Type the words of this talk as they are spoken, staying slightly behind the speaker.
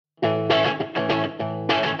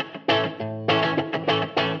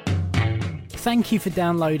Thank you for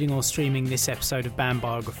downloading or streaming this episode of Band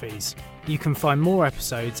Biographies. You can find more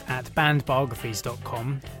episodes at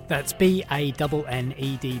bandbiographies.com. That's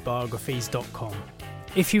BANNED biographies.com.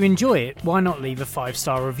 If you enjoy it, why not leave a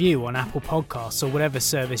 5-star review on Apple Podcasts or whatever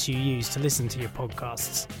service you use to listen to your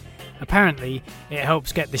podcasts. Apparently, it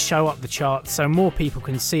helps get the show up the charts so more people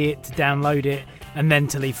can see it, to download it, and then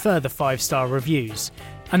to leave further 5-star reviews.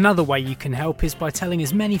 Another way you can help is by telling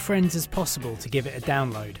as many friends as possible to give it a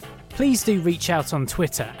download. Please do reach out on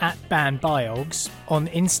Twitter at BandBiogs, on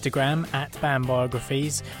Instagram at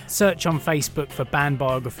BandBiographies, search on Facebook for Band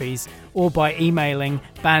Biographies, or by emailing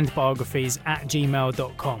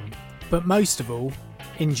bandbiographies@gmail.com. But most of all,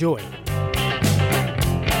 enjoy.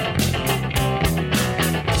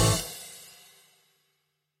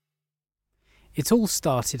 It all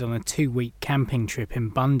started on a 2-week camping trip in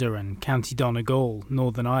Bundoran, County Donegal,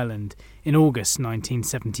 Northern Ireland, in August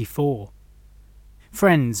 1974.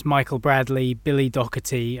 Friends Michael Bradley, Billy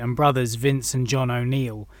Doherty and brothers Vince and John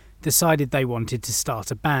O'Neill decided they wanted to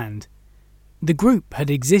start a band. The group had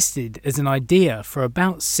existed as an idea for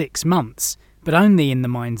about 6 months, but only in the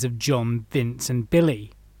minds of John, Vince and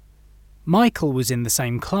Billy. Michael was in the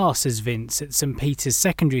same class as Vince at St Peter's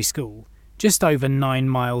Secondary School, just over 9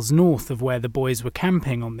 miles north of where the boys were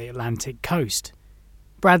camping on the Atlantic coast.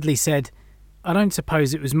 Bradley said, "I don't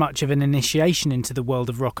suppose it was much of an initiation into the world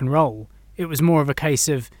of rock and roll. It was more of a case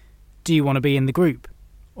of, do you want to be in the group?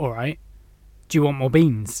 Alright. Do you want more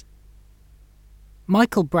beans?"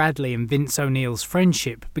 Michael Bradley and Vince O'Neill's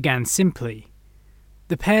friendship began simply.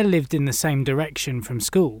 The pair lived in the same direction from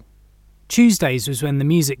school. Tuesdays was when the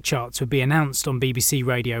music charts would be announced on BBC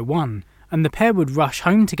Radio 1, and the pair would rush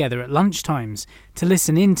home together at lunchtimes to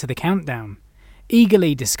listen in to the countdown,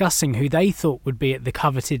 eagerly discussing who they thought would be at the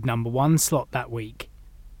coveted number 1 slot that week.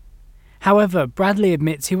 However, Bradley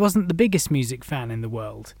admits he wasn't the biggest music fan in the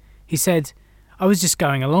world. He said, "I was just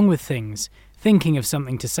going along with things, thinking of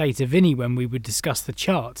something to say to Vinny when we would discuss the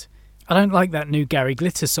chart. I don't like that new Gary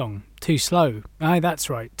Glitter song, too slow. Aye,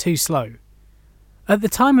 that's right, too slow." At the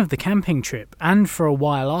time of the camping trip, and for a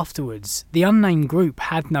while afterwards, the unnamed group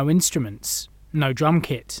had no instruments, no drum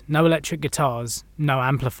kit, no electric guitars, no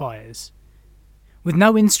amplifiers. With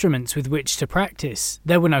no instruments with which to practice,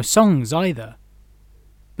 there were no songs either.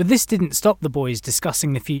 But this didn't stop the boys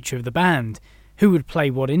discussing the future of the band, who would play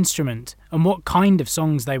what instrument, and what kind of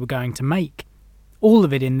songs they were going to make. All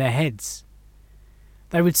of it in their heads.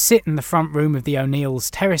 They would sit in the front room of the O'Neill's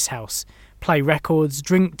terrace house, play records,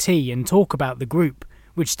 drink tea and talk about the group,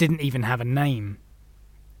 which didn't even have a name.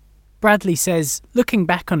 Bradley says, looking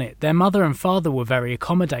back on it, their mother and father were very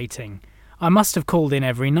accommodating. I must have called in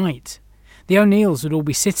every night. The O'Neills would all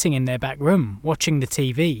be sitting in their back room, watching the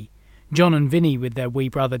TV. John and Vinny with their wee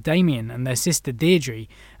brother Damien and their sister Deirdre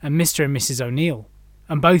and Mr. and Mrs. O'Neill.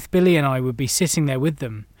 And both Billy and I would be sitting there with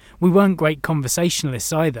them. We weren't great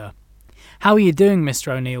conversationalists either. "How are you doing,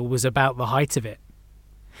 Mr. O'Neill?" was about the height of it.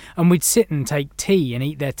 And we'd sit and take tea and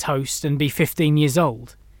eat their toast and be 15 years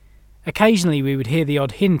old. Occasionally we would hear the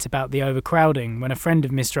odd hint about the overcrowding when a friend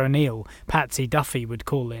of Mr. O'Neill, Patsy Duffy, would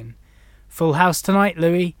call in. "Full house tonight,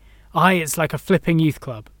 Louis? Aye, it's like a flipping youth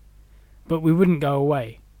club." But we wouldn't go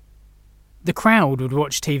away. The crowd would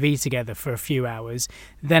watch TV together for a few hours,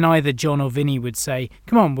 then either John or Vinny would say,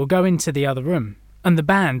 "Come on, we'll go into the other room," and the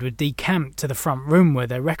band would decamp to the front room where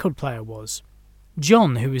their record player was.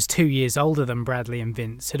 John, who was 2 years older than Bradley and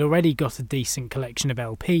Vince, had already got a decent collection of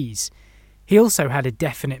LPs. He also had a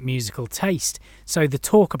definite musical taste, so the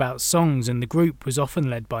talk about songs and the group was often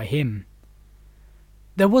led by him.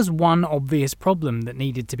 There was one obvious problem that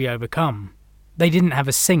needed to be overcome. They didn't have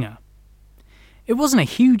a singer. It wasn't a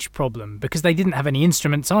huge problem because they didn't have any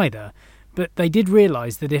instruments either, but they did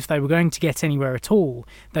realise that if they were going to get anywhere at all,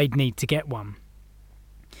 they'd need to get one.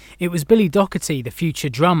 It was Billy Doherty, the future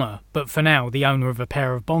drummer, but for now the owner of a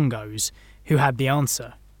pair of bongos, who had the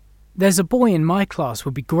answer. "There's a boy in my class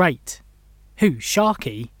would be great." "Who,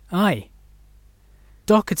 Sharky?" "Aye."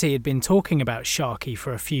 Doherty had been talking about Sharky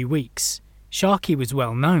for a few weeks. Sharky was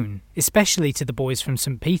well known, especially to the boys from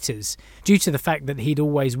St Peter's, due to the fact that he'd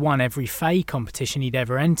always won every Fay competition he'd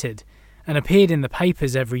ever entered, and appeared in the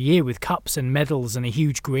papers every year with cups and medals and a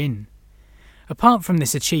huge grin. Apart from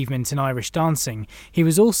this achievement in Irish dancing, he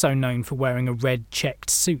was also known for wearing a red checked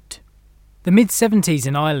suit. The mid-70s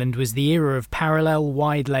in Ireland was the era of parallel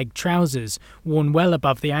wide-leg trousers worn well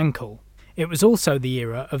above the ankle. It was also the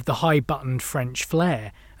era of the high-buttoned French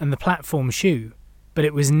flare and the platform shoe, but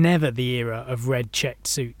it was never the era of red checked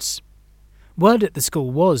suits. Word at the school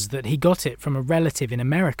was that he got it from a relative in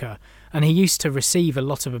America, and he used to receive a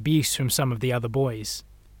lot of abuse from some of the other boys.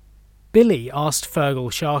 Billy asked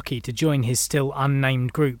Fergal Sharkey to join his still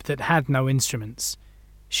unnamed group that had no instruments.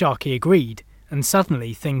 Sharkey agreed, and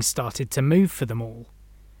suddenly things started to move for them all.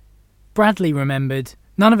 Bradley remembered,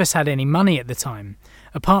 "None of us had any money at the time,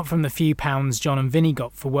 apart from the few pounds John and Vinnie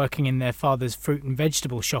got for working in their father's fruit and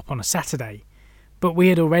vegetable shop on a Saturday. But we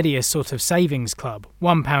had already a sort of savings club,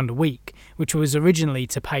 £1 a week, which was originally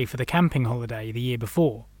to pay for the camping holiday the year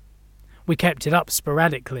before. We kept it up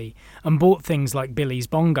sporadically and bought things like Billy's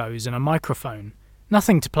bongos and a microphone.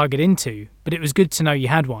 Nothing to plug it into, but it was good to know you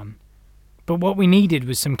had one. But what we needed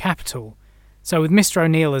was some capital. So with Mr.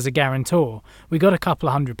 O'Neill as a guarantor, we got a couple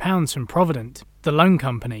of £100 from Provident, the loan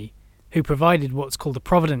company, who provided what's called a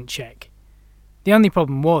Provident cheque. The only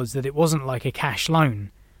problem was that it wasn't like a cash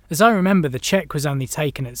loan. As I remember, the cheque was only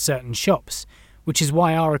taken at certain shops, which is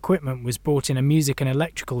why our equipment was bought in a music and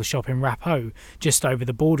electrical shop in Raphoe, just over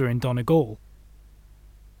the border in Donegal.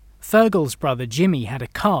 Fergal's brother Jimmy had a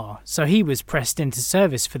car, so he was pressed into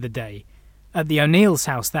service for the day. At the O'Neill's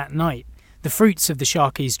house that night, the fruits of the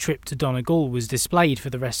Sharkeys' trip to Donegal was displayed for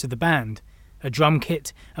the rest of the band: a drum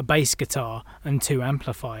kit, a bass guitar, and 2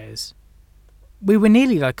 amplifiers. "We were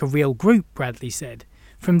nearly like a real group," Bradley said.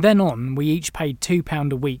 "From then on, we each paid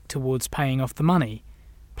 £2 a week towards paying off the money.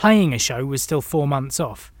 Playing a show was still 4 months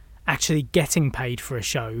off. Actually getting paid for a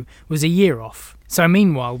show was a year off. So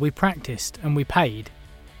meanwhile, we practiced and we paid."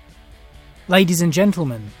 Ladies and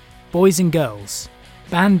gentlemen, boys and girls,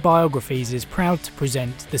 Band Biographies is proud to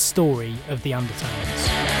present the story of the Undertones.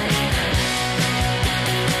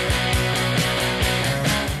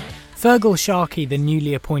 Fergal Sharkey, the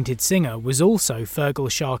newly appointed singer, was also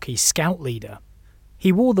Fergal Sharkey's scout leader.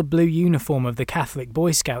 He wore the blue uniform of the Catholic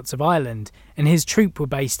Boy Scouts of Ireland, and his troop were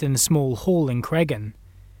based in a small hall in Cregan.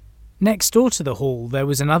 Next door to the hall there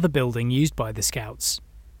was another building used by the Scouts.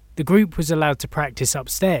 The group was allowed to practice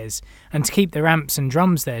upstairs, and to keep their amps and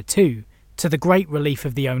drums there too, to the great relief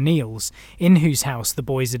of the O'Neills, in whose house the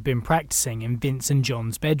boys had been practising in Vince and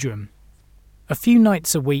John's bedroom. A few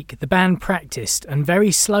nights a week the band practised and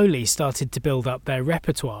very slowly started to build up their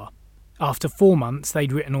repertoire. After 4 months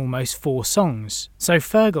they'd written almost 4 songs, so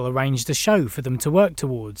Fergal arranged a show for them to work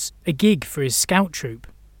towards, a gig for his scout troop.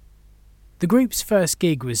 The group's first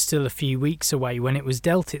gig was still a few weeks away when it was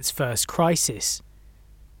dealt its first crisis.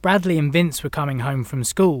 Bradley and Vince were coming home from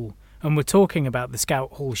school and were talking about the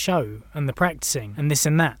Scout Hall show and the practising and this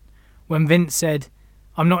and that, when Vince said,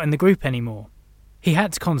 "I'm not in the group anymore." He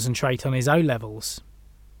had to concentrate on his O-levels.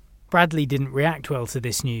 Bradley didn't react well to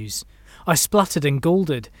this news. I spluttered and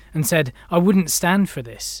galled and said I wouldn't stand for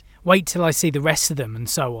this, wait till I see the rest of them and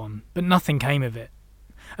so on, but nothing came of it.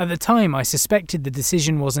 At the time I suspected the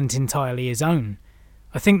decision wasn't entirely his own.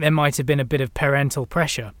 I think there might have been a bit of parental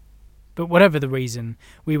pressure. But whatever the reason,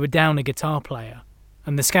 we were down a guitar player,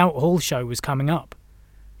 and the Scout Hall show was coming up.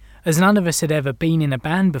 As none of us had ever been in a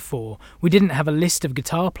band before, we didn't have a list of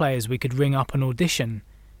guitar players we could ring up and audition.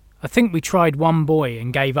 I think we tried one boy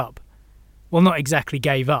and gave up. Well, not exactly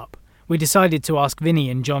gave up. We decided to ask Vinnie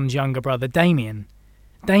and John's younger brother Damien.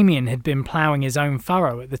 Damien had been ploughing his own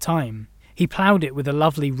furrow at the time. He ploughed it with a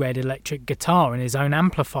lovely red electric guitar and his own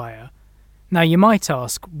amplifier. Now you might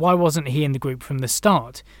ask, why wasn't he in the group from the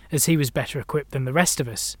start, as he was better equipped than the rest of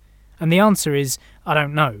us? And the answer is, I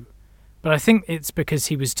don't know. But I think it's because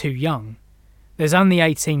he was too young. There's only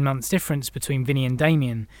 18 months difference between Vinnie and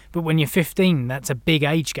Damien, but when you're 15, that's a big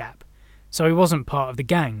age gap. So he wasn't part of the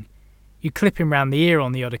gang. You'd clip him round the ear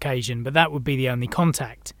on the odd occasion, but that would be the only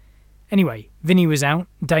contact. Anyway, Vinnie was out,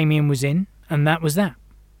 Damien was in, and that was that.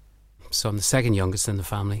 So I'm the second youngest in the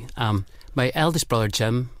family. My eldest brother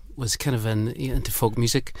Jim was kind of into folk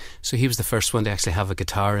music, so he was the first one to actually have a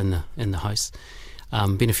guitar in the house.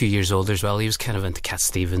 Being a few years older as well, he was kind of into Cat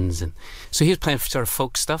Stevens, and so he was playing sort of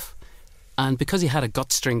folk stuff. And because he had a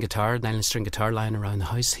gut string guitar, nylon string guitar lying around the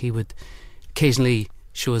house, he would occasionally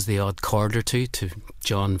show us the odd chord or two to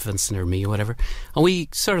John, Vincent or me or whatever, and we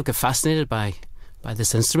sort of got fascinated by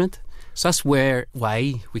this instrument. So that's why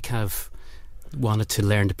we kind of wanted to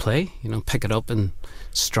learn to play, pick it up and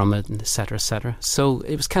strum it, and etc, etc. So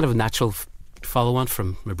it was kind of a natural follow-on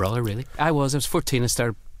from my brother, really. I was 14, I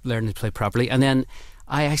started learning to play properly, and then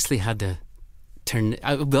I actually had to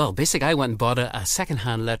basically I went and bought a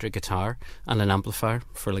second-hand electric guitar and an amplifier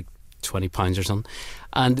for like £20 or something,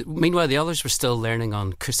 and meanwhile the others were still learning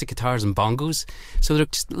on acoustic guitars and bongos, so they're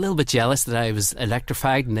just a little bit jealous that I was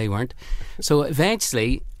electrified and they weren't. So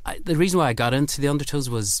eventually the reason why I got into the Undertones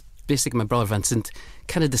was basically my brother Vincent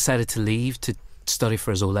kind of decided to leave to study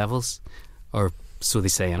for his O-levels, or so they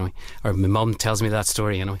say anyway, or my mum tells me that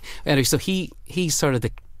story anyway, so he sort of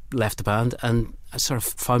left the band, and I sort of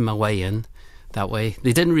found my way in that way.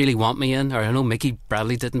 They didn't really want me in, or I know Mickey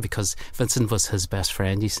Bradley didn't, because Vincent was his best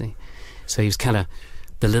friend, you see. So he was kind of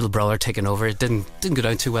the little brother taking over. It didn't go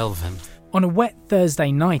down too well with him. On a wet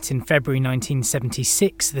Thursday night in February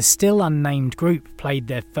 1976, the still unnamed group played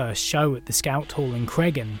their first show at the Scout Hall in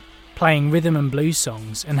Cregan, playing rhythm and blues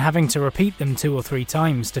songs and having to repeat them 2 or 3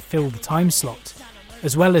 times to fill the time slot,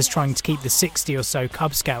 as well as trying to keep the 60 or so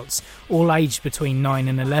Cub Scouts, all aged between 9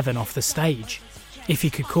 and 11, off the stage. If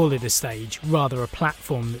you could call it a stage, rather a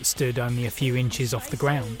platform that stood only a few inches off the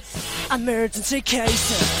ground. Emergency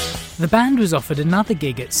case. The band was offered another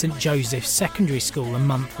gig at St Joseph's Secondary School a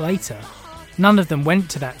month later. None of them went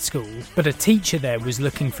to that school, but a teacher there was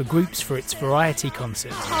looking for groups for its variety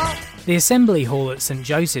concert. The Assembly Hall at St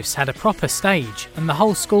Joseph's had a proper stage, and the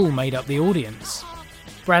whole school made up the audience.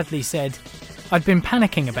 Bradley said, "I'd been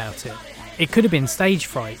panicking about it. It could have been stage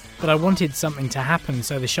fright, but I wanted something to happen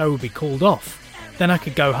so the show would be called off. Then I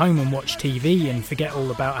could go home and watch TV and forget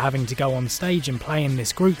all about having to go on stage and play in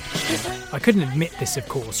this group. I couldn't admit this, of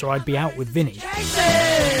course, or I'd be out with Vinnie."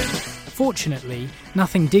 Fortunately,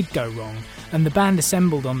 nothing did go wrong, and the band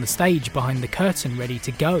assembled on the stage behind the curtain ready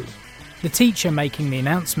to go. The teacher making the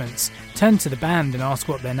announcements turned to the band and asked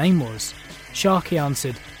what their name was. Sharkey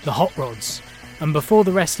answered, "The Hot Rods," and before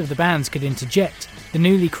the rest of the bands could interject, the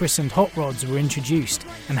newly christened Hot Rods were introduced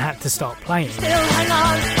and had to start playing.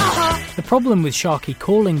 The problem with Sharkey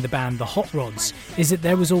calling the band the Hot Rods is that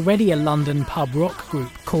there was already a London pub rock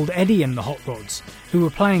group called Eddie and the Hot Rods, who were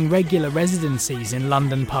playing regular residencies in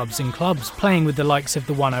London pubs and clubs, playing with the likes of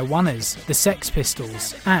the 101ers, the Sex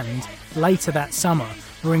Pistols, and, later that summer,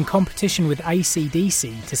 were in competition with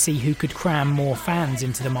AC/DC to see who could cram more fans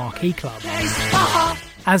into the Marquee Club.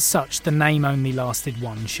 As such, the name only lasted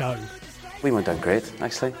one show. We went down great,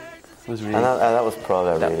 actually. It was really, and that was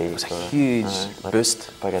probably that really was a huge boost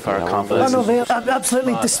for our Oh confidence. no, they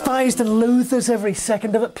absolutely despised and loathed us every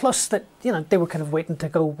second of it. Plus that, they were kind of waiting to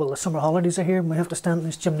go, well, the summer holidays are here and we have to stand in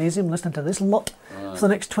this gymnasium listening to this lot for the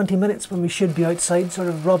next 20 minutes when we should be outside sort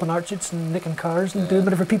of robbing orchards and nicking cars and doing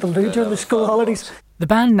whatever people do during the school holidays. The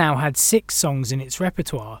band now had 6 songs in its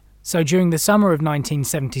repertoire, so during the summer of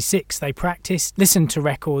 1976 they practiced, listened to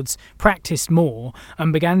records, practiced more,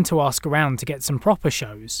 and began to ask around to get some proper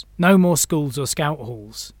shows. No more schools or scout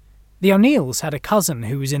halls. The O'Neills had a cousin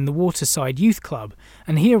who was in the Waterside Youth Club,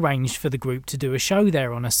 and he arranged for the group to do a show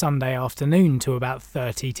there on a Sunday afternoon to about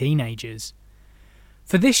 30 teenagers.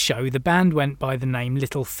 For this show the band went by the name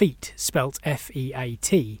Little Feat, spelt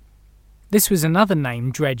F-E-A-T. This was another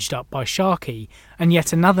name dredged up by Sharkey, and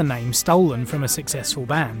yet another name stolen from a successful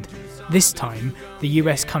band, this time the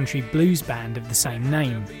US country blues band of the same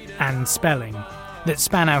name, and spelling, that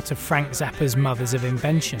span out of Frank Zappa's Mothers of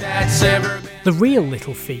Invention. The real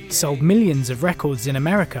Little Feat sold millions of records in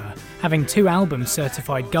America, having 2 albums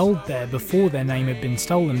certified gold there before their name had been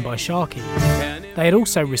stolen by Sharkey. They had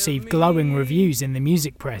also received glowing reviews in the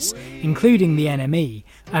music press, including the NME,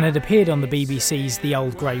 and had appeared on the BBC's The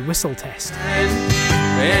Old Grey Whistle Test.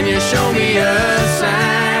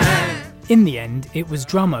 In the end, it was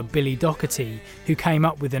drummer Billy Doherty who came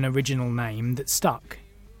up with an original name that stuck.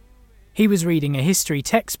 He was reading a history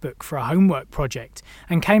textbook for a homework project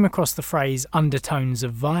and came across the phrase undertones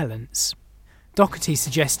of violence. Doherty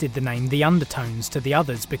suggested the name The Undertones to the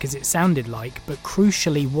others because it sounded like, but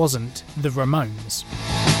crucially wasn't, the Ramones.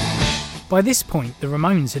 By this point, the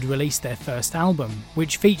Ramones had released their first album,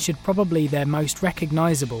 which featured probably their most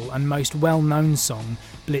recognisable and most well-known song,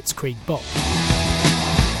 Blitzkrieg Bop.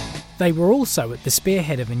 They were also at the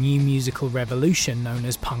spearhead of a new musical revolution known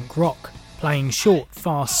as punk rock, playing short,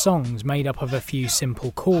 fast songs made up of a few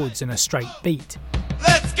simple chords and a straight beat.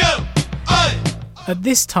 Let's go! Oi! At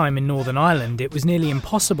this time in Northern Ireland, it was nearly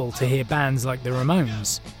impossible to hear bands like the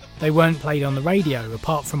Ramones. They weren't played on the radio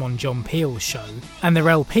apart from on John Peel's show, and their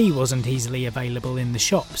LP wasn't easily available in the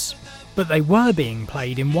shops. But they were being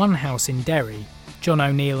played in one house in Derry, John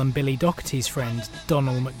O'Neill and Billy Doherty's friend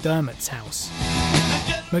Donald McDermott's house.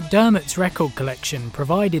 McDermott's record collection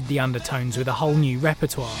provided the Undertones with a whole new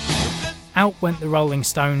repertoire. Out went the Rolling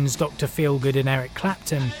Stones, Dr. Feelgood and Eric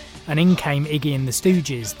Clapton, and in came Iggy and the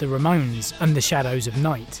Stooges, the Ramones, and the Shadows of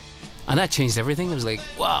Night. And that changed everything. It was like,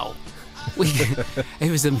 wow.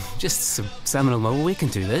 It was just a seminal moment. We can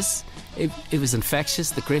do this. It was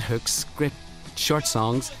infectious, the great hooks, great short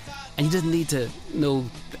songs, and you didn't need to know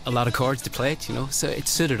a lot of chords to play it, so it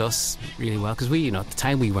suited us really well, because we, at the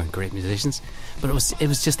time we weren't great musicians, but it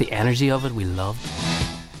was just the energy of it we loved.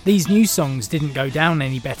 These new songs didn't go down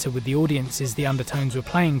any better with the audiences the Undertones were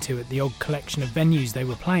playing to at the odd collection of venues they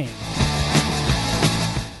were playing.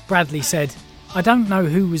 Bradley said, "I don't know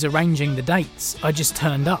who was arranging the dates, I just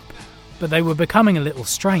turned up, but they were becoming a little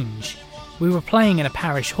strange. We were playing in a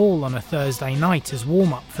parish hall on a Thursday night as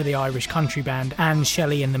warm-up for the Irish country band Anne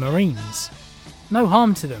Shelley and the Marines. No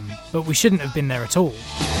harm to them, but we shouldn't have been there at all.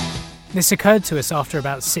 This occurred to us after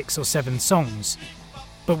about 6 or 7 songs,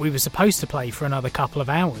 but we were supposed to play for another couple of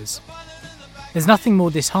hours. There's nothing more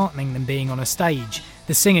disheartening than being on a stage,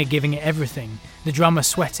 the singer giving it everything, the drummer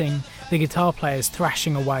sweating, the guitar players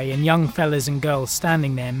thrashing away, and young fellas and girls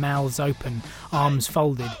standing there, mouths open, arms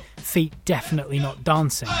folded, feet definitely not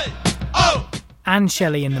dancing. Anne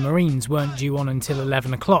Shelley and the Marines weren't due on until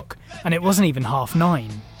 11 o'clock, and it wasn't even 9:30.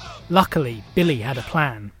 Luckily, Billy had a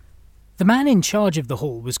plan. The man in charge of the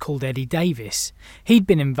hall was called Eddie Davis. He'd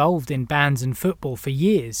been involved in bands and football for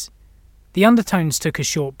years. The Undertones took a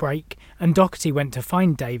short break, and Doherty went to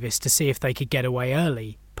find Davis to see if they could get away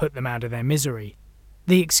early, put them out of their misery.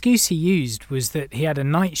 The excuse he used was that he had a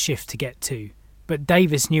night shift to get to, but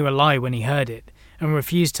Davis knew a lie when he heard it, and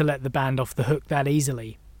refused to let the band off the hook that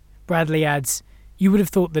easily. Bradley adds, "You would have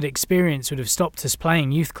thought that experience would have stopped us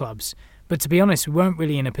playing youth clubs, but to be honest we weren't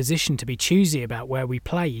really in a position to be choosy about where we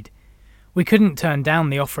played. We couldn't turn down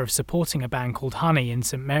the offer of supporting a band called Honey in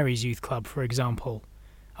St Mary's Youth Club, for example.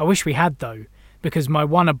 I wish we had though, because my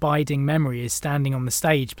one abiding memory is standing on the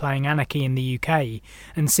stage playing Anarchy in the UK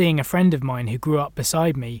and seeing a friend of mine who grew up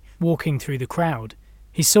beside me walking through the crowd.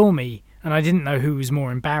 He saw me and I didn't know who was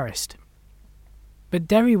more embarrassed." But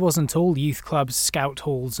Derry wasn't all youth clubs, scout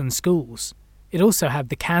halls and schools. It also had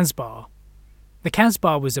the Casbah. The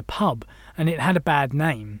Casbah was a pub and it had a bad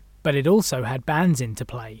name, but it also had bands in to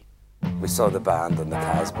play. We saw the band in the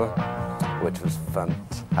Casbah, which was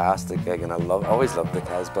fantastic. Again, always loved the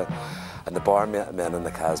Casbah. And the barmen in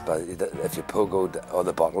the Casbah, if you pogoed, all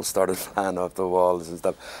the bottles started flying off the walls and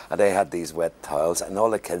stuff. And they had these wet towels, and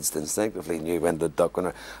all the kids instinctively knew when to duck on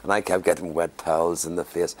her. And I kept getting wet towels in the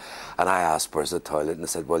face. And I asked, "Where's the toilet?" And they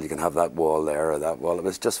said, "Well, you can have that wall there or that wall." It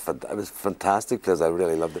was just it was a fantastic place. I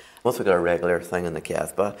really loved it. Once we got a regular thing in the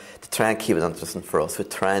Casbah, to try and keep it interesting for us,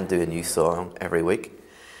 we'd try and do a new song every week.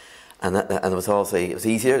 And it was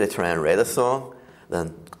easier to try and write a song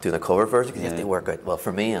than doing a cover version, because you have to work out, well,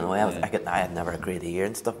 for me anyway, I had never a great ear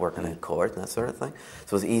and stuff, working out chords and that sort of thing.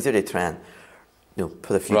 So it was easier to try and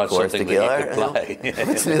put a few chords together.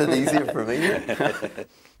 Which made it easier for me.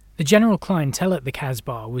 The general clientele at the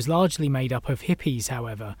Casbah was largely made up of hippies,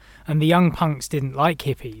 however, and the young punks didn't like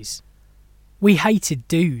hippies. "We hated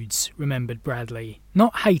dudes," remembered Bradley.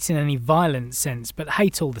 Not hate in any violent sense, but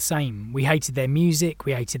hate all the same. We hated their music,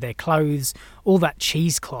 we hated their clothes, all that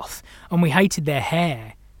cheesecloth, and we hated their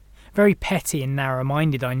hair. Very petty and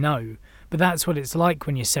narrow-minded, I know, but that's what it's like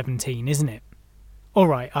when you're 17, isn't it?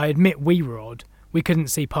 Alright, I admit we were odd. We couldn't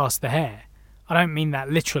see past the hair. I don't mean that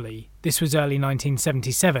literally. This was early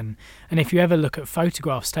 1977, and if you ever look at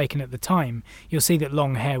photographs taken at the time, you'll see that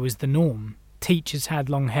long hair was the norm. Teachers had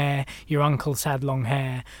long hair, your uncles had long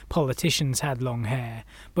hair, politicians had long hair,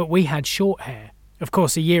 but we had short hair. Of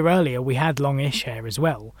course, a year earlier we had longish hair as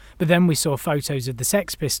well, but then we saw photos of the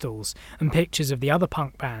Sex Pistols and pictures of the other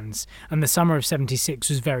punk bands, and the summer of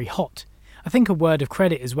 '76 was very hot. I think a word of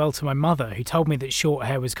credit as well to my mother, who told me that short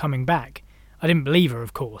hair was coming back. I didn't believe her,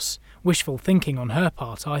 of course. Wishful thinking on her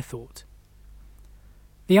part, I thought.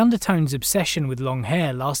 The Undertones' obsession with long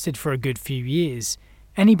hair lasted for a good few years.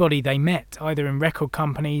 Anybody they met, either in record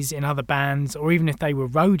companies, in other bands, or even if they were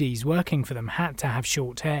roadies working for them, had to have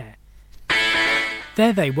short hair.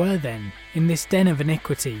 There they were then, in this den of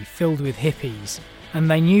iniquity filled with hippies, and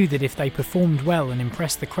they knew that if they performed well and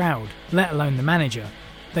impressed the crowd, let alone the manager,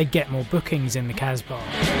 they'd get more bookings in the Casbah.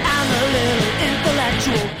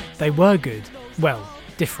 They were good, well,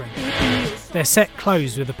 different. Their set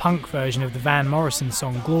closed with a punk version of the Van Morrison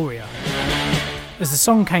song Gloria. As the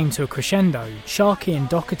song came to a crescendo, Sharkey and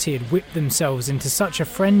Doherty had whipped themselves into such a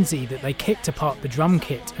frenzy that they kicked apart the drum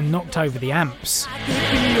kit and knocked over the amps.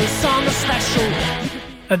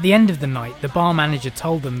 At the end of the night, the bar manager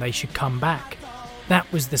told them they should come back. That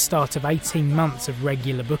was the start of 18 months of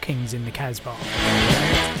regular bookings in the Casbah.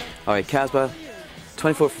 Alright, Casbah,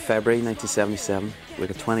 24th of February 1977, we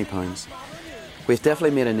got £20. We've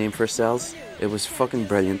definitely made a name for ourselves. It was fucking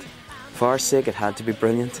brilliant. For our sake, it had to be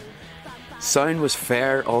brilliant. Sound was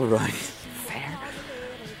fair all round. Fair?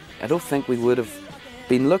 I don't think we would have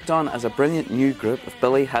been looked on as a brilliant new group if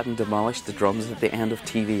Billy hadn't demolished the drums at the end of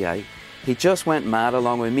TVI. He just went mad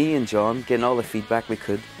along with me and John, getting all the feedback we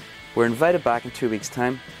could. We're invited back in 2 weeks'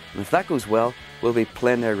 time, and if that goes well, we'll be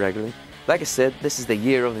playing there regularly. Like I said, this is the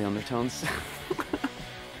year of the Undertones.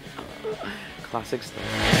 Classic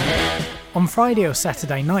stuff. On Friday or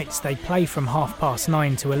Saturday nights, they'd play from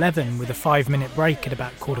 9:30 to 11 with a 5-minute break at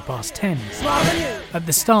about 10:15. At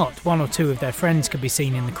the start, one or two of their friends could be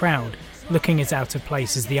seen in the crowd, looking as out of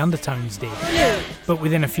place as the Undertones did. But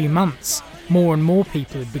within a few months, more and more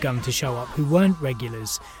people had begun to show up who weren't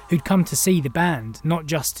regulars, who'd come to see the band, not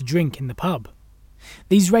just to drink in the pub.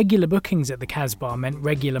 These regular bookings at the Casbah meant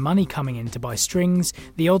regular money coming in to buy strings,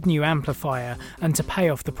 the odd new amplifier, and to pay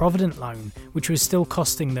off the Provident loan, which was still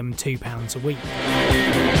costing them £2 a week.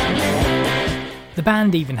 The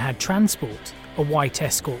band even had transport, a white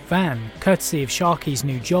Escort van, courtesy of Sharky's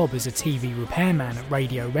new job as a TV repairman at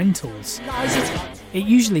Radio Rentals. It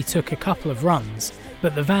usually took a couple of runs,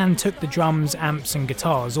 but the van took the drums, amps and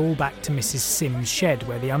guitars all back to Mrs. Sims' shed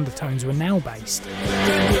where the Undertones were now based.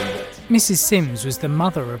 Mrs. Sims was the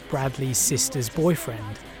mother of Bradley's sister's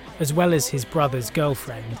boyfriend, as well as his brother's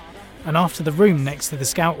girlfriend, and after the room next to the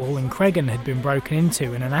Scout Hall in Cregan had been broken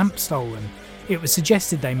into and an amp stolen, it was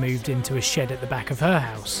suggested they moved into a shed at the back of her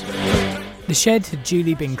house. The shed had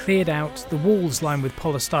duly been cleared out, the walls lined with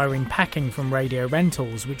polystyrene packing from Radio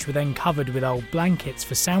Rentals, which were then covered with old blankets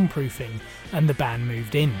for soundproofing, and the band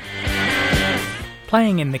moved in.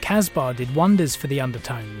 Playing in the Casbah did wonders for the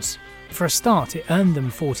Undertones. For a start, it earned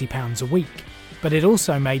them £40 a week, but it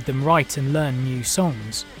also made them write and learn new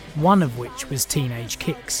songs, one of which was Teenage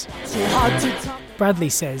Kicks. Bradley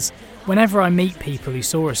says, "Whenever I meet people who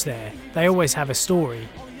saw us there, they always have a story.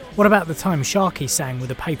 What about the time Sharky sang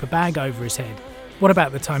with a paper bag over his head? What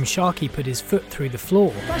about the time Sharky put his foot through the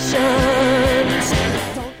floor?"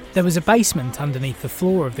 There was a basement underneath the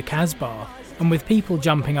floor of the Casbah, and with people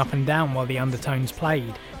jumping up and down while the Undertones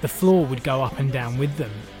played, the floor would go up and down with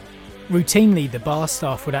them. Routinely, the bar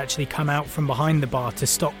staff would actually come out from behind the bar to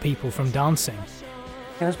stop people from dancing.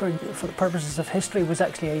 Casbah, for the purposes of history, was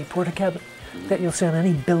actually a porta cabin that you'll see on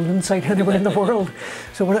any building site anywhere in the world.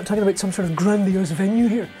 So we're not talking about some sort of grandiose venue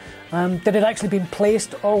here. That had actually been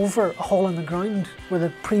placed over a hole in the ground where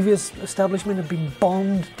the previous establishment had been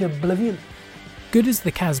bombed to oblivion. Good as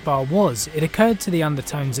the Casbah was, it occurred to the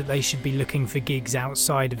Undertones that they should be looking for gigs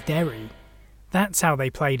outside of Derry. That's how they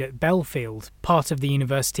played at Belfield, part of the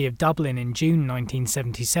University of Dublin, in June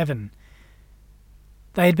 1977.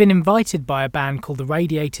 They had been invited by a band called the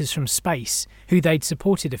Radiators from Space, who they'd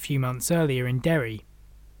supported a few months earlier in Derry.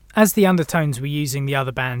 As the Undertones were using the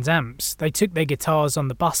other band's amps, they took their guitars on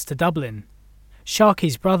the bus to Dublin.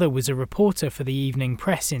 Sharky's brother was a reporter for the Evening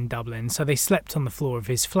Press in Dublin, so they slept on the floor of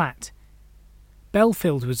his flat.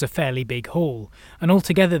 Belfield was a fairly big hall, and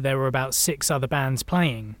altogether there were about 6 other bands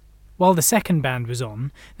playing. While the second band was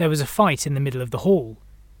on, there was a fight in the middle of the hall.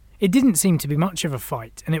 It didn't seem to be much of a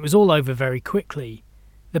fight, and it was all over very quickly.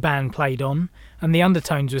 The band played on, and the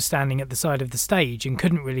Undertones were standing at the side of the stage and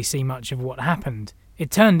couldn't really see much of what happened. It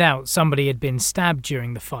turned out somebody had been stabbed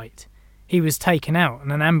during the fight. He was taken out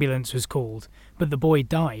and an ambulance was called, but the boy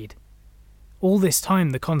died. All this time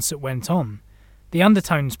the concert went on. The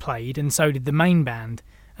Undertones played, and so did the main band,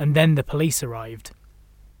 and then the police arrived.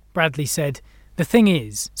 Bradley said, "The thing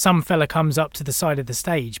is, some fella comes up to the side of the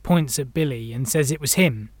stage, points at Billy and says it was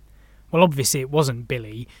him. Well, obviously it wasn't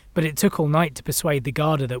Billy, but it took all night to persuade the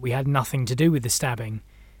Garda that we had nothing to do with the stabbing.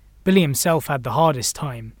 Billy himself had the hardest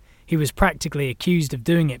time. He was practically accused of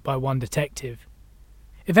doing it by one detective.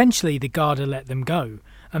 Eventually the Garda let them go,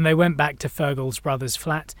 and they went back to Fergal's brother's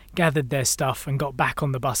flat, gathered their stuff and got back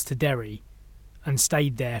on the bus to Derry, and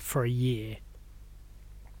stayed there for a year."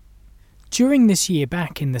 During this year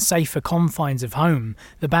back in the safer confines of home,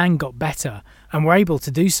 the band got better and were able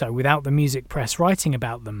to do so without the music press writing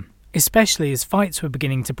about them, especially as fights were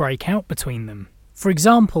beginning to break out between them. For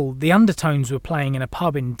example, the Undertones were playing in a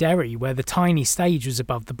pub in Derry where the tiny stage was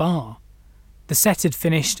above the bar. The set had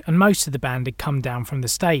finished and most of the band had come down from the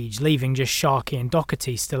stage, leaving just Sharky and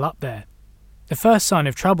Doherty still up there. The first sign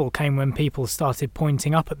of trouble came when people started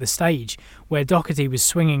pointing up at the stage, where Doherty was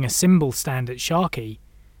swinging a cymbal stand at Sharky.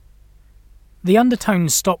 The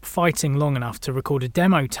Undertones stopped fighting long enough to record a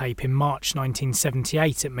demo tape in March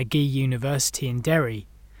 1978 at McGee University in Derry,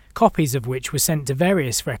 copies of which were sent to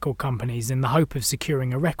various record companies in the hope of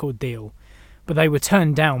securing a record deal, but they were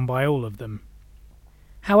turned down by all of them.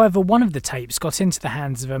 However, one of the tapes got into the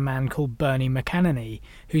hands of a man called Bernie McAnany,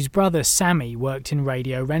 whose brother Sammy worked in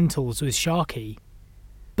Radio Rentals with Sharky.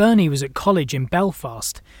 Bernie was at college in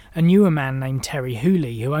Belfast and knew a man named Terry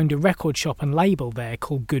Hooley who owned a record shop and label there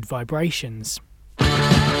called Good Vibrations.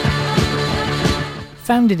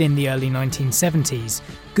 Founded in the early 1970s,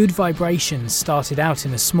 Good Vibrations started out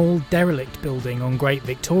in a small derelict building on Great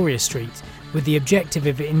Victoria Street with the objective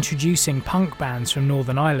of introducing punk bands from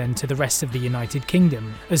Northern Ireland to the rest of the United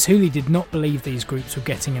Kingdom, as Hooley did not believe these groups were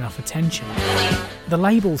getting enough attention. The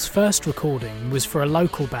label's first recording was for a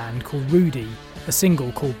local band called Rudy, a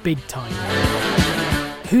single called Big Time.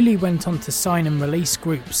 Hooley went on to sign and release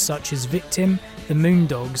groups such as Victim, the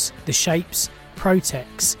Moondogs, the Shapes,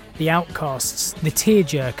 Protex, the Outcasts, the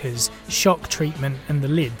Tearjerkers, Shock Treatment and the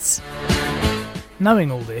Lids.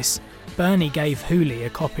 Knowing all this, Bernie gave Hooley a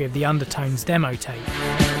copy of the Undertones demo tape.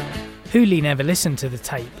 Hooley never listened to the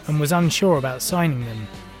tape and was unsure about signing them.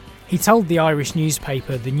 He told the Irish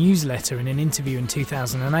newspaper The Newsletter in an interview in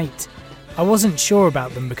 2008, "I wasn't sure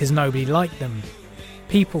about them because nobody liked them.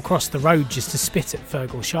 People crossed the road just to spit at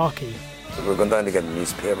Feargal Sharkey." We were going down to get a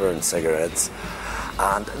newspaper and cigarettes,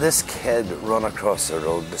 and this kid run across the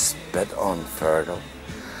road to spit on Feargal.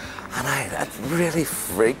 And it really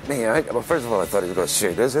freaked me out. Well, first of all, I thought he was going to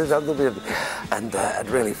shoot us, and it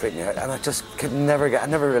really freaked me out. And I just I never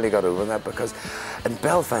really got over that, because in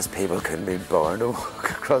Belfast people couldn't be born to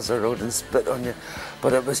walk across the road and spit on you.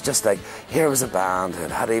 But it was just like, here was a band who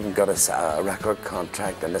had even got a record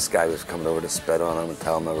contract, and this guy was coming over to spit on him and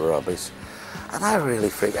tell him they were rubbish. And I really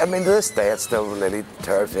freaked. I mean, to this day, it still really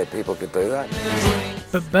terrifies me that people could do that.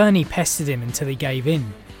 But Bernie pestered him until he gave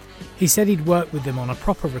in. He said he'd worked with them on a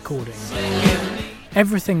proper recording.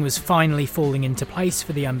 Everything was finally falling into place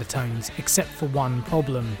for the Undertones, except for one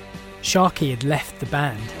problem. Sharkey had left the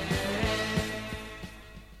band.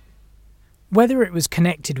 Whether it was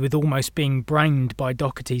connected with almost being brained by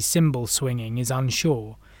Doherty's cymbal swinging is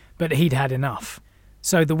unsure, but he'd had enough.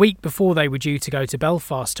 So the week before they were due to go to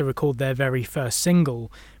Belfast to record their very first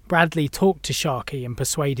single, Bradley talked to Sharkey and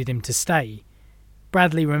persuaded him to stay.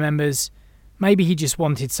 Bradley remembers, maybe he just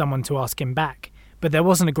wanted someone to ask him back, but there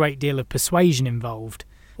wasn't a great deal of persuasion involved.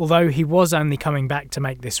 Although he was only coming back to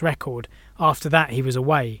make this record, after that he was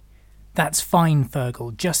away. "That's fine,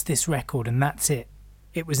 Feargal, just this record and that's it."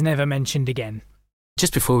 It was never mentioned again.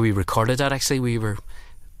 Just before we recorded that, actually, we were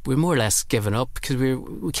more or less giving up, because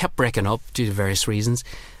we kept breaking up due to various reasons,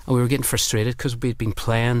 and we were getting frustrated because we'd been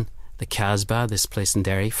playing the Casbah, this place in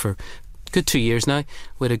Derry, for a good 2 years now,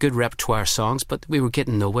 with a good repertoire of songs, but we were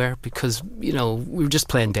getting nowhere because, we were just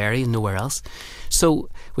playing Derry and nowhere else. So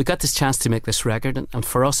we got this chance to make this record, and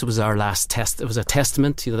for us it was our last test. It was a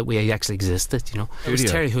testament, that we actually existed. It was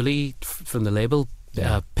Terry Hooley from the label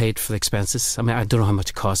paid for the expenses. I mean, I don't know how much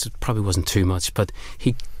it cost. It probably wasn't too much, but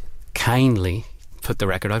he kindly put the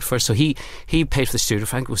record out for us. So he paid for the studio. I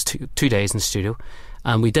think it was 2 days in the studio,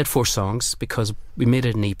 and we did 4 songs because we made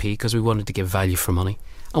it an EP because we wanted to give value for money.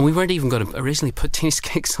 And we weren't even going to originally put Teenage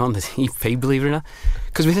Kicks on the EP, believe it or not,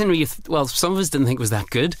 because we didn't really, some of us didn't think it was that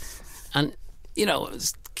good, and it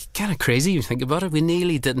was kind of crazy if you think about it. We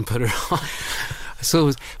nearly didn't put it on.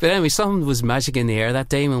 But anyway, something was magic in the air that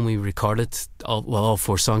day when we recorded all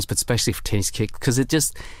 4 songs, but especially for Teenage Kick, because it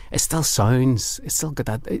still sounds, it's still got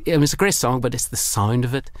that. It's a great song, but it's the sound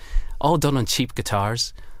of it, all done on cheap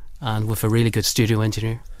guitars and with a really good studio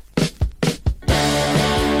engineer.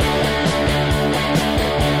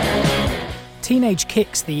 Teenage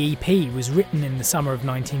Kicks, the EP, was written in the summer of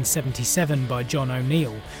 1977 by John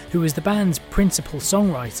O'Neill, who was the band's principal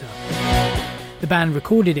songwriter. The band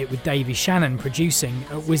recorded it with Davy Shannon producing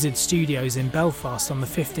at Wizard Studios in Belfast on the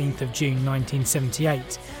 15th of June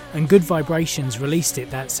 1978, and Good Vibrations released it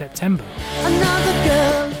that September.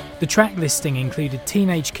 The track listing included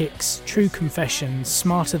Teenage Kicks, True Confessions,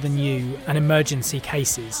 Smarter Than You and Emergency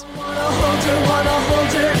Cases.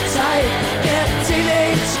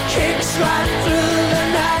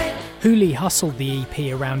 Hooley hustled the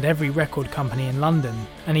EP around every record company in London,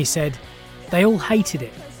 and he said, "They all hated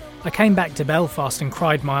it. I came back to Belfast and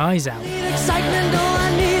cried my eyes out."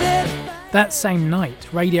 That same night,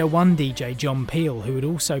 Radio 1 DJ John Peel, who had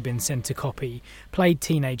also been sent a copy, played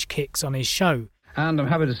Teenage Kicks on his show. And I'm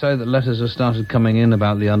happy to say that letters have started coming in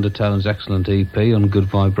about the Undertones' excellent EP on Good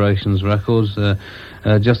Vibrations Records.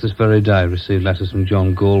 Just this very day, I received letters from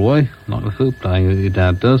John Galway, not the flute playing that your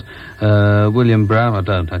dad does, William Brown, I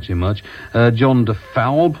don't actually much, John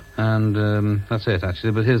DeFalb, and that's it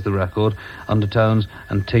actually, but here's the record, Undertones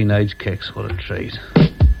and Teenage Kicks, what a treat.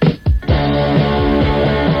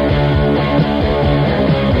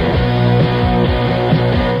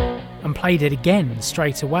 And played it again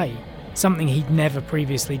straight away, something he'd never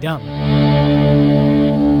previously done.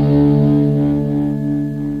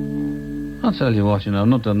 I'll tell you what, I've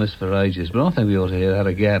not done this for ages, but I think we ought to hear that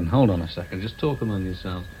again. Hold on a second, just talk among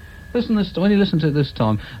yourselves. Listen this when you listen to it this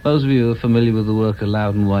time, those of you who are familiar with the work of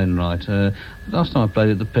Loudon Wainwright, last time I played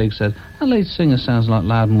it, the pig said, "That lead singer sounds like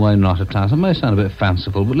Loudon Wainwright at times." It may sound a bit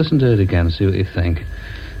fanciful, but listen to it again and see what you think.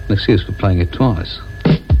 An excuse for playing it twice.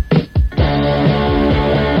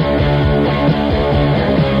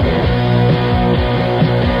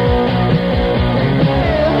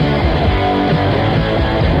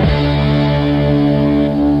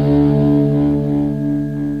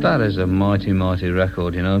 That is a mighty, mighty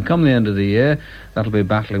record, you know. And come the end of the year, that'll be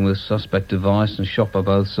battling with Suspect Device and Shot by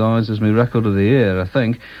Both Sides as my record of the year, I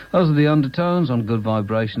think. Those are the Undertones on Good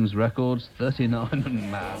Vibrations Records, 39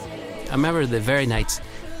 and mad. I remember the very night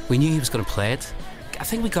we knew he was going to play it. I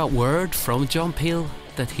think we got word from John Peel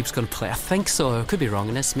that he was going to play. I think so. I could be wrong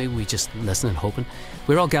in this. Maybe we just listened and hoping.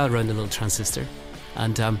 We were all gathered around the little transistor,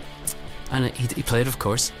 and he played, of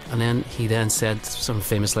course. And then he said something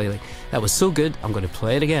famously like, "That was so good, I'm going to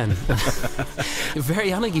play it again." Very,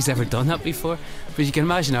 I don't think he's ever done that before. But you can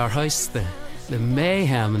imagine our house, the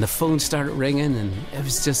mayhem, and the phone started ringing, and it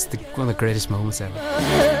was just one of the greatest moments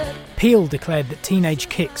ever. Peel declared that Teenage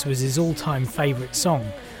Kicks was his all-time favourite song,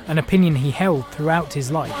 an opinion he held throughout his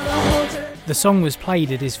life. The song was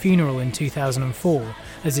played at his funeral in 2004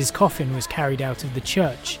 as his coffin was carried out of the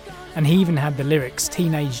church, and he even had the lyrics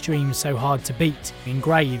 "Teenage Dreams So Hard to Beat"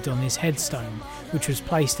 engraved on his headstone, which was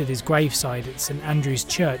placed at his graveside at St Andrew's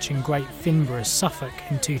Church in Great Finborough, Suffolk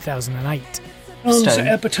in 2008. On the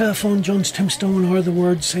epitaph on John's tombstone are the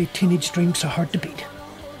words, say, "Teenage dreams so hard to beat."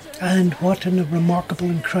 And what a remarkable,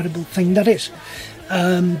 incredible thing that is.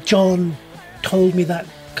 John told me that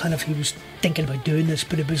he was thinking about doing this,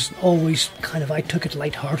 but it was always I took it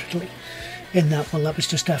lightheartedly, in that, well, that was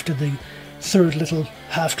just after the third little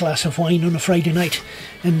half glass of wine on a Friday night,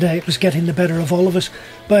 and it was getting the better of all of us.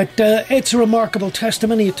 But it's a remarkable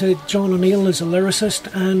testimony to John O'Neill as a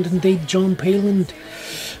lyricist, and indeed John Peel, and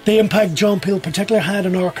the impact John Peel particularly had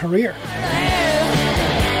on our career.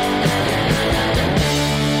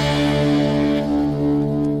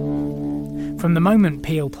 From the moment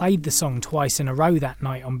Peel played the song twice in a row that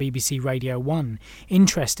night on BBC Radio 1,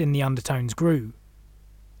 interest in the Undertones grew.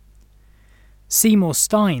 Seymour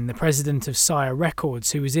Stein, the president of Sire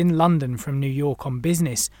Records, who was in London from New York on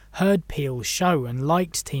business, heard Peel's show and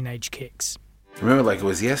liked Teenage Kicks. I remember like it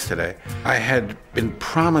was yesterday. I had been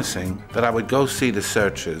promising that I would go see the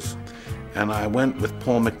Searchers, and I went with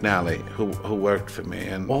Paul McNally, who worked for me,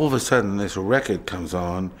 and all of a sudden this record comes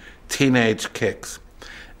on, Teenage Kicks.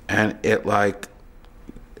 And it it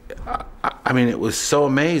was so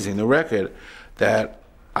amazing, the record, that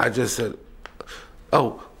I just said,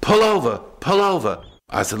 "Oh, pull over."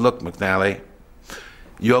 I said, "Look, McNally,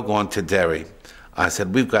 you're going to Derry." I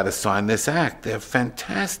said, "We've got to sign this act. They're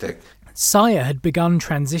fantastic." Sire had begun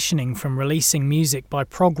transitioning from releasing music by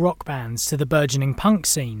prog rock bands to the burgeoning punk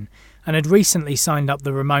scene, and had recently signed up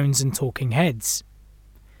the Ramones and Talking Heads.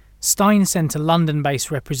 Stein sent a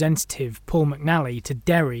London-based representative, Paul McNally, to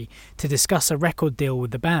Derry to discuss a record deal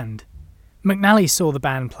with the band. McNally saw the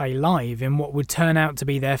band play live in what would turn out to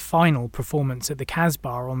be their final performance at the Casbah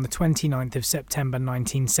on the 29th of September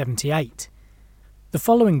 1978. The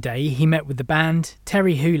following day, he met with the band,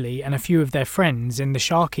 Terry Hooley and a few of their friends in the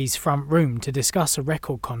Sharkies' front room to discuss a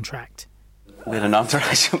record contract. We had an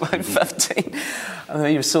entourage of about 15.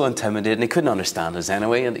 He was so intimidating. He couldn't understand us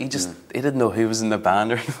anyway, and he didn't know who was in the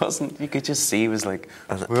band or he wasn't. You could just see he was like,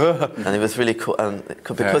 and he was really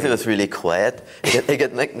because he was really quiet. He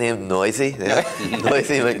got nicknamed Noisy,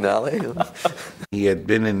 Noisy McNally. He had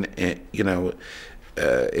been in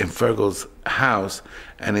Fergal's house,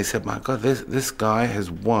 and he said, "My God, this guy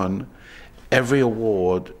has won every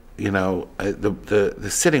award."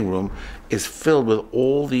 The sitting room is filled with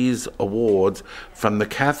all these awards from the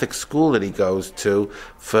Catholic school that he goes to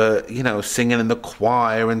for, singing in the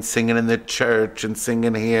choir and singing in the church and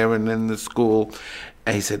singing here and in the school.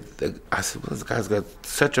 And he said, well, this guy's got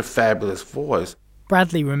such a fabulous voice.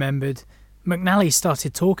 Bradley remembered, McNally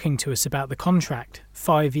started talking to us about the contract.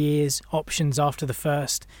 5 years, options after the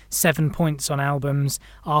first, 7 points on albums,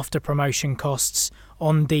 after promotion costs,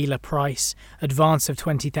 on dealer price, advance of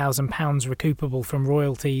 £20,000 recoupable from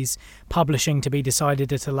royalties, publishing to be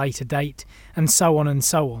decided at a later date, and so on and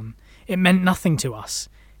so on. It meant nothing to us.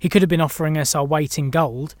 He could have been offering us our weight in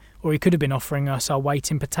gold, or he could have been offering us our weight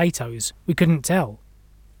in potatoes. We couldn't tell.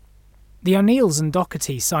 The O'Neills and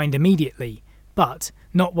Doherty signed immediately, but,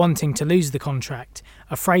 not wanting to lose the contract,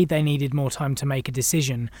 afraid they needed more time to make a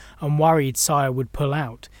decision, and worried Sire would pull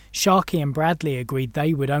out, Sharkey and Bradley agreed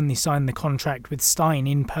they would only sign the contract with Stein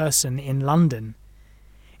in person in London.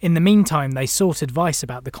 In the meantime, they sought advice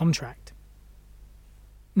about the contract.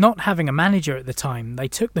 Not having a manager at the time, they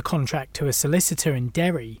took the contract to a solicitor in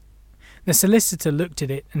Derry. The solicitor looked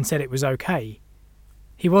at it and said it was okay.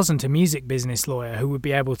 He wasn't a music business lawyer who would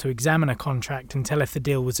be able to examine a contract and tell if the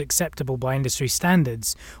deal was acceptable by industry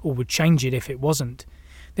standards, or would change it if it wasn't.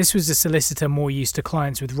 This was a solicitor more used to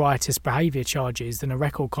clients with riotous behaviour charges than a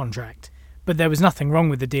record contract, but there was nothing wrong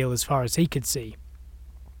with the deal as far as he could see.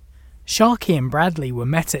 Sharkey and Bradley were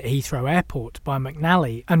met at Heathrow Airport by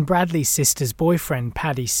McNally and Bradley's sister's boyfriend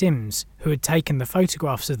Paddy Sims, who had taken the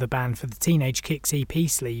photographs of the band for the Teenage Kicks EP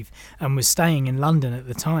sleeve and was staying in London at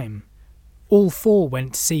the time. All four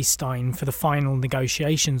went to see Stein for the final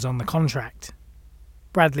negotiations on the contract.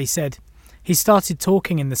 Bradley said, "He started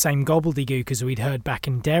talking in the same gobbledygook as we'd heard back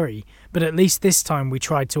in Derry, but at least this time we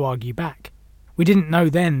tried to argue back. We didn't know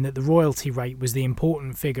then that the royalty rate was the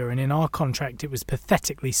important figure, and in our contract it was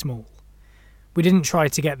pathetically small. We didn't try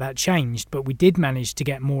to get that changed, but we did manage to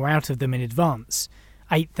get more out of them in advance,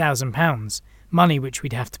 £8,000, money which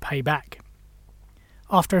we'd have to pay back."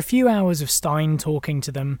 After a few hours of Stein talking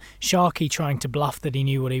to them, Sharkey trying to bluff that he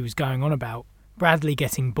knew what he was going on about, Bradley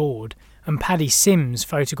getting bored, and Paddy Sims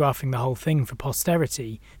photographing the whole thing for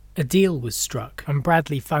posterity, a deal was struck and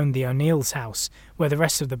Bradley phoned the O'Neill's house, where the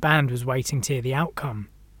rest of the band was waiting to hear the outcome.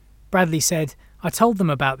 Bradley said, "I told them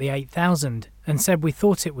about the 8,000 and said we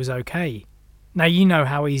thought it was okay. Now you know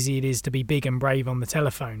how easy it is to be big and brave on the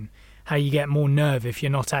telephone, how you get more nerve if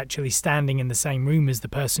you're not actually standing in the same room as the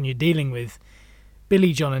person you're dealing with.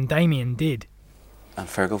 Billy John and Damien did." And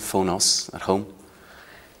Fergal phoned us at home.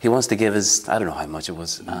 He wants to give us, I don't know how much it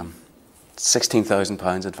was,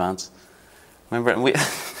 £16,000 advance. Remember, and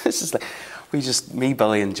it's just like, me,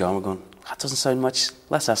 Billy and John were going, "That doesn't sound much,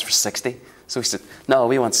 let's ask for 60. So we said, "No,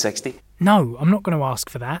 we want 60. "No, I'm not going to ask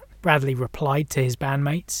for that," Bradley replied to his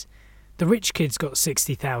bandmates. "The rich kid's got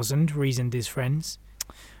 60,000, reasoned his friends.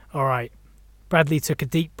 "All right." Bradley took a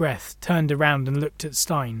deep breath, turned around and looked at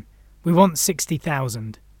Stein. "We want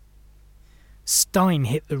 60,000. Stein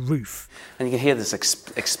hit the roof. And you can hear this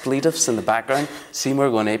expletives in the background.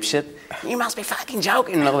 Seymour going apeshit. "You must be fucking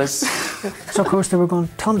joking," and all this. So of course they were going,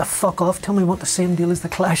 "Tell him to fuck off, tell me we want the same deal as the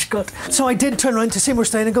Clash got." So I did turn around to Seymour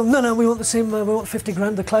Stein and go, no, we want the same, we want 50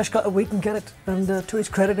 grand, the Clash got it, we can get it. And to his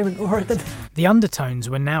credit, he went, "All right then." The Undertones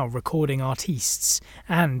were now recording artistes,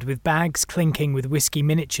 and with bags clinking with whiskey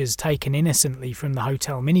miniatures taken innocently from the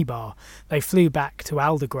hotel minibar, they flew back to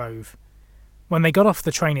Aldergrove. When they got off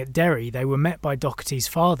the train at Derry, they were met by Doherty's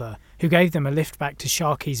father, who gave them a lift back to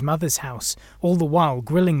Sharkey's mother's house, all the while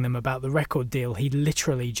grilling them about the record deal he'd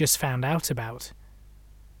literally just found out about.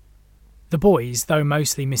 The boys, though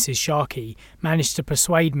mostly Mrs. Sharkey, managed to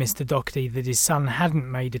persuade Mr. Doherty that his son hadn't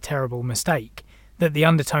made a terrible mistake, that the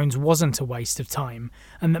Undertones wasn't a waste of time,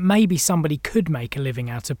 and that maybe somebody could make a living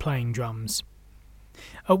out of playing drums.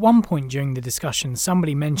 At one point during the discussion,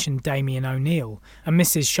 somebody mentioned Damien O'Neill, and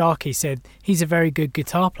Mrs. Sharkey said he's a very good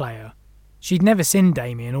guitar player. She'd never seen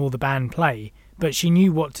Damien or the band play, but she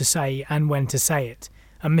knew what to say and when to say it,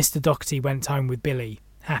 and Mr. Doherty went home with Billy,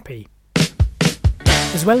 happy.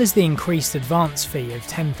 As well as the increased advance fee of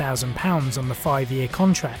 £10,000 on the 5-year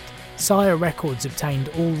contract, Sire Records obtained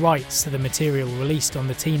all rights to the material released on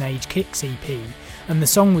the Teenage Kicks EP, and the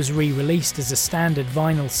song was re-released as a standard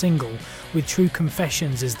vinyl single with True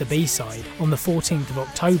Confessions as the B-side on the 14th of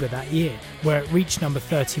October that year, where it reached number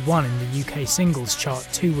 31 in the UK singles chart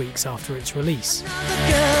 2 weeks after its release.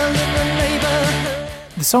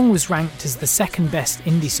 The song was ranked as the second best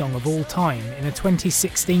indie song of all time in a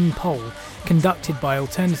 2016 poll conducted by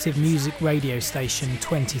alternative music radio station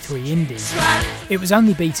 23 Indie. It was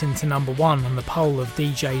only beaten to number 1 on the poll of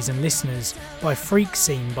DJs and listeners by Freak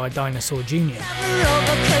Scene by Dinosaur Jr.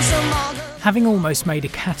 Having almost made a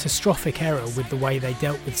catastrophic error with the way they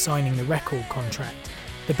dealt with signing the record contract,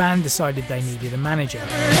 the band decided they needed a manager.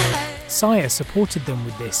 Sire supported them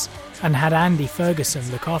with this and had Andy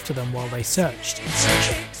Ferguson look after them while they searched.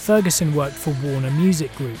 Ferguson worked for Warner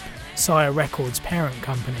Music Group, Sire Records' parent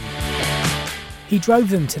company. He drove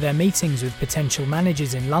them to their meetings with potential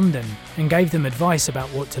managers in London and gave them advice about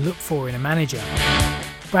what to look for in a manager.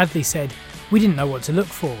 Bradley said, "We didn't know what to look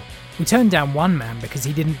for. We turned down one man because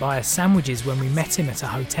he didn't buy us sandwiches when we met him at a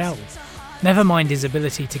hotel. Never mind his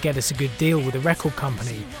ability to get us a good deal with a record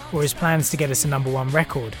company or his plans to get us a number 1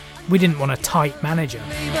 record. We didn't want a tight manager."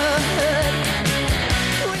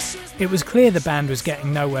 It was clear the band was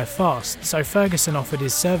getting nowhere fast, so Ferguson offered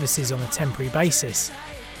his services on a temporary basis.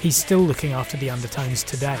 He's still looking after the Undertones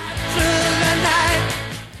today.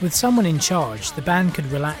 With someone in charge, the band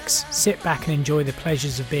could relax, sit back and enjoy the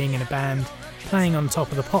pleasures of being in a band, playing on Top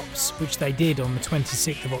of the Pops, which they did on the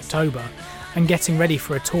 26th of October, and getting ready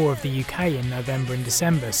for a tour of the UK in November and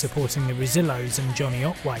December supporting the Rosillos and Johnny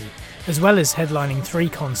Otway, as well as headlining 3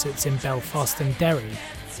 concerts in Belfast and Derry.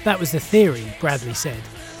 That was the theory, Bradley said.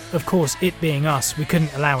 Of course, it being us, we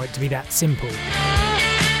couldn't allow it to be that simple.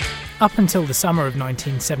 Up until the summer of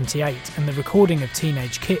 1978 and the recording of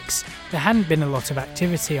Teenage Kicks, there hadn't been a lot of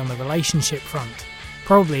activity on the relationship front,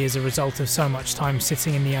 probably as a result of so much time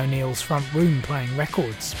sitting in the O'Neills' front room playing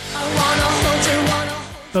records.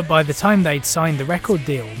 But by the time they'd signed the record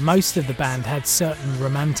deal, most of the band had certain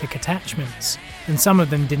romantic attachments, and some of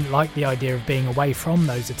them didn't like the idea of being away from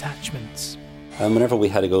those attachments. And whenever we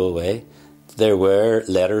had to go away, there were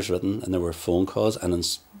letters written and there were phone calls, and in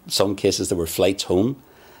some cases there were flights home,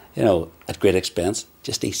 you know, at great expense,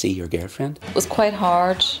 just to see your girlfriend. It was quite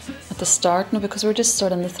hard at the start, you know, because we were just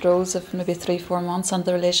sort of in the throes of maybe 3-4 months on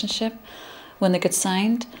the relationship when they got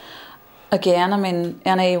signed. Again, I mean,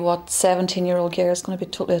 any 17-year-old girl is going to be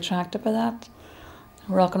totally attracted by that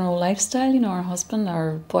rock and roll lifestyle, you know, our husband,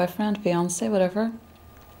 our boyfriend, fiancé, whatever,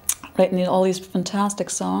 writing all these fantastic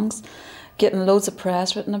songs, getting loads of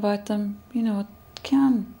press written about them, you know, it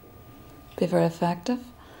can be very effective.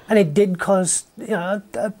 And it did cause, you know,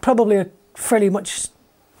 probably a fairly much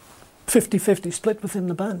 50-50 split within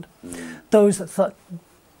the band. Those that thought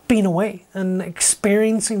being away and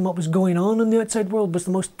experiencing what was going on in the outside world was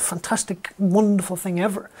the most fantastic, wonderful thing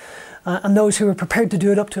ever. And those who were prepared to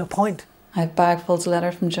do it up to a point. I had bagfuls of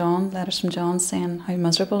letters from John saying how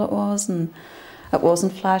miserable it was, and it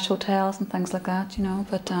wasn't flash hotels and things like that, you know,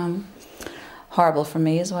 but horrible for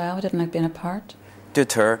me as well. I didn't like being apart. Do a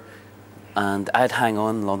tour, and I'd hang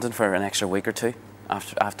on in London for an extra week or two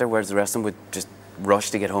after, whereas the rest of them would just rush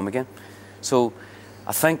to get home again. So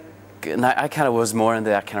I think, and I kind of was more into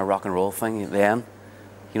that kind of rock and roll thing then,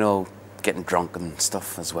 you know, getting drunk and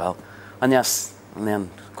stuff as well. And yes, and then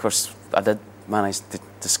of course I did manage to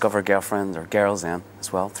discover girlfriends or girls then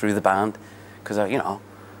as well through the band, because I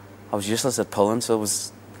was useless at pulling, so it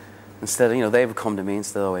was, instead, you know, they would come to me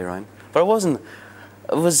instead of the way around. But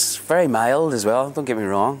it was very mild as well, don't get me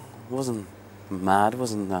wrong. It wasn't mad, it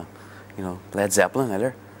wasn't, you know, Led Zeppelin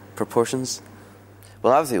either, proportions.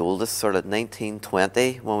 Well, I was the oldest, sort of 19,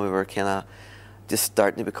 20, when we were kind of just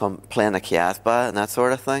starting to playing the Casbah and that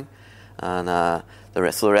sort of thing. And the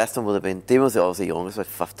rest of them would have been, Damon was obviously the youngest, about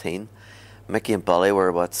 15. Mickey and Billy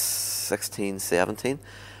were, 16, 17.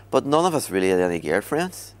 But none of us really had any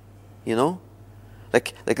girlfriends, you know?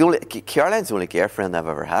 Like Caroline's the only girlfriend I've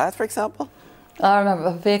ever had, for example.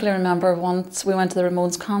 I vaguely remember once we went to the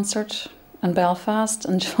Ramones concert in Belfast,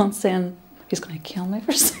 and John saying he's going to kill me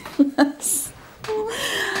for saying this.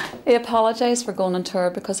 He apologised for going on tour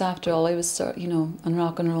because after all he was, you know, in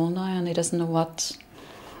rock and roll now, and he doesn't know what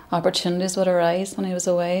opportunities would arise when he was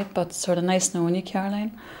away. But sort of nice knowing you,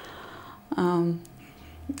 Caroline.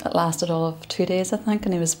 It lasted all of 2 days, I think,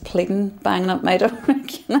 and he was pleading, banging up my door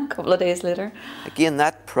again a couple of days later. Again,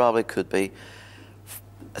 that probably could be,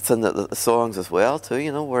 it's in the songs as well too, you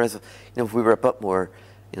know, whereas, you know, if we were a bit more,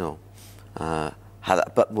 you know, had a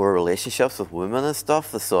bit more relationships with women and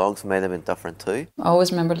stuff, the songs might have been different too. I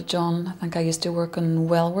always remember that John, I think I used to work in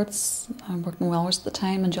Wellwards. I worked in Wellwards at the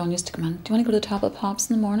time, and John used to come in, do you want to go to the Top of the Pops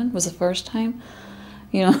in the morning? It was the first time.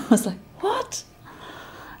 You know, I was like, what?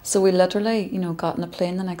 So we literally, you know, got in a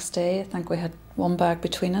plane the next day. I think we had one bag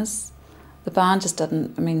between us. The band just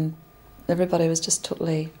didn't, I mean, everybody was just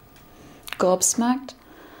totally gobsmacked.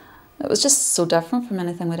 It was just so different from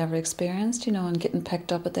anything we'd ever experienced, you know, and getting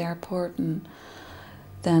picked up at the airport, and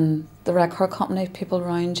then the record company, people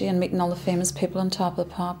around you, and meeting all the famous people on Top of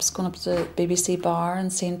the Pops, going up to the BBC bar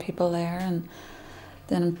and seeing people there. And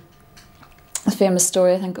then a famous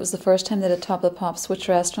story, I think it was the first time they did Top of the Pops, which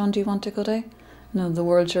restaurant do you want to go to? You know, the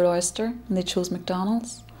world's your oyster, and they chose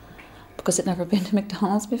McDonald's because they'd never been to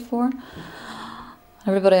McDonald's before.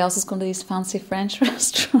 Everybody else is going to these fancy French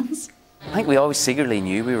restaurants. I think we always secretly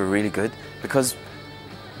knew we were really good because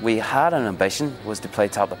we had an ambition, was to play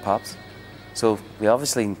Top of the Pops. So we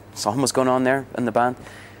obviously, something was going on there in the band,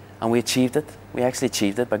 and we achieved it. We actually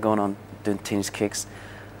achieved it by going on doing Teenage Kicks.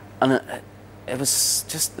 And it was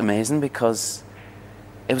just amazing because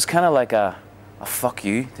it was kind of like a fuck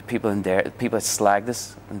you to people in Derry, people that slagged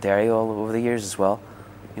us in Derry all over the years as well.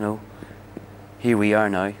 You know, here we are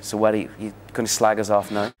now, so what are you going to slag us off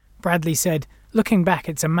now? Bradley said, looking back,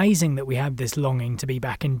 it's amazing that we had this longing to be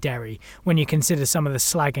back in Derry when you consider some of the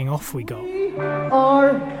slagging off we got.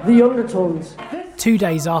 Are the Undertones. 2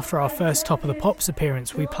 days after our first Top of the Pops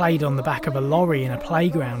appearance, we played on the back of a lorry in a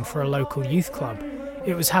playground for a local youth club.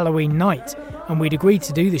 It was Halloween night, and we'd agreed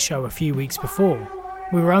to do the show a few weeks before.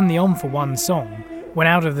 We were only on for one song, when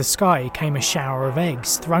out of the sky came a shower of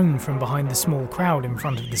eggs thrown from behind the small crowd in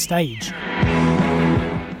front of the stage.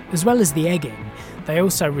 As well as the egging, they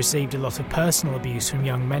also received a lot of personal abuse from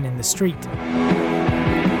young men in the street.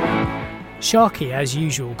 Sharky, as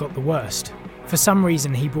usual, got the worst. For some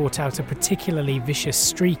reason, he brought out a particularly vicious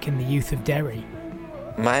streak in the youth of Derry.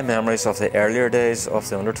 My memories of the earlier days of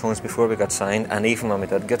the Undertones before we got signed, and even when we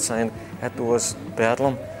did get signed, it was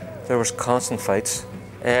bedlam. There was constant fights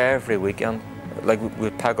every weekend. Like,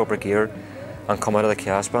 we'd pack up our gear and come out of the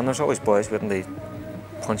Casbah, and there's always boys waiting to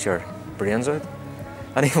punch your brains out.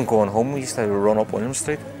 And even going home, we used to run up William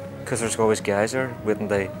Street because there's always guys there waiting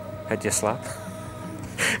to hit you slap.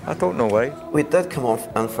 I don't know why. We did come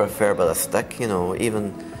on for a fair bit of stick,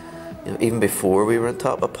 even before we were on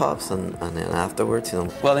top of Pops and then afterwards,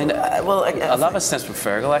 Well, a lot of us since with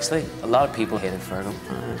Fergal, actually, a lot of people hated Fergal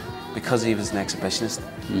because he was an exhibitionist.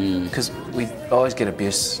 Because we always get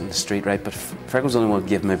abuse in the street, right? But Fergal was the only one who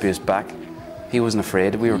gave him abuse back. He wasn't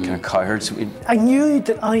afraid. We were kind of cowards. I knew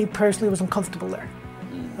that I personally was uncomfortable there.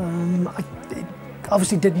 I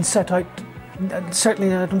obviously didn't set out.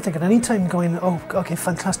 Certainly, I don't think at any time going, oh, okay,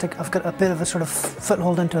 fantastic, I've got a bit of a sort of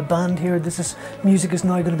foothold into a band here, music is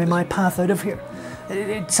now going to be my path out of here.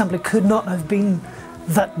 It simply could not have been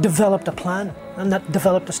that developed a plan and that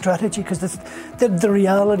developed a strategy, because the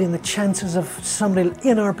reality and the chances of somebody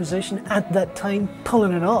in our position at that time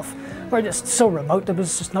pulling it off were just so remote it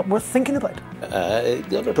was just not worth thinking about.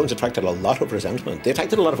 The Undertones attracted a lot of resentment. They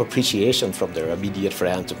attracted a lot of appreciation from their immediate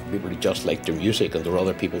friends and people who just liked their music, and there were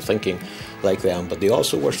other people thinking like them, but they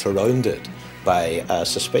also were surrounded by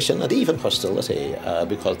suspicion and even hostility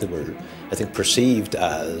because they were, I think, perceived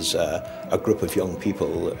as a group of young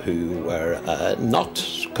people who were not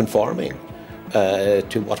conforming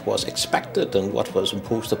to what was expected and what was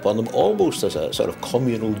imposed upon them, almost as a sort of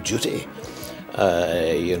communal duty,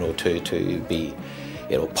 to be,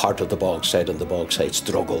 part of the Bogside and the Bogside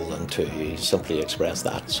struggle, and to simply express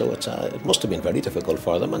that. So it must have been very difficult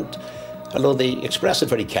for them, and although they expressed it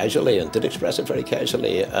very casually and did express it very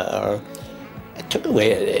casually, it took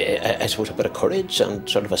away, I suppose, a bit of courage and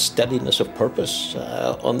sort of a steadiness of purpose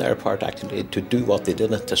on their part, actually, to do what they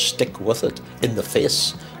did and to stick with it in the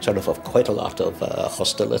face of quite a lot of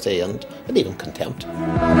hostility and even contempt.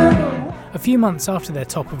 A few months after their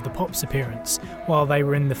Top of the Pops appearance, while they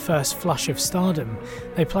were in the first flush of stardom,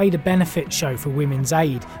 they played a benefit show for Women's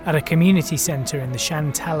Aid at a community centre in the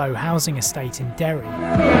Shantallow housing estate in Derry.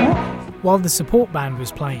 While the support band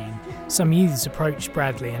was playing, some youths approached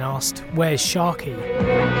Bradley and asked, "Where's Sharky?"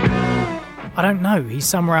 "I don't know, he's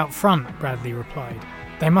somewhere out front," Bradley replied.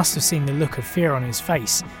 They must have seen the look of fear on his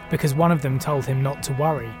face, because one of them told him not to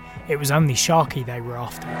worry. It was only Sharky they were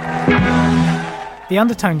after. The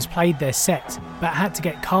Undertones played their set, but had to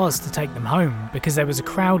get cars to take them home because there was a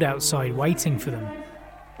crowd outside waiting for them.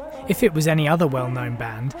 If it was any other well-known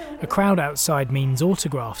band, a crowd outside means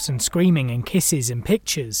autographs and screaming and kisses and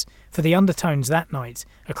pictures. For the Undertones that night,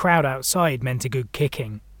 a crowd outside meant a good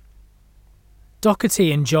kicking.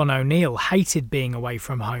 Doherty and John O'Neill hated being away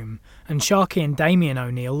from home, and Sharky and Damien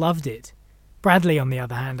O'Neill loved it. Bradley, on the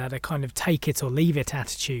other hand, had a kind of take-it-or-leave-it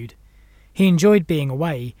attitude. He enjoyed being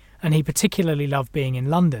away, and he particularly loved being in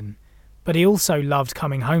London, but he also loved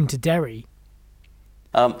coming home to Derry.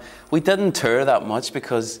 We didn't tour that much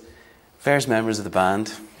because various members of the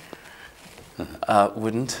band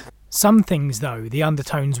wouldn't. Some things, though, the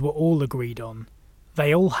Undertones were all agreed on.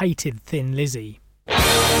 They all hated Thin Lizzy.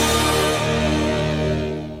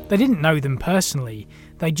 They didn't know them personally,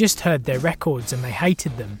 they just heard their records and they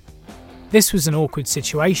hated them. This was an awkward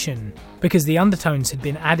situation, because the Undertones had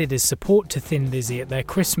been added as support to Thin Lizzy at their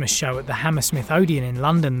Christmas show at the Hammersmith Odeon in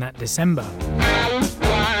London that December.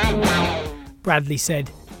 Bradley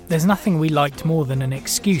said, "There's nothing we liked more than an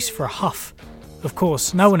excuse for a huff. Of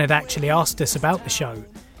course, no one had actually asked us about the show,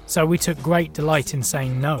 so we took great delight in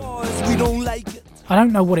saying no." I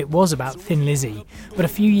don't know what it was about Thin Lizzy, but a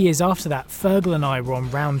few years after that, Fergal and I were on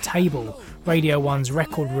Round Table, Radio 1's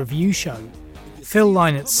record review show. Phil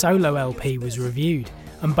Lynot's solo LP was reviewed,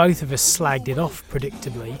 and both of us slagged it off,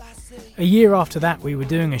 predictably. A year after that, we were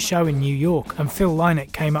doing a show in New York, and Phil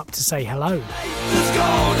Lynott came up to say hello.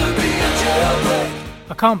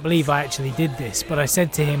 I can't believe I actually did this, but I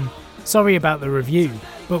said to him, "Sorry about the review,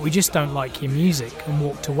 but we just don't like your music," and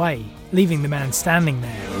walked away, leaving the man standing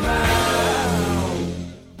there.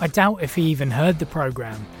 I doubt if he even heard the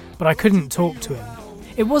programme, but I couldn't talk to him.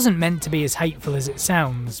 It wasn't meant to be as hateful as it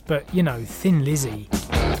sounds, but, Thin Lizzy.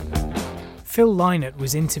 Phil Lynott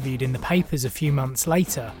was interviewed in the papers a few months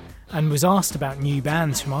later and was asked about new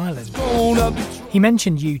bands from Ireland. He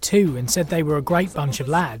mentioned U2 and said they were a great bunch of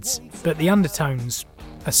lads, but the Undertones,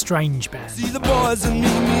 a strange band. See the boys and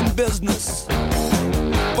me in business,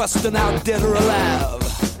 busting out dead or alive.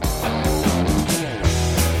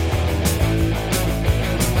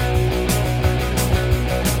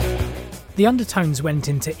 The Undertones went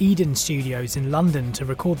into Eden Studios in London to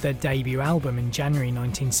record their debut album in January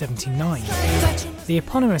 1979. The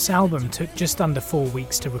eponymous album took just under 4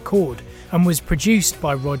 weeks to record and was produced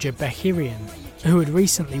by Roger Behirian, who had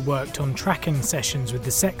recently worked on tracking sessions with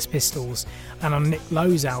the Sex Pistols and on Nick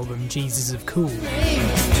Lowe's album Jesus of Cool.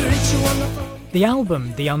 The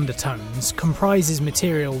album, The Undertones, comprises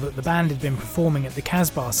material that the band had been performing at the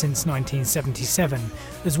Casbah since 1977,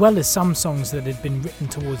 as well as some songs that had been written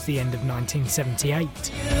towards the end of 1978.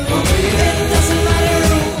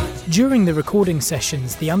 During the recording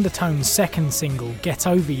sessions, The Undertones' second single, Get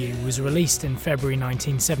Over You, was released in February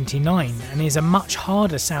 1979 and is a much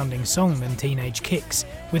harder sounding song than Teenage Kicks,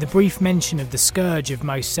 with a brief mention of the scourge of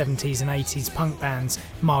most 70s and 80s punk bands,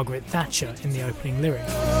 Margaret Thatcher, in the opening lyric.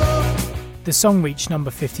 The song reached number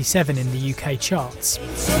 57 in the UK charts.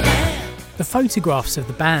 The photographs of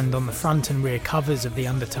the band on the front and rear covers of The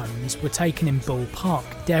Undertones were taken in Bull Park,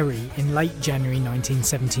 Derry, in late January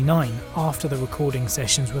 1979, after the recording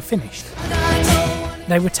sessions were finished.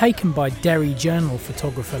 They were taken by Derry Journal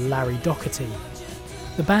photographer Larry Doherty.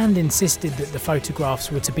 The band insisted that the photographs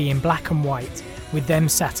were to be in black and white, with them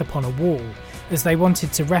sat upon a wall, as they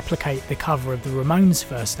wanted to replicate the cover of the Ramones'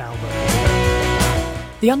 first album.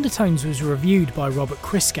 The Undertones was reviewed by Robert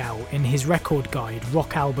Christgau in his record guide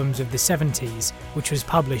Rock Albums of the 70s, which was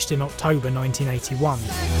published in October 1981.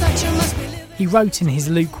 He wrote in his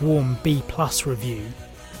lukewarm B+ review,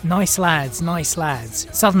 nice lads,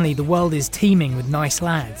 suddenly the world is teeming with nice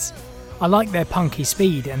lads. I like their punky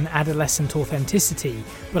speed and adolescent authenticity,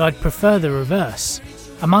 but I'd prefer the reverse.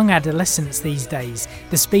 Among adolescents these days,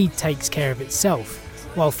 the speed takes care of itself,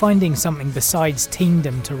 while finding something besides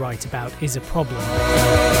teendom to write about is a problem.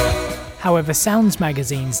 However, Sounds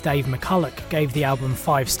Magazine's Dave McCulloch gave the album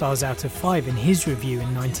 5 stars out of 5 in his review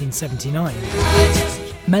in 1979.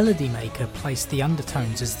 Melody Maker placed The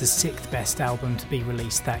Undertones as the 6th best album to be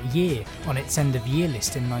released that year on its end-of-year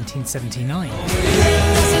list in 1979.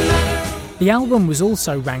 The album was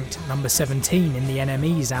also ranked at number 17 in the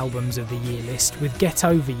NME's Albums of the Year list, with Get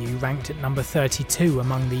Over You ranked at number 32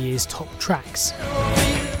 among the year's top tracks.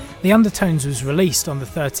 The Undertones was released on the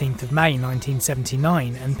 13th of May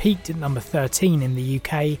 1979 and peaked at number 13 in the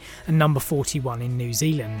UK and number 41 in New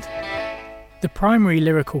Zealand. The primary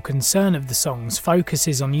lyrical concern of the songs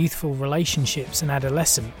focuses on youthful relationships and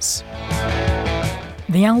adolescence.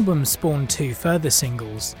 The album spawned 2 further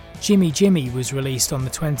singles. Jimmy Jimmy was released on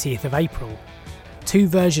the 20th of April. 2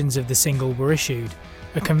 versions of the single were issued,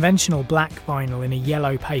 a conventional black vinyl in a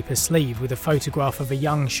yellow paper sleeve with a photograph of a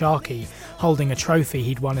young Sharky holding a trophy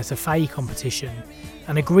he'd won at a Fay competition,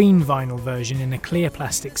 and a green vinyl version in a clear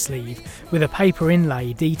plastic sleeve with a paper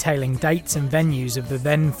inlay detailing dates and venues of the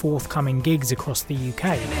then forthcoming gigs across the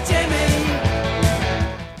UK.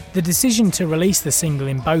 The decision to release the single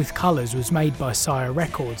in both colours was made by Sire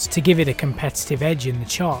Records to give it a competitive edge in the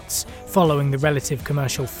charts, following the relative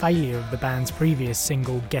commercial failure of the band's previous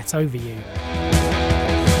single, Get Over You.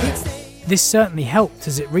 This certainly helped,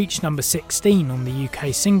 as it reached number 16 on the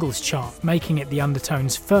UK singles chart, making it the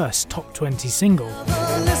Undertones' first top 20 single.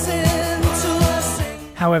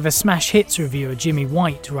 However, Smash Hits reviewer Jimmy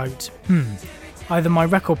White wrote, either my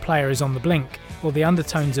record player is on the blink, or the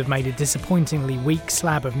Undertones have made a disappointingly weak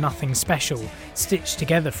slab of nothing special, stitched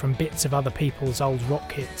together from bits of other people's old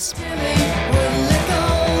rock hits.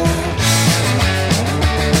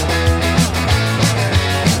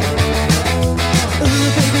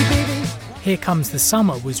 Here Comes the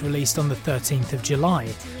Summer was released on the 13th of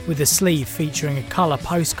July, with a sleeve featuring a colour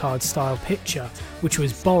postcard style picture, which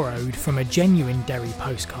was borrowed from a genuine Derry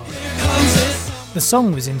postcard. The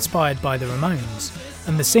song was inspired by the Ramones,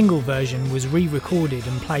 and the single version was re-recorded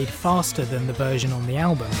and played faster than the version on the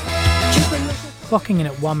album. Clocking in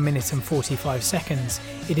at 1 minute and 45 seconds,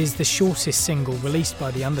 it is the shortest single released by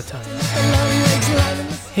the Undertones.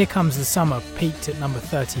 Here Comes the Summer peaked at number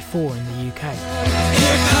 34 in the UK.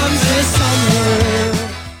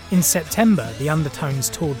 In September, the Undertones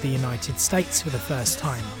toured the United States for the first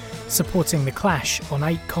time, supporting The Clash on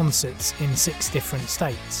 8 concerts in 6 different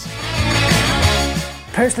states.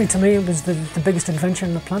 Personally, to me, it was the biggest adventure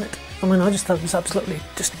on the planet. I mean, I just thought it was absolutely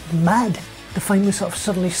just mad to find myself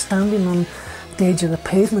suddenly standing on the edge of the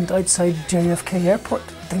pavement outside JFK Airport,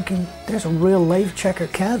 thinking, there's a real live checker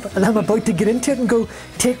cab, and I'm about to get into it and go,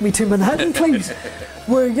 take me to Manhattan, please.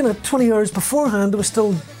 Where, 20 hours beforehand, I was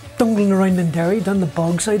still dungling around in Derry, down the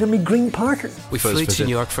bog side of me green Parker. We flew to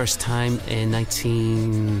New York first time in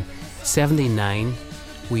 1979.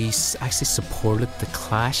 We actually supported The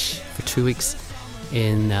Clash for 2 weeks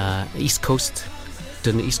in East Coast,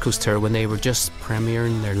 doing the East Coast tour when they were just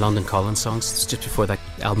premiering their London Calling songs just before that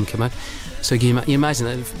album came out. So you imagine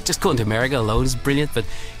that, just going to America alone is brilliant, but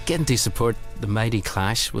getting to support the mighty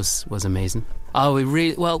Clash was amazing. Oh,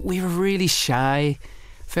 we were really shy,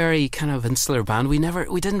 very kind of insular band. We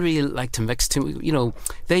didn't really like to mix too.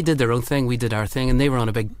 They did their own thing, we did our thing, and they were on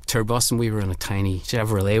a big tour bus and we were in a tiny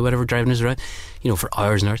Chevrolet, whatever, driving us around, for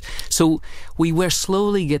hours and hours. So we were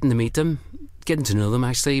slowly getting to meet them. getting to know them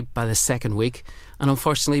actually by the second week, and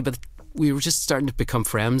unfortunately, but we were just starting to become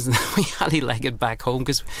friends, and we had to leg it back home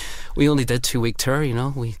because we only did 2-week tour. You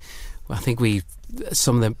know, I think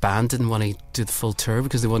some of the band didn't want to do the full tour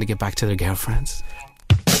because they wanted to get back to their girlfriends.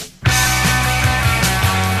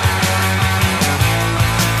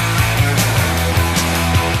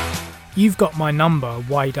 You've Got My Number,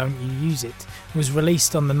 Why Don't You Use It was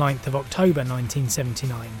released on the 9th of October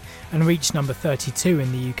 1979 and reached number 32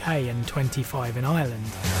 in the UK and 25 in Ireland.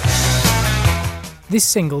 This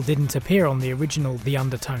single didn't appear on the original The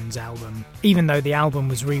Undertones album, even though the album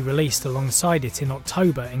was re-released alongside it in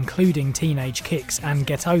October, including Teenage Kicks and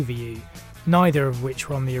Get Over You, neither of which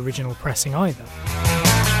were on the original pressing either.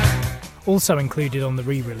 Also included on the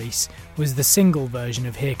re-release was the single version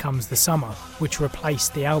of Here Comes the Summer, which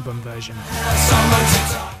replaced the album version.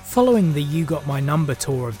 Following the You Got My Number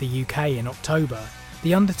tour of the UK in October,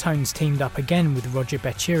 the Undertones teamed up again with Roger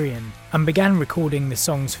Bechirian and began recording the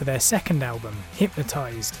songs for their second album,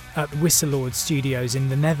 Hypnotised, at the Wisseloord Studios in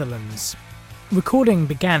the Netherlands. Recording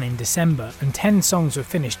began in December and 10 songs were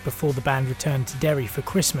finished before the band returned to Derry for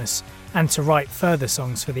Christmas and to write further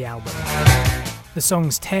songs for the album. The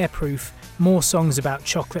songs Tearproof, More Songs About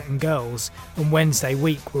Chocolate and Girls and Wednesday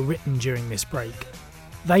Week were written during this break.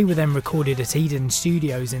 They were then recorded at Eden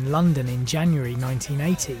Studios in London in January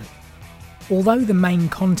 1980. Although the main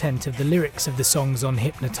content of the lyrics of the songs on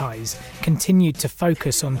Hypnotised continued to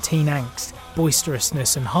focus on teen angst,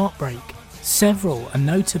 boisterousness and heartbreak, several are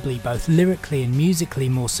notably both lyrically and musically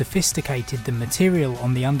more sophisticated than material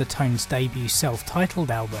on the Undertones' debut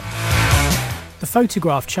self-titled album. The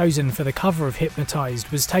photograph chosen for the cover of Hypnotised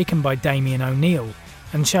was taken by Damien O'Neill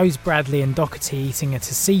and shows Bradley and Doherty eating at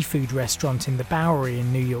a seafood restaurant in the Bowery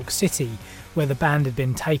in New York City, where the band had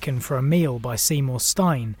been taken for a meal by Seymour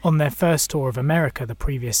Stein on their first tour of America the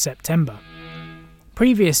previous September.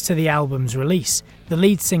 Previous to the album's release, the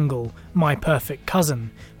lead single, My Perfect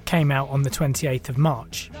Cousin, came out on the 28th of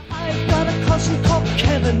March. I've got a cousin called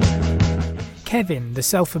Kevin. Kevin, the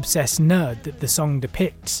self-obsessed nerd that the song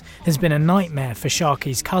depicts, has been a nightmare for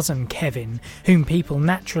Sharky's cousin Kevin, whom people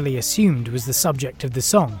naturally assumed was the subject of the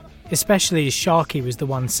song, especially as Sharky was the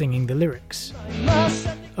one singing the lyrics.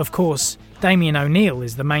 Of course, Damien O'Neill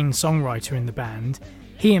is the main songwriter in the band.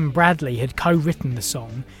 He and Bradley had co-written the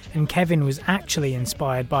song, and Kevin was actually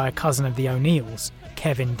inspired by a cousin of the O'Neills,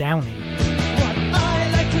 Kevin Downey.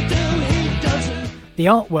 The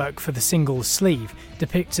artwork for the single's sleeve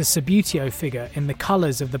depicts a Subbuteo figure in the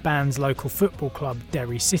colours of the band's local football club,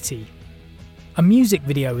 Derry City. A music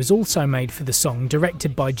video was also made for the song,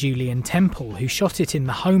 directed by Julian Temple, who shot it in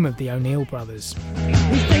the home of the O'Neill brothers.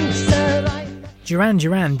 Duran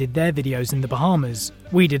Duran did their videos in the Bahamas.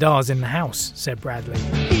 We did ours in the house, said Bradley.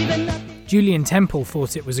 Julian Temple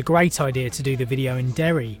thought it was a great idea to do the video in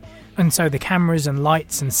Derry, and so the cameras and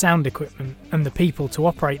lights and sound equipment and the people to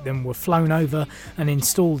operate them were flown over and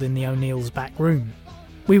installed in the O'Neills' back room.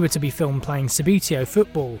 We were to be filmed playing Subbuteo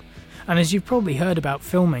football, and as you've probably heard about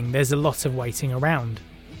filming, there's a lot of waiting around.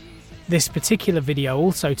 This particular video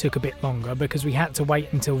also took a bit longer because we had to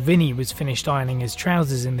wait until Vinny was finished ironing his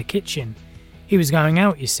trousers in the kitchen. He was going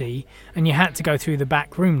out, you see, and you had to go through the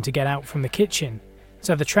back room to get out from the kitchen.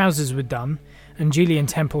 So the trousers were done, and Julian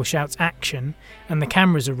Temple shouts action, and the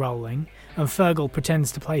cameras are rolling, and Fergal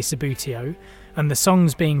pretends to play Subbuteo, and the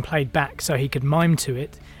song's being played back so he could mime to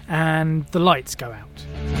it, and the lights go out.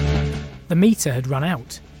 The meter had run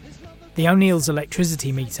out. The O'Neills'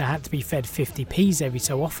 electricity meter had to be fed 50p's every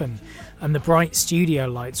so often, and the bright studio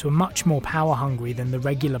lights were much more power hungry than the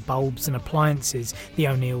regular bulbs and appliances the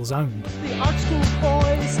O'Neills owned.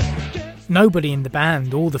 Nobody in the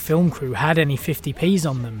band or the film crew had any 50p's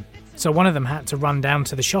on them, so one of them had to run down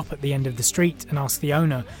to the shop at the end of the street and ask the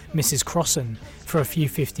owner, Mrs. Crossan, for a few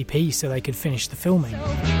 50p's so they could finish the filming.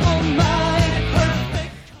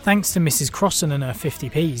 Thanks to Mrs. Crossan and her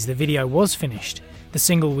 50p's, the video was finished, the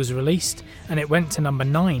single was released, and it went to number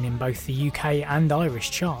 9 in both the UK and Irish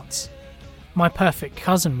charts. My Perfect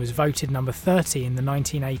Cousin was voted number 30 in the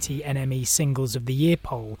 1980 NME Singles of the Year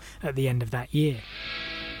poll at the end of that year.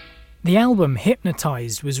 The album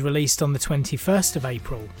Hypnotised was released on the 21st of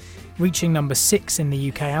April, reaching number 6 in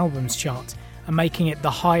the UK Albums chart and making it the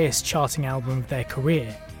highest charting album of their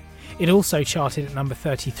career. It also charted at number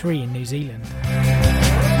 33 in New Zealand.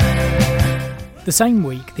 The same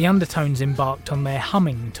week, the Undertones embarked on their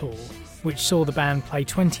Humming tour, which saw the band play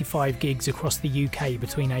 25 gigs across the UK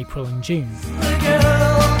between April and June.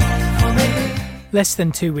 Less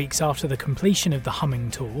than 2 weeks after the completion of the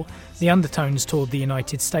Humming tour, the Undertones toured the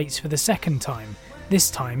United States for the second time,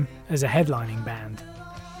 this time as a headlining band.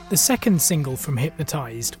 The second single from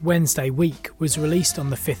Hypnotised, Wednesday Week, was released on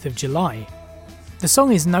the 5th of July. The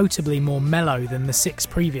song is notably more mellow than the 6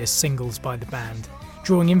 previous singles by the band,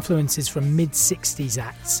 drawing influences from mid-60s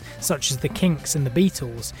acts such as the Kinks and the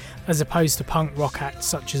Beatles, as opposed to punk rock acts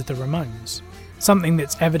such as the Ramones. Something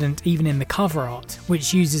that's evident even in the cover art,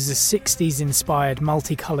 which uses a 60s-inspired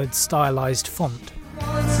multicoloured stylised font.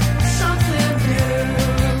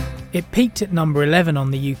 It peaked at number 11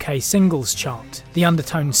 on the UK singles chart, the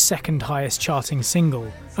Undertones' second highest charting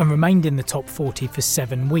single, and remained in the top 40 for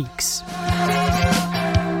 7 weeks.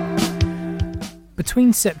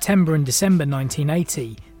 Between September and December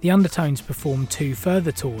 1980, the Undertones performed 2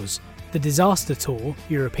 further tours, the Disaster Tour,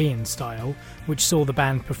 European style, which saw the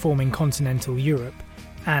band perform in continental Europe,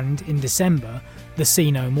 and, in December, the See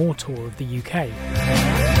No More Tour of the UK.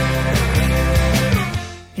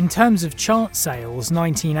 In terms of chart sales,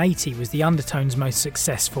 1980 was the Undertones' most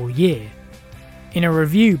successful year. In a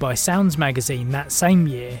review by Sounds magazine that same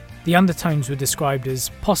year, the Undertones were described as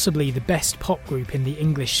possibly the best pop group in the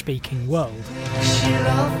English-speaking world.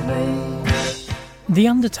 The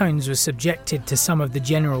Undertones were subjected to some of the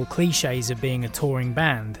general clichés of being a touring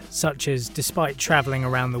band, such as, despite travelling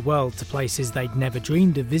around the world to places they'd never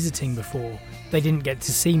dreamed of visiting before, they didn't get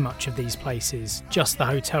to see much of these places, just the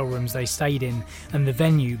hotel rooms they stayed in and the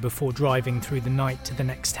venue before driving through the night to the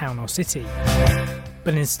next town or city.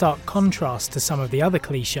 But in stark contrast to some of the other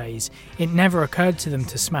clichés, it never occurred to them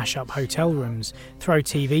to smash up hotel rooms, throw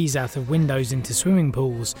TVs out of windows into swimming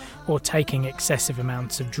pools, or taking excessive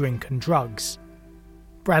amounts of drink and drugs.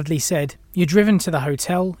 Bradley said, "You're driven to the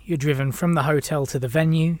hotel, you're driven from the hotel to the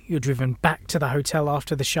venue, you're driven back to the hotel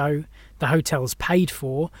after the show, the hotel's paid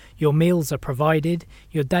for, your meals are provided,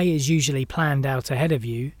 your day is usually planned out ahead of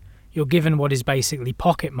you, you're given what is basically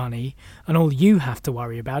pocket money, and all you have to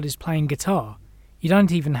worry about is playing guitar. You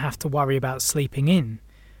don't even have to worry about sleeping in.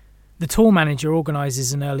 The tour manager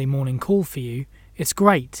organises an early morning call for you. It's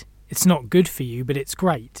great. It's not good for you, but it's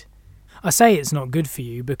great. I say it's not good for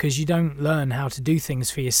you because you don't learn how to do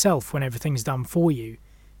things for yourself when everything's done for you.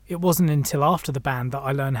 It wasn't until after the band that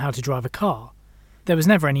I learned how to drive a car. There was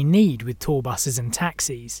never any need with tour buses and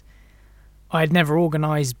taxis. I had never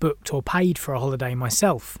organised, booked or paid for a holiday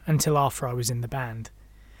myself until after I was in the band.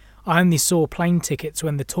 I only saw plane tickets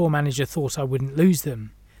when the tour manager thought I wouldn't lose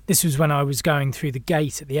them. This was when I was going through the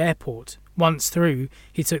gate at the airport. Once through,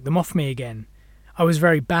 he took them off me again. I was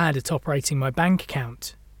very bad at operating my bank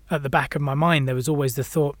account. At the back of my mind there was always the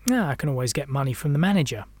thought, I can always get money from the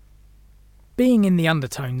manager. Being in the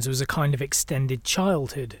Undertones was a kind of extended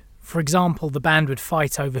childhood. For example, the band would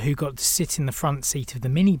fight over who got to sit in the front seat of the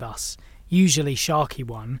minibus. Usually Sharky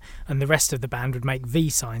won, and the rest of the band would make V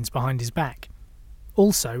signs behind his back.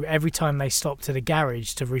 Also, every time they stopped at a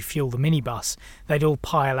garage to refuel the minibus, they'd all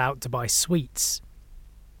pile out to buy sweets.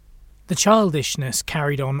 The childishness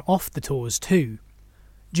carried on off the tours too.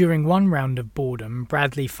 During one round of boredom,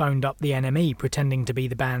 Bradley phoned up the NME pretending to be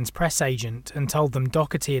the band's press agent and told them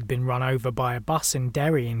Doherty had been run over by a bus in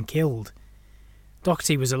Derry and killed.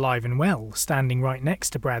 Doherty was alive and well, standing right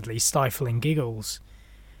next to Bradley, stifling giggles.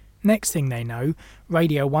 Next thing they know,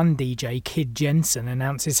 Radio 1 DJ Kid Jensen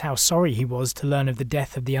announces how sorry he was to learn of the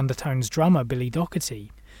death of the Undertones drummer Billy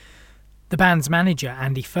Doherty. The band's manager,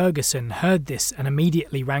 Andy Ferguson, heard this and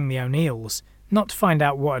immediately rang the O'Neills, not to find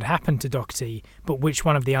out what had happened to Doherty, but which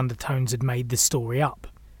one of the Undertones had made the story up.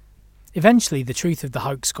 Eventually the truth of the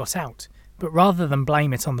hoax got out, but rather than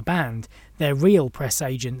blame it on the band, their real press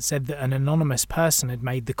agent said that an anonymous person had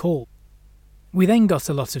made the call. We then got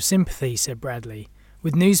a lot of sympathy, said Bradley,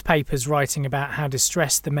 with newspapers writing about how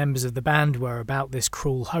distressed the members of the band were about this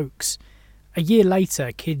cruel hoax. A year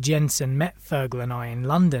later, Kid Jensen met Fergal and I in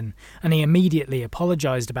London, and he immediately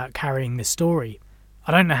apologised about carrying the story.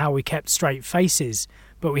 I don't know how we kept straight faces,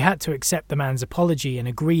 but we had to accept the man's apology and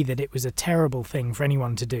agree that it was a terrible thing for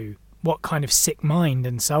anyone to do. What kind of sick mind,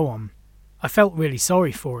 and so on. I felt really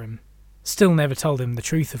sorry for him. Still never told him the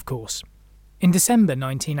truth, of course. In December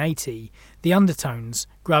 1980, the Undertones,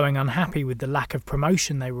 growing unhappy with the lack of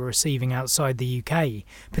promotion they were receiving outside the UK,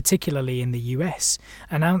 particularly in the US,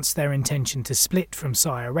 announced their intention to split from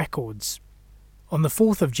Sire Records. On the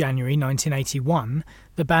 4th of January 1981,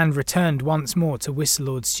 the band returned once more to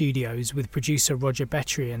Whistleord Studios with producer Roger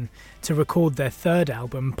Betrian to record their third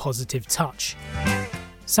album, Positive Touch.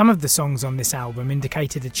 Some of the songs on this album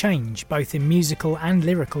indicated a change, both in musical and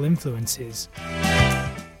lyrical influences.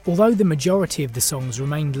 Although the majority of the songs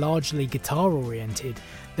remained largely guitar-oriented,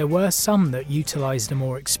 there were some that utilised a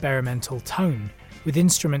more experimental tone, with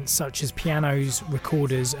instruments such as pianos,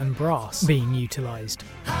 recorders and brass being utilised.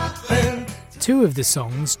 Two of the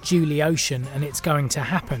songs, Julie Ocean and It's Going to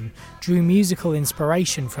Happen, drew musical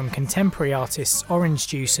inspiration from contemporary artists Orange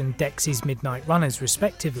Juice and Dexy's Midnight Runners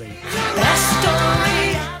respectively.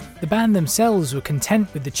 The band themselves were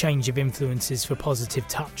content with the change of influences for Positive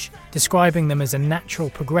Touch, describing them as a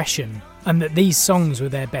natural progression, and that these songs were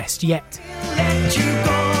their best yet.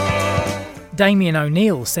 Damien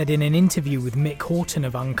O'Neill said in an interview with Mick Horton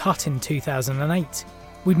of Uncut in 2008,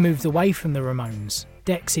 "We'd moved away from the Ramones.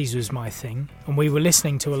 Dexys was my thing, and we were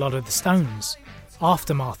listening to a lot of the Stones.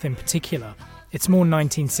 Aftermath in particular. It's more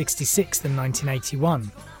 1966 than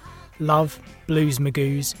 1981. Love, Blues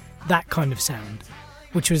Magoos, that kind of sound,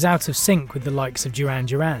 which was out of sync with the likes of Duran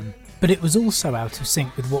Duran. But it was also out of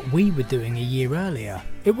sync with what we were doing a year earlier.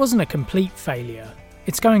 It wasn't a complete failure.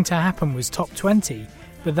 It's Going to Happen was top 20,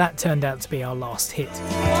 but that turned out to be our last hit."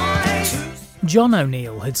 John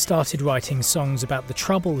O'Neill had started writing songs about the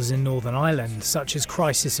troubles in Northern Ireland, such as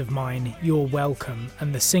Crisis of Mine, You're Welcome,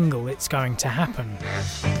 and the single It's Going to Happen.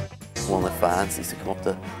 One of the fans used to come up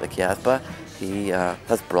to the Casbah.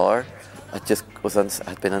 His brother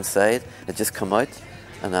had been inside, had just come out,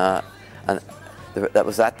 and that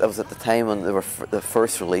was at the time when there were the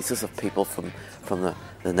first releases of people from the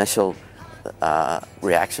initial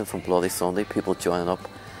reaction from Bloody Sunday, people joining up.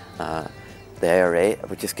 The IRA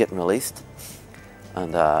were just getting released,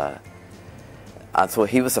 and so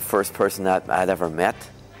he was the first person that I'd ever met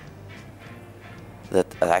that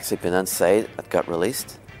had actually been inside that got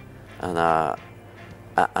released, and that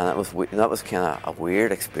was kind of a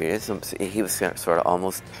weird experience. He was sort of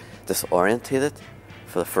almost disorientated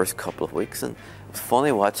for the first couple of weeks, and it was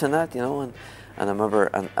funny watching that, and I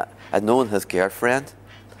remember, I'd known his girlfriend.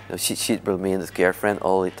 She'd remained his girlfriend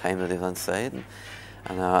all the time that he was inside,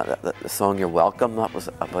 and the song You're Welcome, that was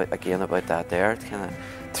about that there. It's kind of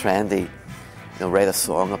trendy, write a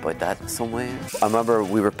song about that in some way. I remember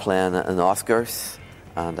we were playing in Oscars,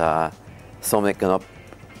 and somebody got up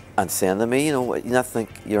and saying to me, you not think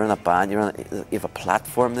you're in a band, you have a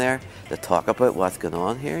platform there to talk about what's going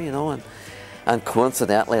on here, and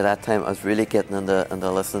coincidentally at that time I was really getting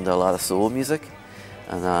into listening to a lot of soul music,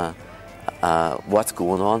 and What's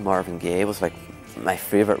Going On, Marvin Gaye, was like my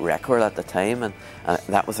favourite record at the time, and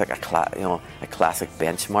that was like a classic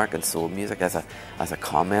benchmark in soul music as a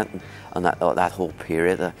comment on that whole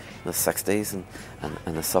period of the 60s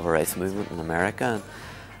and the civil rights movement in America,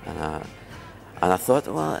 and I thought,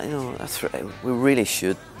 well, that's right, we really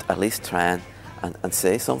should at least try and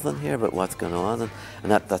say something here about what's going on,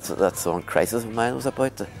 and that song Crisis of Mine was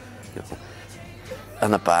about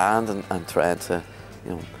and the band and trying to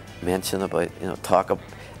mention about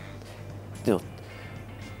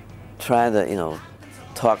trying to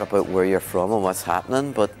talk about where you're from and what's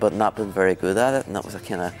happening, but not being very good at it, and that was a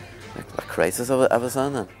kind of a crisis I was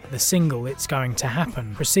in. The single It's Going to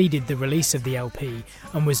Happen preceded the release of the LP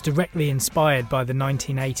and was directly inspired by the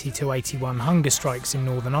 1980 to 81 hunger strikes in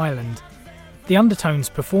Northern Ireland. The Undertones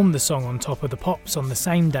performed the song on Top of the Pops on the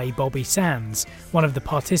same day Bobby Sands, one of the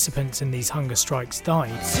participants in these hunger strikes,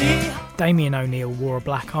 died. Damien O'Neill wore a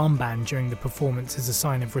black armband during the performance as a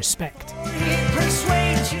sign of respect.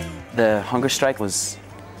 The hunger strike was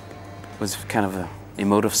kind of an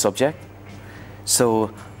emotive subject,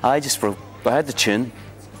 so I had the tune,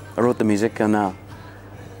 I wrote the music, and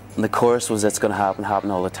the chorus was It's Going to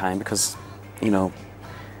happen all the time, because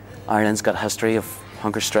Ireland's got a history of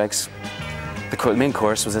hunger strikes. The main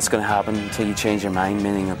chorus was It's Going to happen until you change your mind,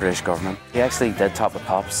 meaning the British government. He actually did Top of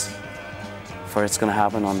Pops for It's Going to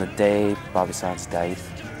Happen on the day Bobby Sands died,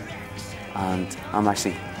 and I'm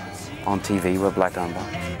actually on TV with Black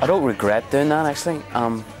Armband. I don't regret doing that, actually,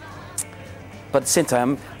 but at the same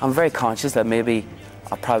time I'm very conscious that maybe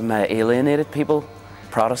I probably might have alienated people,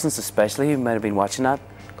 Protestants especially, who might have been watching that,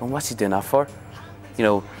 going, what's he doing that for?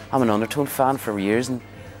 I'm an Undertone fan for years, and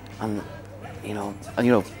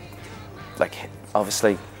like,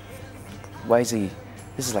 obviously, why is he?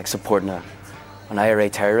 This is like supporting an IRA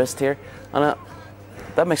terrorist here, and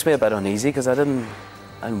that makes me a bit uneasy, because I didn't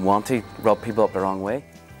want to rub people up the wrong way.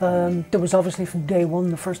 There was obviously from day one,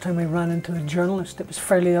 the first time I ran into a journalist, it was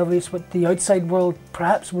fairly obvious what the outside world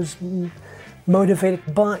perhaps was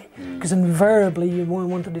motivated by, because invariably you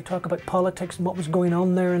wanted to talk about politics and what was going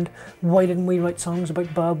on there, and why didn't we write songs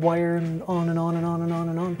about barbed wire, and on and on and on and on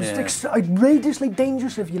and on. Yeah. It's outrageously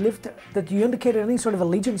dangerous if you lived there, that you indicated any sort of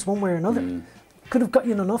allegiance one way or another. Could have got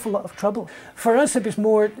you in an awful lot of trouble. For us, it was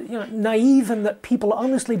more naive, in that people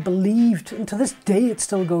honestly believed, and to this day it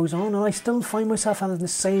still goes on, and I still find myself having the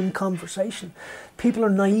same conversation. People are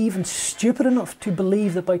naive and stupid enough to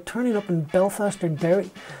believe that by turning up in Belfast or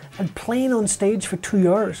Derry and playing on stage for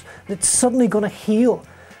 2 hours, it's suddenly going to heal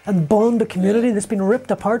and bond a community that's been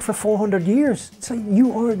ripped apart for 400 years. It's like,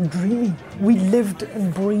 you are dreaming. We lived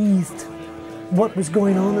and breathed what was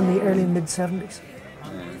going on in the early mid-70s.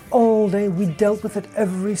 All day, we dealt with it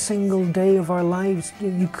every single day of our lives.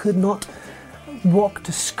 You could not walk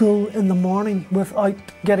to school in the morning without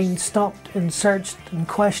getting stopped and searched and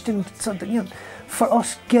questioned. For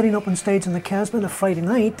us, getting up on stage in the Casbah on a Friday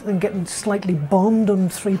night and getting slightly bombed on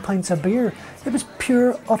 3 pints of beer, it was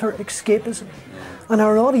pure, utter escapism. And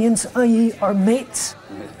our audience, i.e. our mates,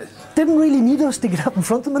 didn't really need us to get up in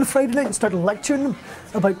front of them on a Friday night and start lecturing them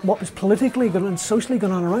about what was politically and socially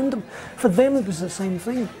going on around them. For them, it was the same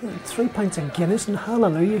thing. 3 pints of Guinness and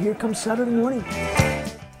hallelujah, here comes Saturday morning.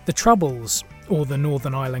 The Troubles, or the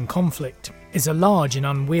Northern Ireland conflict, is a large and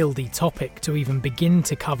unwieldy topic to even begin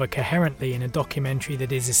to cover coherently in a documentary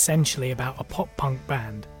that is essentially about a pop-punk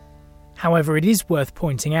band. However, it is worth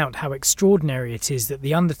pointing out how extraordinary it is that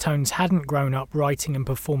the Undertones hadn't grown up writing and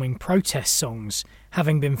performing protest songs,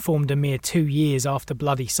 having been formed a mere 2 years after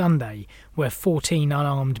Bloody Sunday, where 14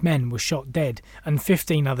 unarmed men were shot dead and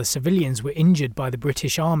 15 other civilians were injured by the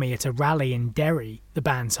British Army at a rally in Derry, the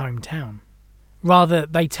band's hometown. Rather,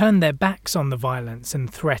 they turned their backs on the violence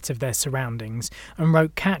and threat of their surroundings and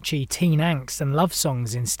wrote catchy teen angst and love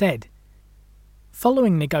songs instead.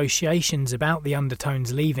 Following negotiations about the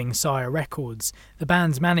Undertones leaving Sire Records, the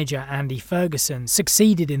band's manager Andy Ferguson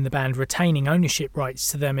succeeded in the band retaining ownership rights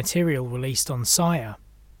to their material released on Sire.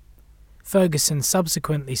 Ferguson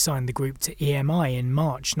subsequently signed the group to EMI in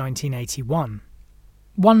March 1981.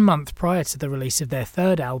 1 month prior to the release of their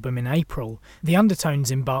third album in April, the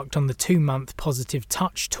Undertones embarked on the 2-month Positive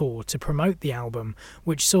Touch tour to promote the album,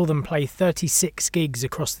 which saw them play 36 gigs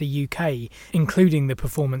across the UK, including the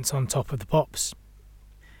performance on Top of the Pops.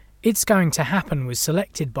 It's Going to Happen was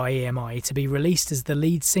selected by EMI to be released as the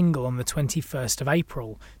lead single on the 21st of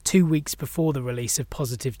April, 2 weeks before the release of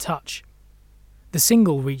Positive Touch. The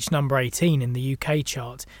single reached number 18 in the UK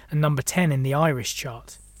chart and number 10 in the Irish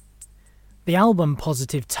chart. The album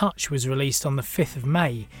Positive Touch was released on the 5th of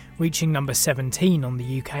May, reaching number 17 on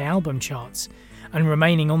the UK album charts, and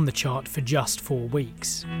remaining on the chart for just 4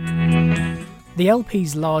 weeks. The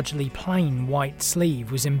LP's largely plain white sleeve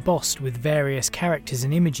was embossed with various characters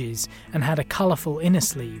and images and had a colourful inner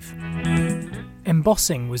sleeve.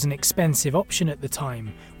 Embossing was an expensive option at the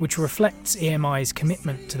time, which reflects EMI's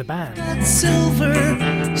commitment to the band.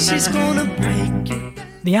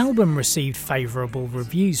 The album received favourable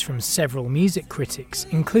reviews from several music critics,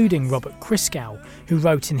 including Robert Christgau, who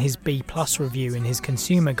wrote in his B+ review in his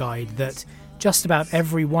consumer guide that just about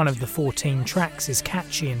every one of the 14 tracks is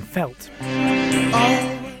catchy and felt.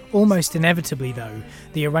 Almost inevitably, though,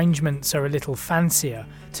 the arrangements are a little fancier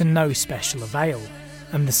to no special avail,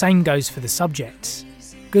 and the same goes for the subjects.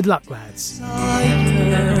 Good luck, lads.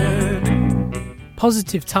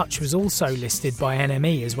 Positive Touch was also listed by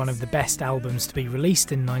NME as one of the best albums to be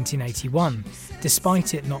released in 1981,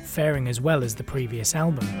 despite it not faring as well as the previous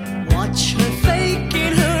album. Watch her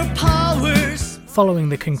faking her powers. Following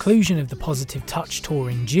the conclusion of the Positive Touch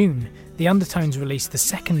tour in June, the Undertones released the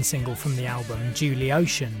second single from the album, Julie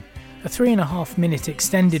Ocean. A 3.5-minute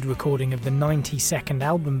extended recording of the 90-second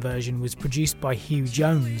album version was produced by Hugh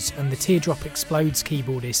Jones and the Teardrop Explodes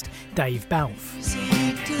keyboardist Dave Balfe.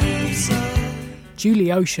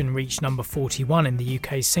 Julie Ocean reached number 41 in the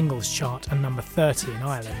UK singles chart and number 30 in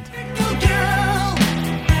Ireland.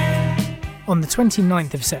 On the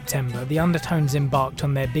 29th of September, the Undertones embarked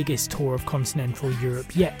on their biggest tour of continental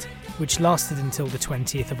Europe yet, which lasted until the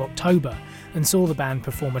 20th of October and saw the band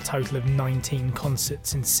perform a total of 19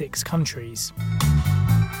 concerts in 6 countries.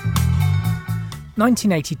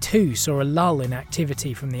 1982 saw a lull in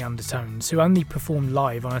activity from the Undertones, who only performed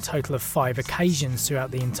live on a total of 5 occasions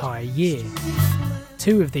throughout the entire year.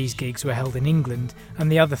 2 of these gigs were held in England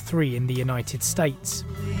and the other 3 in the United States.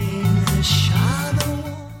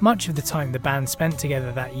 Much of the time the band spent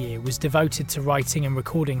together that year was devoted to writing and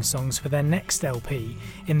recording songs for their next LP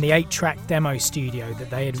in the 8-track demo studio that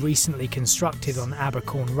they had recently constructed on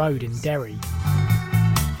Abercorn Road in Derry.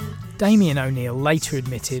 Damien O'Neill later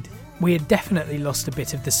admitted, "We had definitely lost a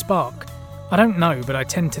bit of the spark. I don't know, but I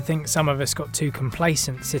tend to think some of us got too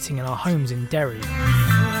complacent sitting in our homes in Derry."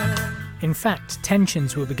 In fact,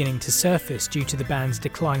 tensions were beginning to surface due to the band's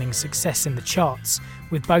declining success in the charts,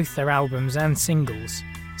 with both their albums and singles,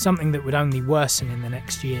 something that would only worsen in the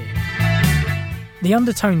next year. The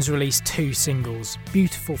Undertones released 2 singles,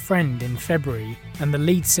 Beautiful Friend in February and the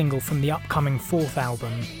lead single from the upcoming 4th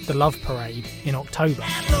album, The Love Parade, in October.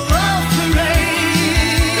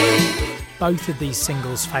 Both of these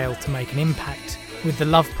singles failed to make an impact, with The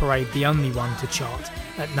Love Parade the only one to chart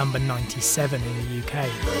at number 97 in the UK.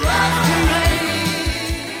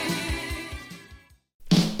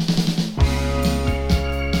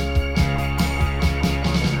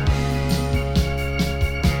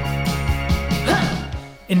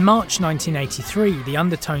 In March 1983, the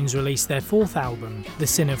Undertones released their fourth album, The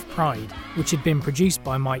Sin of Pride, which had been produced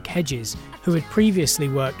by Mike Hedges, who had previously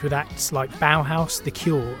worked with acts like Bauhaus, The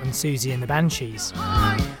Cure and Susie and the Banshees.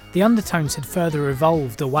 The Undertones had further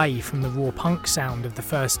evolved away from the raw punk sound of the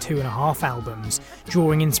first 2.5 albums,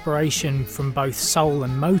 drawing inspiration from both soul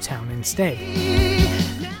and Motown instead.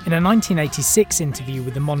 In a 1986 interview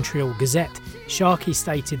with the Montreal Gazette, Sharkey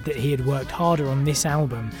stated that he had worked harder on this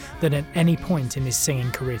album than at any point in his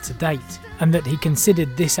singing career to date, and that he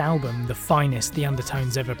considered this album the finest the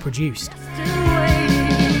Undertones ever produced.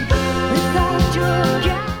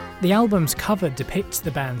 The album's cover depicts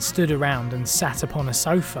the band stood around and sat upon a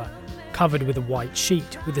sofa, covered with a white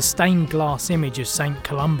sheet, with a stained glass image of St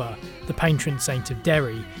Columba, the patron saint of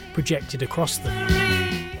Derry, projected across them.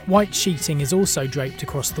 White sheeting is also draped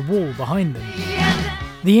across the wall behind them.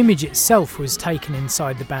 The image itself was taken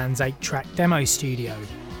inside the band's 8-track demo studio.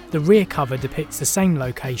 The rear cover depicts the same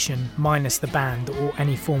location, minus the band or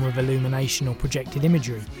any form of illumination or projected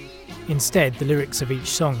imagery. Instead, the lyrics of each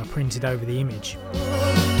song are printed over the image.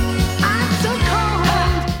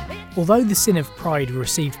 Although The Sin of Pride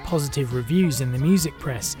received positive reviews in the music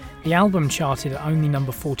press, the album charted at only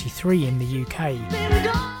number 43 in the UK.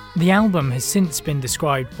 The album has since been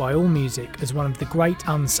described by AllMusic as one of the great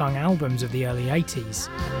unsung albums of the early 80s.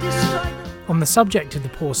 On the subject of the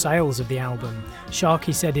poor sales of the album,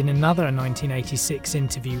 Sharkey said in another 1986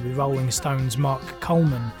 interview with Rolling Stone's Mark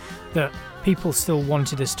Coleman that people still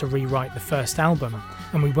wanted us to rewrite the first album,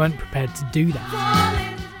 and we weren't prepared to do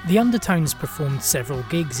that. The Undertones performed several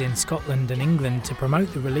gigs in Scotland and England to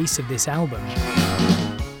promote the release of this album.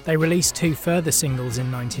 They released 2 further singles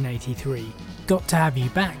in 1983. Got to Have You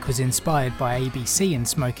Back was inspired by ABC and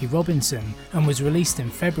Smokey Robinson and was released in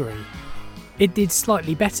February. It did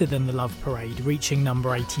slightly better than The Love Parade, reaching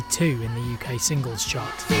number 82 in the UK singles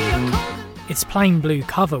chart. Its plain blue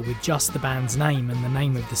cover with just the band's name and the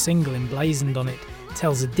name of the single emblazoned on it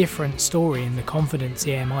tells a different story in the confidence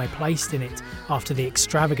EMI placed in it after the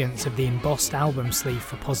extravagance of the embossed album sleeve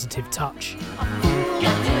for Positive Touch.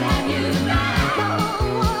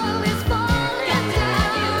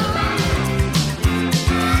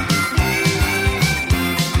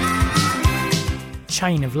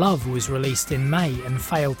 Chain of Love was released in May and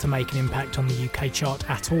failed to make an impact on the UK chart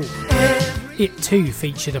at all. It too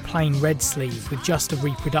featured a plain red sleeve with just a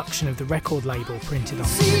reproduction of the record label printed on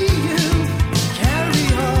it.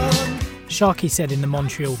 Sharkey said in the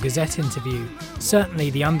Montreal Gazette interview, "Certainly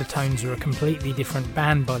the Undertones were a completely different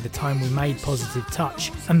band by the time we made Positive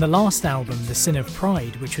Touch, and the last album, The Sin of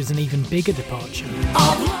Pride, which was an even bigger departure.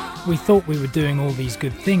 We thought we were doing all these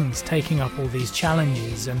good things, taking up all these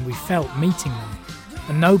challenges, and we felt meeting them,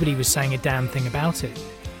 and nobody was saying a damn thing about it.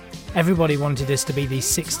 Everybody wanted us to be these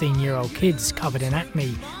 16-year-old kids covered in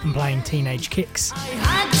acne and playing teenage kicks."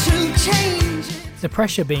 The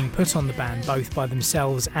pressure being put on the band both by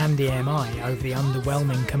themselves and EMI over the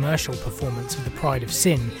underwhelming commercial performance of The Pride of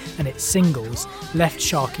Sin and its singles left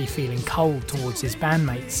Sharkey feeling cold towards his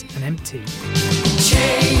bandmates and empty.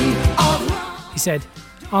 He said,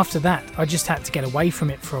 "After that, I just had to get away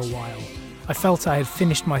from it for a while. I felt I had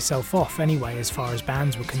finished myself off anyway as far as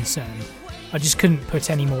bands were concerned. I just couldn't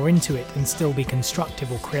put any more into it and still be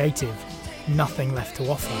constructive or creative. Nothing left to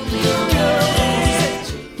offer."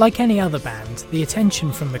 Like any other band, the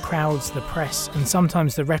attention from the crowds, the press, and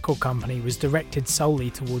sometimes the record company was directed solely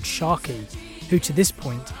towards Sharkey, who to this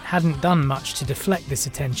point hadn't done much to deflect this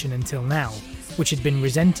attention until now, which had been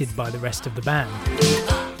resented by the rest of the band.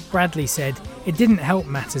 Bradley said, "It didn't help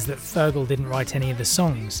matters that Fergal didn't write any of the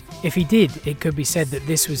songs. If he did, it could be said that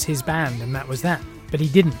this was his band and that was that. But he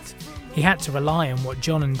didn't. He had to rely on what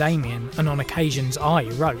John and Damien, and on occasions I,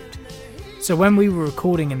 wrote. So when we were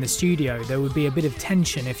recording in the studio, there would be a bit of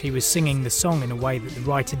tension if he was singing the song in a way that the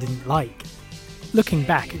writer didn't like. Looking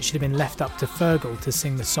back, it should have been left up to Fergal to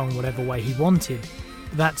sing the song whatever way he wanted.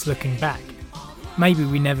 But that's looking back. Maybe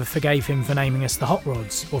we never forgave him for naming us the Hot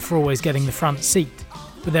Rods, or for always getting the front seat.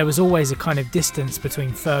 But there was always a kind of distance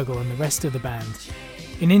between Fergal and the rest of the band.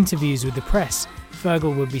 In interviews with the press,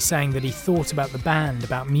 Fergal would be saying that he thought about the band,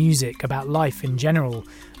 about music, about life in general,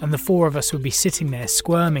 and the four of us would be sitting there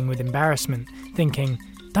squirming with embarrassment, thinking,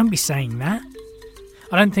 "Don't be saying that."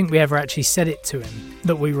 I don't think we ever actually said it to him,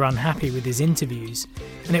 that we were unhappy with his interviews,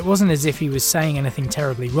 and it wasn't as if he was saying anything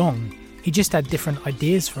terribly wrong. He just had different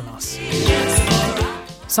ideas from us.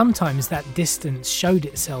 Sometimes that distance showed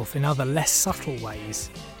itself in other less subtle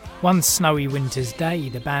ways. One snowy winter's day,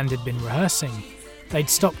 the band had been rehearsing. They'd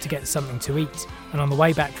stopped to get something to eat, and on the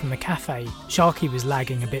way back from the cafe, Sharkey was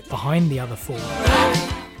lagging a bit behind the other four.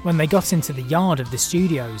 When they got into the yard of the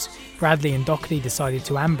studios, Bradley and Doherty decided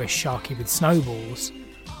to ambush Sharkey with snowballs.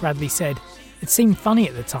 Bradley said, "It seemed funny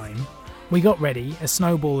at the time. We got ready, a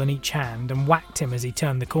snowball in each hand, and whacked him as he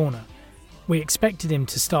turned the corner. We expected him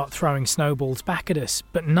to start throwing snowballs back at us,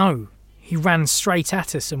 but no. He ran straight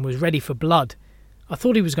at us and was ready for blood. I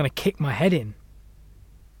thought he was going to kick my head in."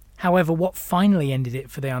 However, what finally ended it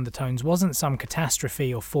for the Undertones wasn't some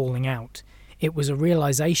catastrophe or falling out. It was a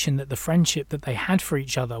realisation that the friendship that they had for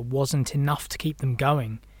each other wasn't enough to keep them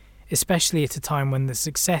going, especially at a time when the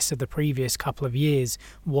success of the previous couple of years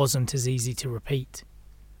wasn't as easy to repeat.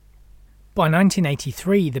 By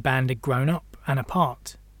 1983, the band had grown up and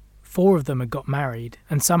apart. 4 of them had got married,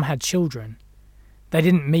 and some had children. They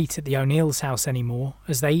didn't meet at the O'Neill's house anymore,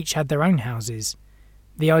 as they each had their own houses.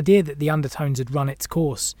 The idea that the Undertones had run its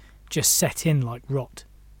course just set in like rot.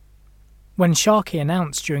 When Sharkey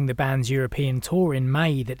announced during the band's European tour in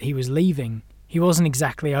May that he was leaving, he wasn't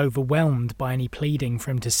exactly overwhelmed by any pleading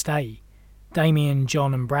for him to stay. Damien,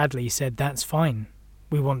 John and Bradley said, "That's fine,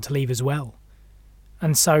 we want to leave as well."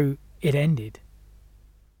 And so it ended.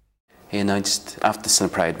 He announced after St.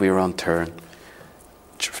 Pride we were on tour and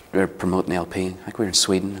we were promoting the LP. I think we were in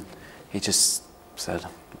Sweden. And he just said,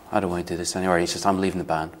 "I don't want to do this anymore." He says, "I'm leaving the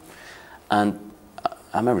band." And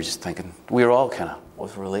I remember just thinking, we were all kind of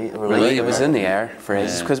relieved. It was in the air for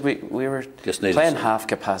us because we were just playing half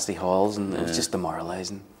capacity halls and it was just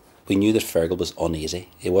demoralising. We knew that Fergal was uneasy.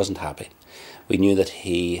 He wasn't happy. We knew that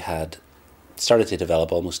he had started to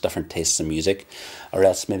develop almost different tastes in music, or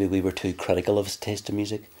else maybe we were too critical of his taste in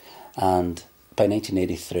music. And by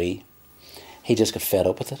 1983, he just got fed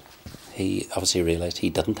up with it. He obviously realised he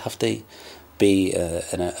didn't have to be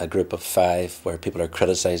in a group of 5 where people are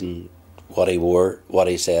criticising what he wore, what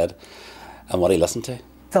he said, and what he listened to.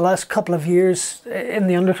 The last couple of years in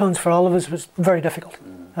the Undertones for all of us was very difficult.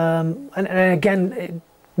 And again,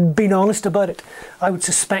 being honest about it, I would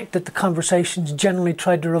suspect that the conversations generally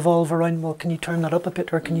tried to revolve around, well, can you turn that up a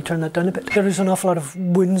bit or can you turn that down a bit? There is an awful lot of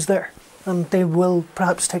wounds there, and they will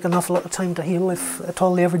perhaps take an awful lot of time to heal if at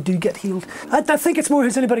all they ever do get healed. I think it's more,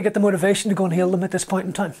 has anybody got the motivation to go and heal them at this point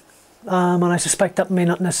in time? And I suspect that may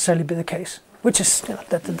not necessarily be the case, which is,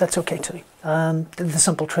 that's okay too. The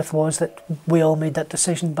simple truth was that we all made that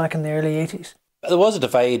decision back in the early 80s. There was a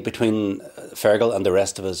divide between Fergal and the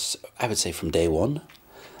rest of us, I would say, from day one.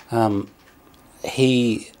 There are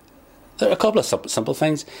a couple of simple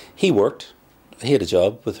things. He worked. He had a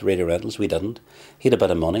job with Radio Rentals. We didn't. He had a bit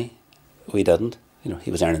of money. We didn't. He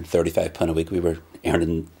was earning £35 a week. We were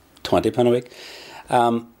earning £20 a week.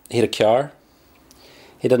 He had a car.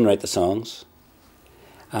 He didn't write the songs.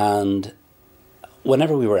 And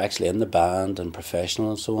whenever we were actually in the band and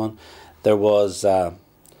professional and so on, there was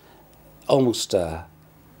almost a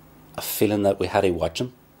feeling that we had to watch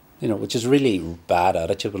him, which is really bad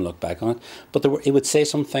attitude when I look back on it. But he would say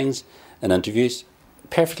some things in interviews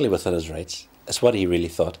perfectly within his rights. It's what he really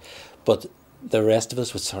thought. But the rest of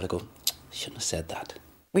us would sort of go, shouldn't have said that.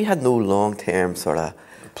 We had no long-term sort of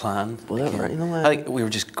plan. Whatever, I think we were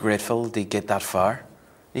just grateful to get that far.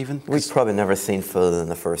 Even we've probably never seen further than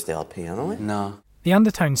the first LP, haven't we? No. The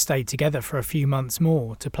Undertones stayed together for a few months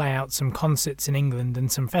more to play out some concerts in England and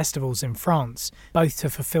some festivals in France, both to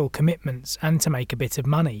fulfil commitments and to make a bit of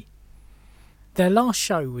money. Their last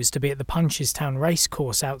show was to be at the Punchestown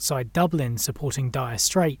racecourse outside Dublin supporting Dire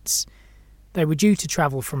Straits. They were due to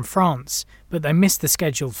travel from France, but they missed the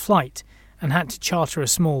scheduled flight and had to charter a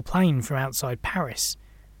small plane from outside Paris.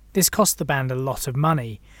 This cost the band a lot of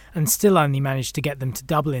money and still only managed to get them to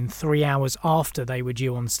Dublin 3 hours after they were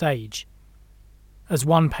due on stage. As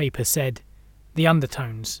one paper said, the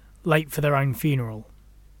Undertones, late for their own funeral.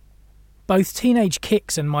 Both Teenage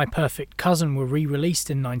Kicks and My Perfect Cousin were re-released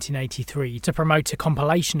in 1983 to promote a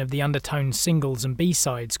compilation of the Undertones singles and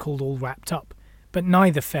B-sides called All Wrapped Up, but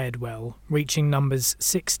neither fared well, reaching numbers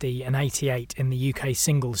 60 and 88 in the UK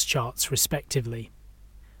singles charts respectively.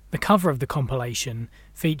 The cover of the compilation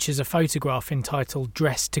features a photograph entitled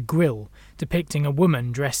Dressed to Grill, depicting a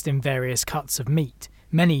woman dressed in various cuts of meat,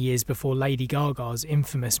 many years before Lady Gaga's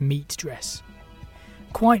infamous meat dress.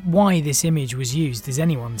 Quite why this image was used is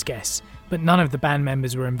anyone's guess, but none of the band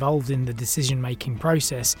members were involved in the decision-making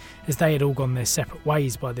process, as they had all gone their separate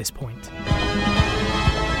ways by this point.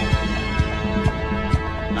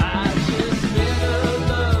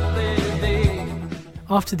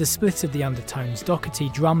 After the split of the Undertones, Doherty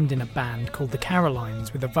drummed in a band called the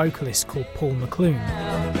Carolines with a vocalist called Paul McClune.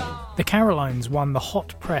 The Carolines won the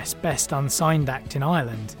Hot Press Best Unsigned Act in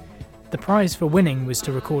Ireland. The prize for winning was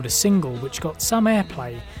to record a single which got some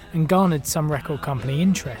airplay and garnered some record company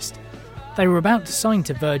interest. They were about to sign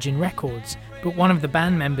to Virgin Records, but one of the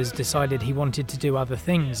band members decided he wanted to do other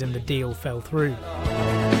things and the deal fell through.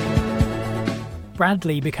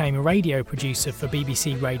 Bradley became a radio producer for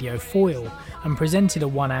BBC Radio Foyle and presented a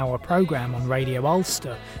 1-hour programme on Radio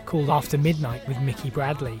Ulster called After Midnight with Mickey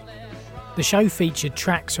Bradley. The show featured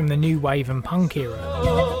tracks from the new wave and punk era.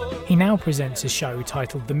 He now presents a show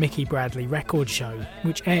titled The Mickey Bradley Record Show,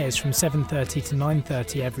 which airs from 7:30 to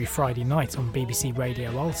 9:30 every Friday night on BBC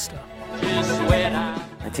Radio Ulster.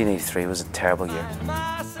 1983 was a terrible year. And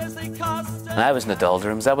I was in the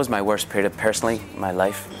doldrums. That was my worst period personally in my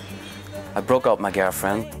life. I broke up with my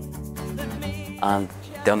girlfriend and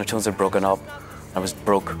the Undertones had broken up. I was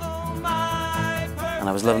broke. And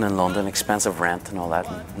I was living in London, expensive rent and all that,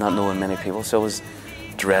 and not knowing many people, so it was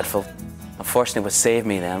dreadful. Unfortunately, what saved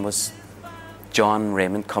me then was John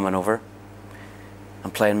Raymond coming over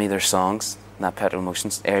and playing me their songs, not Petrol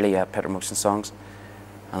Emotions, early Petrol Emotion songs,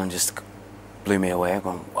 and it just blew me away,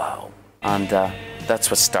 going, wow. And that's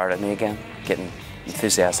what started me again, getting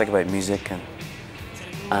enthusiastic about music and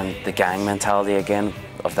the gang mentality again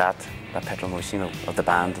of that Petrol Emotion, you know, of the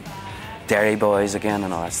band. Derry Boys again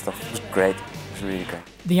and all that stuff. It was great. It was really great.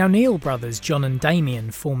 The O'Neill brothers, John and Damien,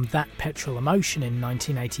 formed That Petrol Emotion in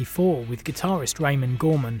 1984 with guitarist Raymond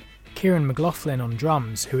Gorman, Kieran McLaughlin on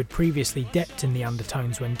drums, who had previously depped in the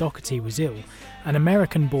Undertones when Doherty was ill, and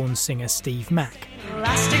American-born singer Steve Mack.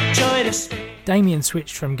 Damien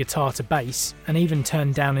switched from guitar to bass and even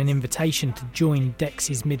turned down an invitation to join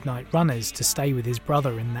Dexys Midnight Runners to stay with his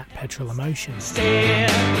brother in That Petrol Emotion.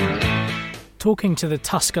 Talking to the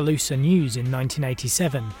Tuscaloosa News in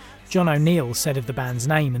 1987, John O'Neill said of the band's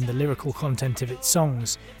name and the lyrical content of its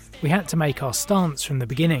songs, "We had to make our stance from the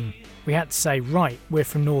beginning. We had to say, right, we're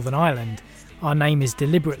from Northern Ireland. Our name is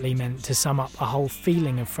deliberately meant to sum up a whole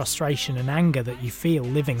feeling of frustration and anger that you feel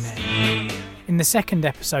living there." In the second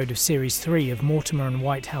episode of Series 3 of Mortimer and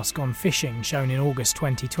Whitehouse Gone Fishing, shown in August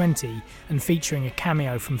 2020, and featuring a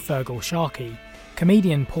cameo from Fergal Sharkey,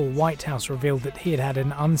 comedian Paul Whitehouse revealed that he had had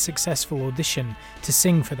an unsuccessful audition to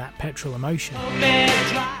sing for That Petrol Emotion.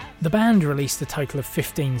 The band released a total of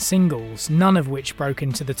 15 singles, none of which broke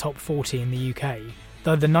into the top 40 in the UK,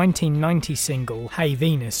 though the 1990 single Hey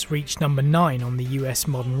Venus reached number 9 on the US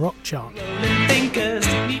modern rock chart.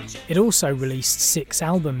 It also released 6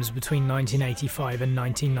 albums between 1985 and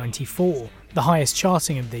 1994. The highest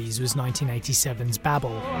charting of these was 1987's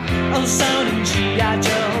Babel. Oh, sounding G.I.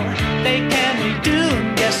 Joe, they can redo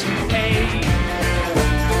and guess who paid.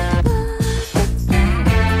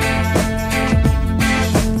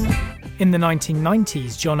 In the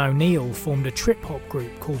 1990s, John O'Neill formed a trip-hop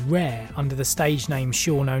group called Rare under the stage name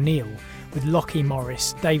Sean O'Neill, with Lockie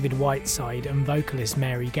Morris, David Whiteside and vocalist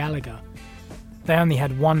Mary Gallagher. They only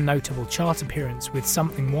had one notable chart appearance with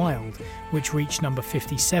Something Wild, which reached number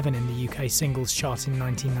 57 in the UK singles chart in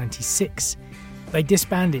 1996. They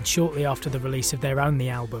disbanded shortly after the release of their only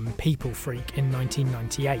album, People Freak, in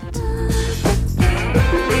 1998.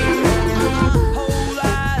 Whole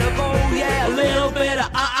lot of oh yeah, a little bit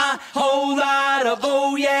of whole lot of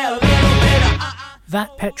oh yeah, a little bit of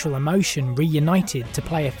That Petrol Emotion reunited to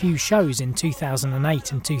play a few shows in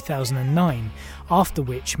 2008 and 2009, after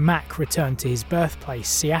which Mack returned to his birthplace,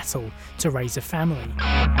 Seattle, to raise a family.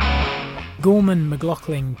 Gorman,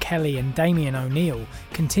 McLaughlin, Kelly and Damien O'Neill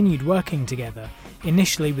continued working together,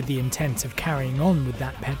 initially with the intent of carrying on with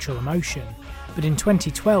That Petrol Emotion, but in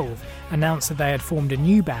 2012 announced that they had formed a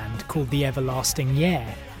new band called The Everlasting Yeah,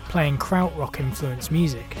 playing krautrock-influenced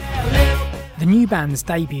music. The new band's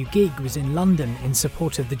debut gig was in London in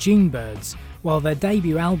support of the Junebirds, while their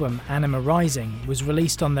debut album, Anima Rising, was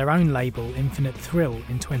released on their own label, Infinite Thrill,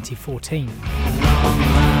 in 2014.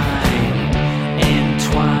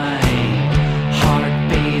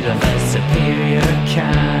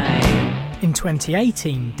 In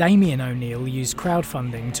 2018, Damien O'Neill used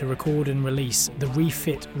crowdfunding to record and release the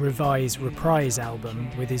Refit, Revise, Reprise album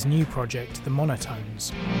with his new project, The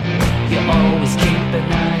Monotones. You always keep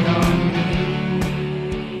an eye on me.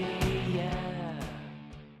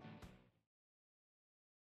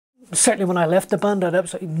 Certainly when I left the band, I had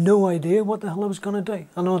absolutely no idea what the hell I was going to do.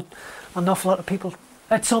 I know an awful lot of people,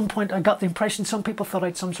 at some point I got the impression some people thought I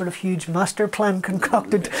had some sort of huge master plan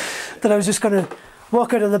concocted, that I was just going to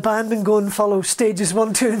walk out of the band and go and follow stages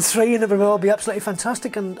 1, 2 and 3 and it would all be absolutely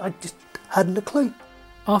fantastic, and I just hadn't a clue.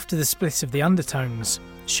 After the split of the Undertones,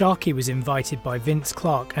 Sharkey was invited by Vince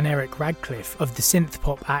Clarke and Eric Radcliffe of the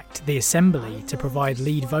synth-pop act The Assembly to provide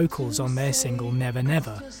lead vocals on their single Never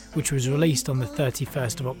Never, which was released on the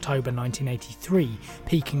 31st of October 1983,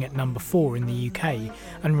 peaking at number 4 in the UK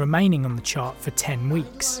and remaining on the chart for 10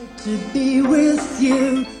 weeks. To be with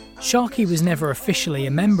you. Sharkey was never officially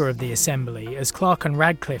a member of The Assembly, as Clarke and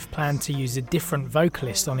Radcliffe planned to use a different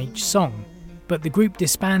vocalist on each song, but the group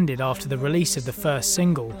disbanded after the release of the first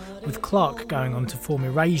single, with Clark going on to form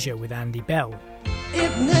Erasure with Andy Bell.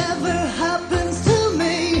 It never happens to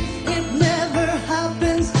me. It never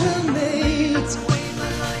happens to me. It's the way my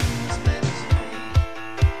life is meant to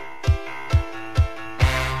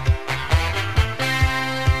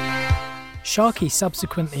be. Sharkey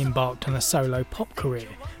subsequently embarked on a solo pop career,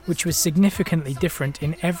 which was significantly different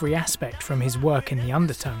in every aspect from his work in the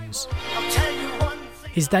Undertones.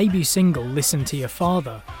 His debut single, Listen to Your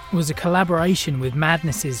Father, was a collaboration with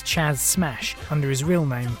Madness's Chas Smash under his real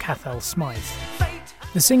name Cathal Smythe.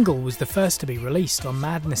 The single was the first to be released on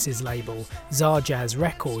Madness's label Zarjazz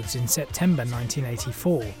Records in September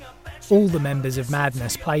 1984. All the members of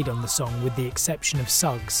Madness played on the song with the exception of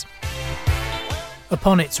Suggs.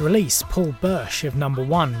 Upon its release, Paul Burch of Number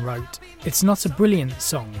One wrote, "It's not a brilliant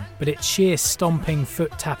song, but its sheer stomping,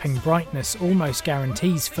 foot-tapping brightness almost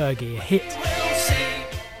guarantees Fergie a hit."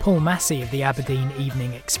 Paul Massey of the Aberdeen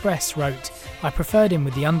Evening Express wrote, "I preferred him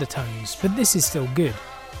with the Undertones, but this is still good.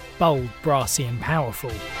 Bold, brassy and powerful."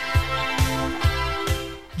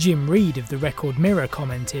 Jim Reed of the Record Mirror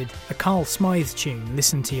commented, "A Carl Smythe tune,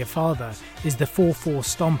 Listen to Your Father, is the 4/4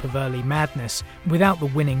 stomp of early Madness without the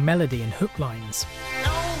winning melody and hook lines."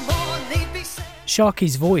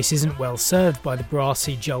 Sharkey's voice isn't well served by the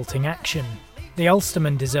brassy, jolting action. The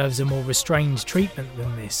Ulsterman deserves a more restrained treatment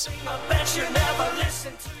than this.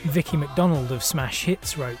 Vicky MacDonald of Smash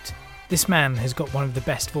Hits wrote, "This man has got one of the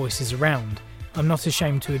best voices around. I'm not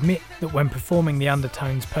ashamed to admit that when performing the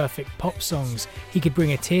Undertones' perfect pop songs, he could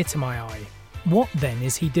bring a tear to my eye. What then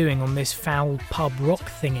is he doing on this foul pub rock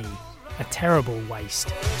thingy? A terrible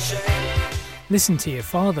waste." Listen to Your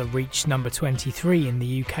Father reached number 23 in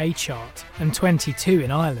the UK chart and 22 in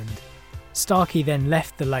Ireland. Starkey then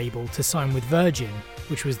left the label to sign with Virgin,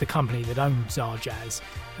 which was the company that owned Zarjazz,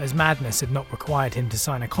 as Madness had not required him to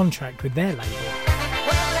sign a contract with their label.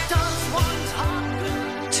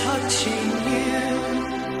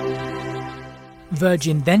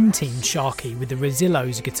 Virgin then teamed Sharkey with the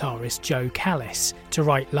Rezillos guitarist Joe Callis to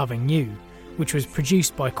write Loving You, which was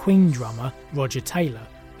produced by Queen drummer Roger Taylor,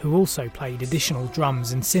 who also played additional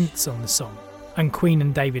drums and synths on the song, and Queen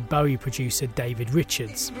and David Bowie producer David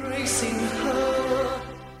Richards.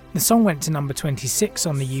 The song went to number 26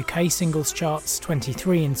 on the UK singles charts,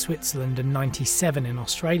 23 in Switzerland and 97 in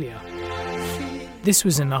Australia. This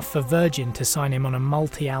was enough for Virgin to sign him on a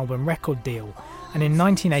multi-album record deal, and in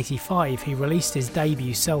 1985 he released his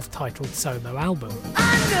debut self-titled solo album.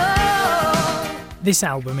 This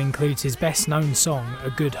album includes his best-known song, A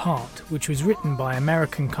Good Heart, which was written by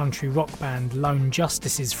American country rock band Lone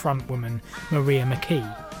Justice's frontwoman Maria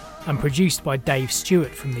McKee, and produced by Dave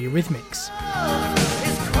Stewart from the Eurythmics.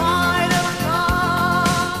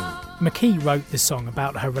 McKee wrote the song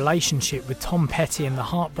about her relationship with Tom Petty and the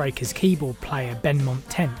Heartbreakers keyboard player Benmont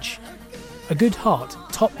Tench. A Good Heart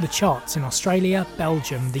topped the charts in Australia,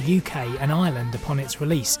 Belgium, the UK and Ireland upon its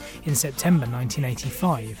release in September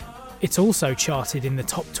 1985. It also charted in the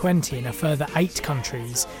top 20 in a further 8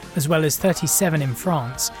 countries, as well as 37 in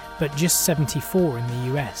France, but just 74 in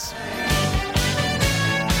the US.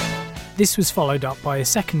 This was followed up by a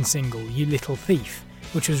second single, You Little Thief,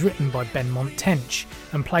 which was written by Benmont Tench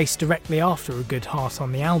and placed directly after A Good Heart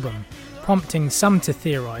on the album, prompting some to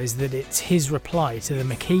theorise that it's his reply to the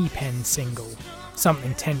McKee penned single,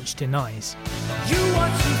 something Tench denies.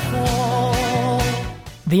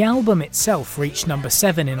 The album itself reached number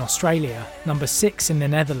 7 in Australia, number 6 in the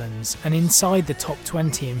Netherlands, and inside the top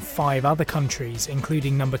 20 in 5 other countries,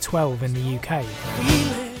 including number 12 in the UK.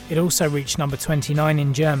 It also reached number 29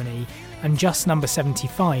 in Germany and just number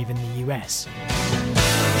 75 in the US.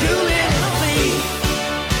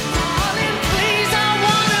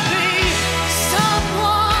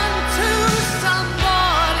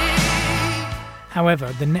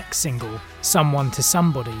 However, the next single, Someone to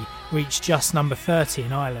Somebody, reached just number 30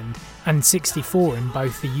 in Ireland and 64 in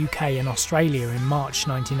both the UK and Australia in March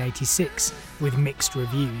 1986, with mixed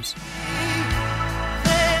reviews.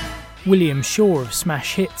 William Shaw of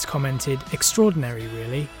Smash Hits commented, "Extraordinary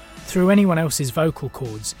really. Through anyone else's vocal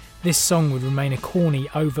cords, this song would remain a corny,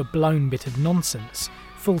 overblown bit of nonsense,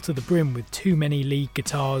 full to the brim with too many lead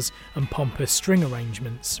guitars and pompous string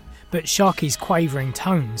arrangements. But Sharkey's quavering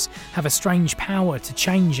tones have a strange power to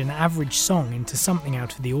change an average song into something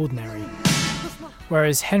out of the ordinary."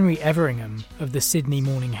 Whereas Henry Everingham of the Sydney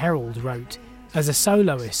Morning Herald wrote, "As a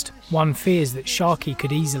soloist, one fears that Sharkey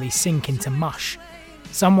could easily sink into mush.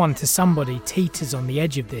 Someone to Somebody teeters on the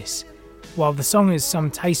edge of this. While the song has some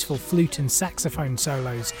tasteful flute and saxophone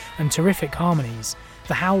solos and terrific harmonies,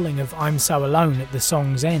 the howling of I'm So Alone at the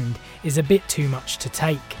song's end is a bit too much to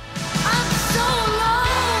take."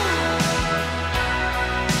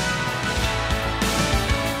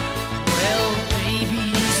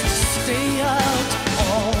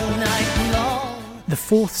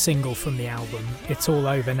 fourth single from the album, It's All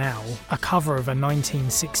Over Now, a cover of a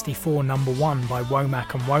 1964 number one by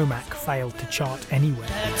Womack and Womack, failed to chart anywhere.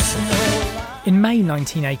 In May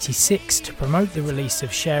 1986, to promote the release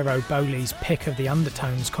of Cher O'Bowley's Pick of the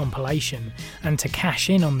Undertones compilation and to cash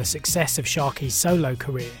in on the success of Sharky's solo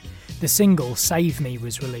career, the single Save Me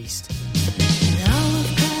was released.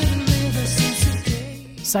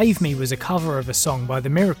 Save Me was a cover of a song by The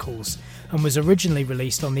Miracles and was originally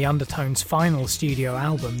released on the Undertones' final studio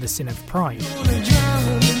album, The Sin of Pride.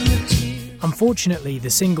 Unfortunately, the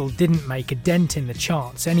single didn't make a dent in the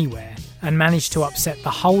charts anywhere and managed to upset the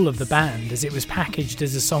whole of the band as it was packaged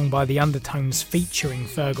as a song by the Undertones featuring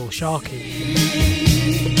Feargal Sharkey.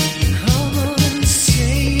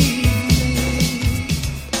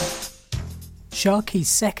 Sharkey's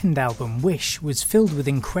second album, Wish, was filled with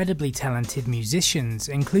incredibly talented musicians,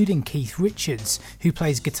 including Keith Richards, who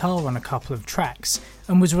plays guitar on a couple of tracks,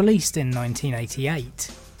 and was released in 1988.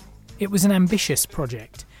 It was an ambitious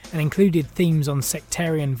project, and included themes on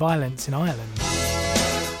sectarian violence in Ireland.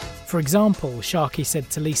 For example, Sharkey said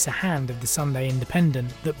to Lisa Hand of the Sunday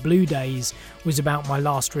Independent that Blue Days was about my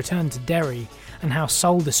last return to Derry and how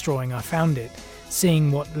soul-destroying I found it,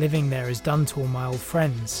 seeing what living there has done to all my old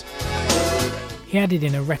friends. He added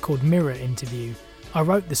in a Record Mirror interview, I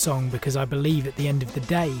wrote the song because I believe at the end of the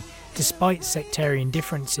day, despite sectarian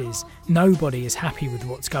differences, nobody is happy with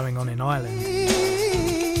what's going on in Ireland.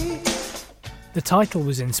 The title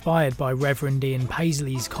was inspired by Reverend Ian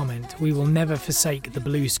Paisley's comment, we will never forsake the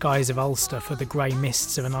blue skies of Ulster for the grey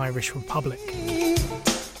mists of an Irish republic.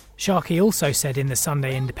 Sharkey also said in the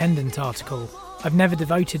Sunday Independent article, I've never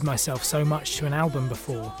devoted myself so much to an album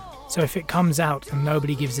before, so if it comes out and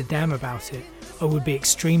nobody gives a damn about it, I would be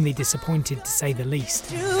extremely disappointed to say the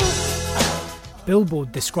least.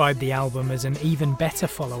 Billboard described the album as an even better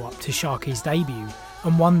follow-up to Sharkey's debut,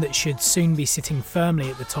 and one that should soon be sitting firmly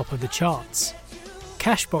at the top of the charts.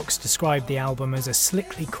 Cashbox described the album as a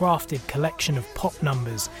slickly crafted collection of pop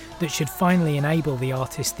numbers that should finally enable the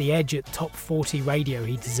artist the edge at top 40 radio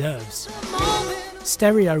he deserves.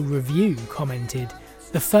 Stereo Review commented,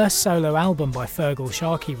 the first solo album by Feargal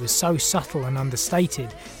Sharkey was so subtle and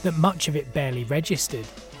understated that much of it barely registered.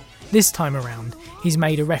 This time around, he's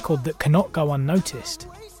made a record that cannot go unnoticed.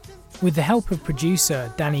 With the help of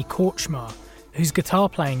producer Danny Korchmar, whose guitar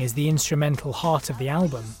playing is the instrumental heart of the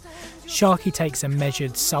album, Sharkey takes a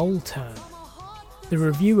measured soul turn. The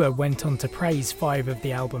reviewer went on to praise 5 of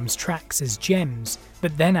the album's tracks as gems,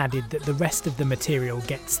 but then added that the rest of the material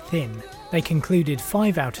gets thin. They concluded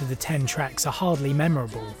 5 out of the 10 tracks are hardly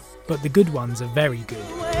memorable, but the good ones are very good.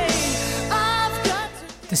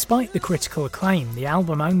 Despite the critical acclaim, the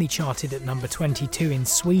album only charted at number 22 in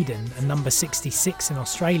Sweden and number 66 in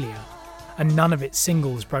Australia, and none of its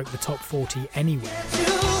singles broke the top 40 anywhere.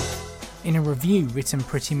 In a review written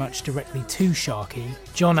pretty much directly to Sharkey,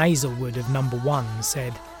 John Hazelwood of Number One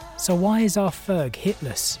said, so why is our Ferg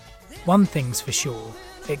hitless? One thing's for sure,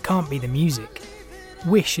 it can't be the music.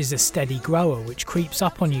 Wish is a steady grower which creeps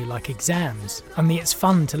up on you like exams, only it's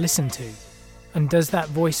fun to listen to. And does that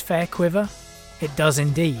voice fair quiver? It does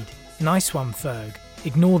indeed. Nice one, Ferg.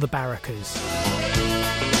 Ignore the barrackers.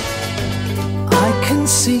 I can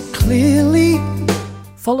see clearly.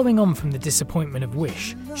 Following on from the disappointment of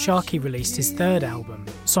Wish, Sharkey released his third album,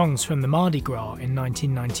 Songs from the Mardi Gras, in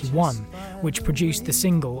 1991, which produced the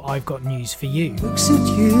single I've Got News for You.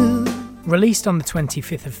 Released on the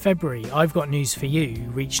 25th of February, I've Got News for You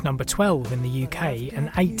reached number 12 in the UK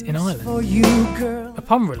and 8 in Ireland.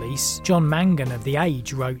 Upon release, John Mangan of The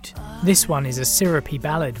Age wrote, this one is a syrupy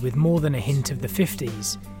ballad with more than a hint of the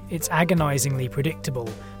 50s. It's agonisingly predictable,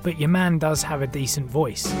 but your man does have a decent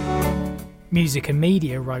voice. Music and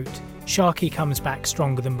Media wrote, Sharkey comes back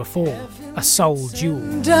stronger than before, a soul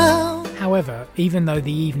jewel. However, even though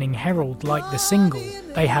the Evening Herald liked the single,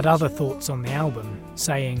 they had other thoughts on the album,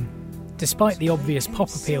 saying, despite the obvious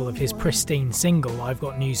pop appeal of his pristine single I've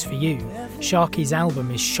Got News for You, Sharkey's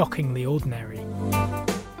album is shockingly ordinary.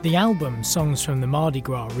 The album, Songs from the Mardi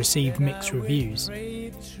Gras, received mixed reviews.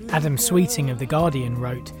 Adam Sweeting of The Guardian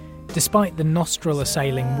wrote, despite the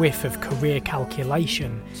nostril-assailing whiff of career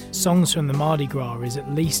calculation, Songs from the Mardi Gras is at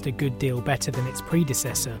least a good deal better than its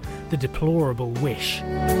predecessor, the deplorable Wish.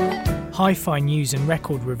 Hi-Fi News and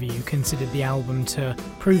Record Review considered the album to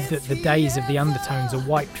prove that the days of the Undertones are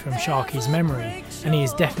wiped from Sharkey's memory, and he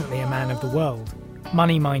is definitely a man of the world.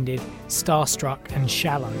 Money-minded, starstruck and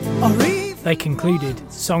shallow. They concluded,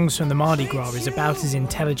 Songs from the Mardi Gras is about as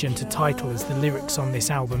intelligent a title as the lyrics on this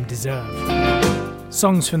album deserve.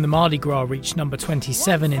 Songs from the Mardi Gras reached number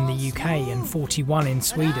 27 in the UK and 41 in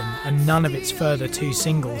Sweden, and none of its further 2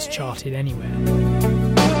 singles charted anywhere.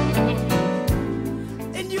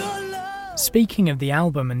 Speaking of the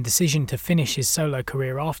album and decision to finish his solo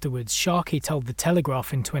career afterwards, Sharkey told The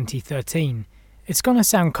Telegraph in 2013, "It's gonna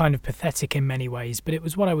sound kind of pathetic in many ways, but it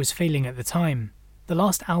was what I was feeling at the time. The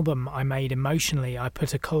last album I made emotionally, I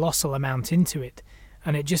put a colossal amount into it,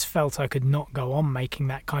 and it just felt I could not go on making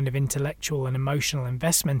that kind of intellectual and emotional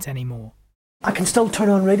investment anymore." I can still turn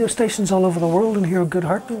on radio stations all over the world and hear a Good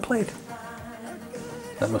Heart being played.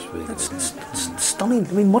 That must be it's stunning.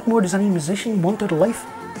 I mean, what more does any musician want out of life?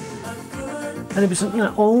 And it was,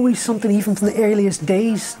 always something, even from the earliest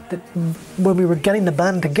days, that when we were getting the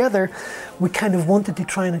band together, we kind of wanted to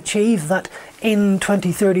try and achieve that in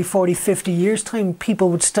 20, 30, 40, 50 years' time, people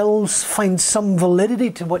would still find some validity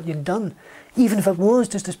to what you'd done. Even if it was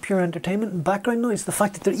just as pure entertainment and background noise, the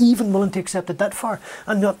fact that they're even willing to accept it that far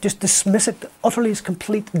and not just dismiss it utterly as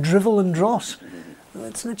complete drivel and dross,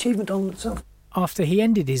 it's an achievement all in itself. After he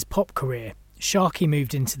ended his pop career, Sharkey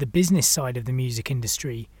moved into the business side of the music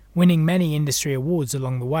industry, winning many industry awards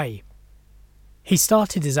along the way. He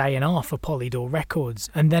started as A&R for Polydor Records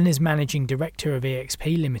and then as managing director of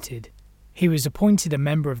EXP Limited. He was appointed a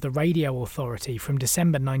member of the Radio Authority from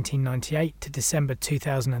December 1998 to December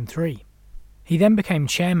 2003. He then became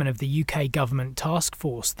chairman of the UK government task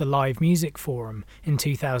force, the Live Music Forum, in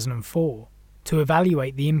 2004, to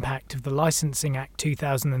evaluate the impact of the Licensing Act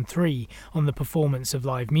 2003 on the performance of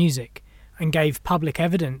live music, and gave public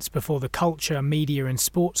evidence before the Culture, Media and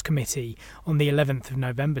Sports Committee on the 11th of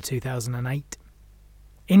November 2008.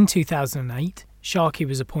 In 2008, Sharkey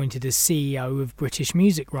was appointed as CEO of British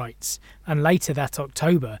Music Rights, and later that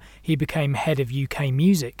October he became head of UK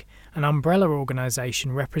Music, an umbrella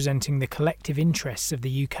organisation representing the collective interests of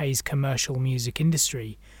the UK's commercial music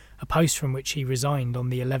industry, a post from which he resigned on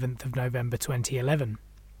the 11th of November 2011.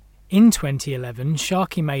 In 2011,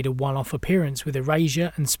 Sharkey made a one-off appearance with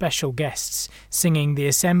Erasure and special guests, singing the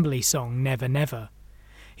Assembly song Never Never.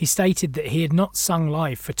 He stated that he had not sung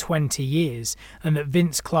live for 20 years and that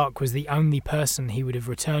Vince Clarke was the only person he would have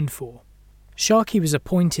returned for. Sharkey was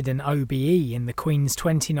appointed an OBE in the Queen's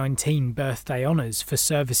 2019 birthday honours for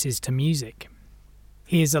services to music.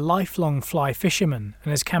 He is a lifelong fly fisherman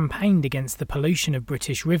and has campaigned against the pollution of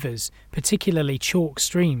British rivers, particularly chalk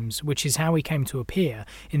streams, which is how he came to appear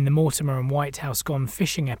in the Mortimer and Whitehouse Gone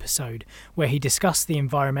Fishing episode, where he discussed the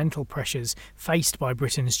environmental pressures faced by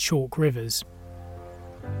Britain's chalk rivers.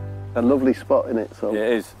 A lovely spot in it, so. Yeah,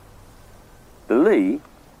 it is. The Lee,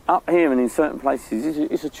 up here and in certain places,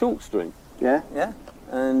 it's a chalk stream. Yeah? Yeah.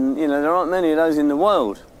 And, there aren't many of those in the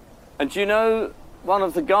world. And do you know, one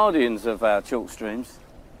of the guardians of our chalk streams,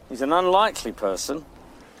 he's an unlikely person.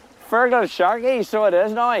 Fergal Sharkey, you saw it,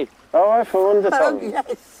 isn't he? Oh, I for undertone. Oh,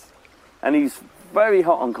 yes. And he's very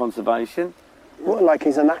hot on conservation. What, like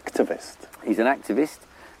he's an activist? He's an activist.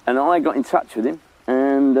 And I got in touch with him,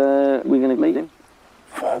 and we're going to meet him.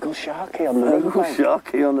 Fergal Sharkey on the bank. Fergal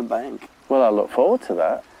Sharkey on the bank. Well, I look forward to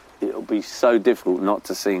that. It'll be so difficult not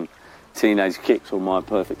to sing Teenage Kicks or My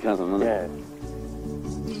Perfect Cousin, won't it? Yeah.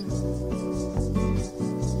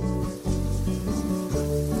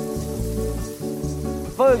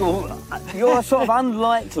 Fergal, you're a sort of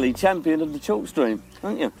unlikely champion of the chalk stream,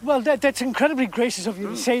 aren't you? Well, that's incredibly gracious of you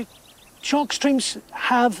to say. Chalk streams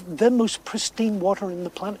have the most pristine water in the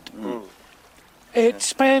planet. It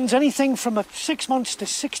spans anything from 6 months to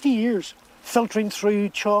 60 years filtering through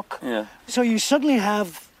chalk. Yeah. So you suddenly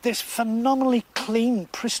have this phenomenally clean,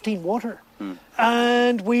 pristine water.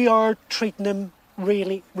 And we are treating them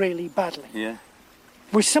really, really badly. Yeah.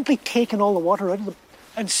 We're simply taking all the water out of them.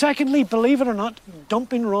 And secondly, believe it or not,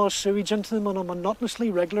 dumping raw sewage into them on a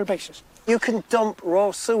monotonously regular basis. You can dump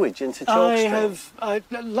raw sewage into chalk streams?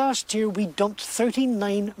 Last year we dumped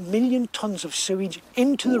 39 million tonnes of sewage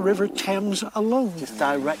into the River Thames alone. Just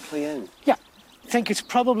directly in? Yeah. I think it's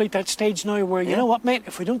probably at that stage now where, you know what, mate,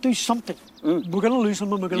 if we don't do something, we're going to lose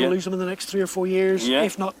them, and we're going to lose them in the next 3 or 4 years,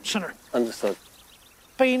 if not sooner. Understood.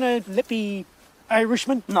 Being a lippy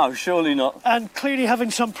Irishman. No, surely not. And clearly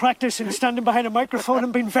having some practice in standing behind a microphone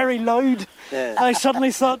and being very loud, I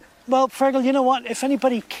suddenly thought, well, Fergal, you know what? If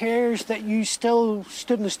anybody cares that you still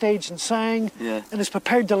stood on the stage and sang and is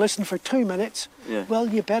prepared to listen for 2 minutes, well,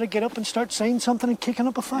 you better get up and start saying something and kicking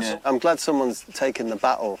up a fuss. Yeah. I'm glad someone's taken the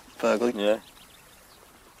battle, Fergal. Yeah.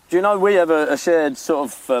 Do you know, we have a shared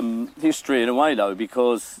sort of history in a way, though,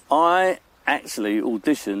 because I actually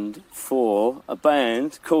auditioned for a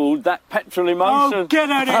band called That Petrol Emotion. Oh, get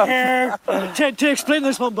out of here! To explain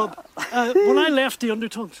this one, Bob, when I left the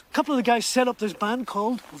Undertones, a couple of the guys set up this band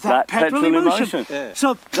called That Petrol Emotion. Yeah.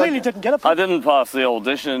 So clearly didn't get up. I didn't pass the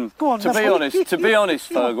audition. Go on, to be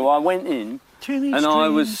honest, Fergal, I went in and I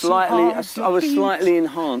was slightly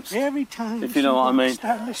enhanced. Every time. If you know what I mean.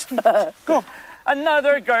 Go on.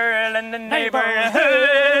 Another girl in the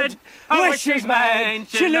neighborhood. I wish she's mine,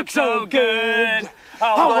 she looks so good.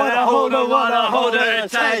 I wanna hold her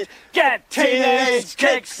tight. Get teenage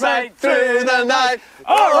kicks right through the night.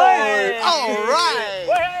 All right, all right.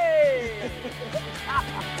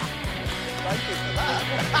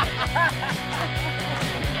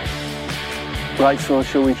 Right, so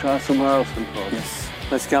shall we try somewhere else then, Paul? Yes.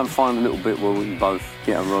 Let's go and find a little bit where we can both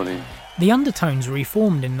get a rod in. The Undertones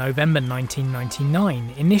reformed in November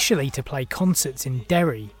 1999, initially to play concerts in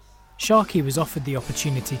Derry. Sharkey was offered the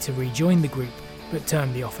opportunity to rejoin the group, but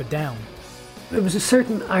turned the offer down. There was a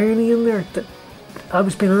certain irony in there that I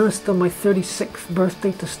was being asked on my 36th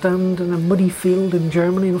birthday to stand in a muddy field in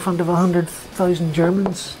Germany in front of 100,000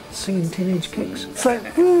 Germans singing Teenage Kicks. It's like,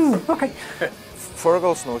 okay.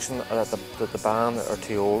 Fergal's notion that the band are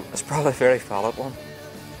too old is probably a very valid one.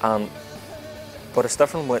 But it's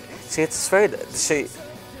different with...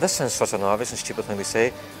 this sounds such an obvious and stupid thing to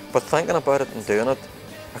say, but thinking about it and doing it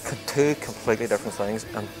are two completely different things,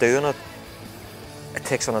 and doing it, it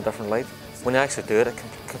takes on a different light. When you actually do it, it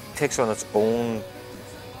takes on its own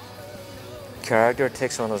character, it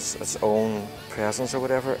takes on its own presence or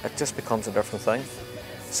whatever. It just becomes a different thing.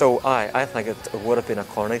 So I think it would have been a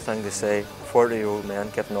corny thing to say 40-year-old men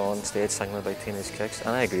getting on stage singing about Teenage Kicks, and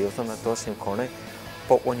I agree with them, it does seem corny.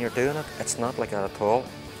 But when you're doing it, it's not like that at all.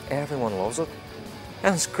 Everyone loves it.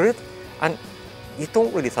 And it's great. And you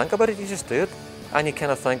don't really think about it, you just do it. And you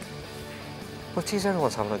kind of think, well, geez,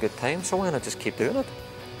 everyone's having a good time, so why not just keep doing it?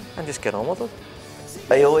 And just get on with it.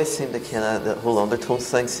 I always seem to the whole Undertones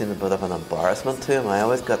thing seemed a bit of an embarrassment to him. I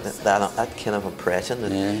always got that kind of impression,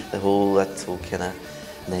 that whole kind of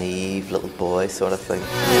naive little boy sort of thing.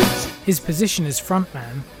 His position as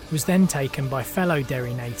frontman was then taken by fellow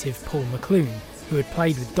Derry native Paul McClune, who had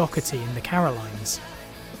played with Doherty in the Carolines.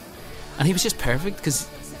 And he was just perfect, because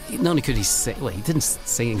not only could he sing, well, he didn't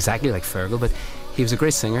sing exactly like Fergal, but he was a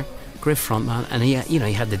great singer, great frontman, and he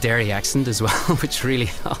had the Derry accent as well, which really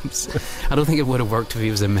helps. I don't think it would have worked if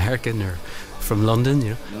he was American or from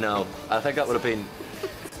London, No, I think that would have been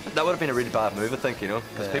a really bad move, I think,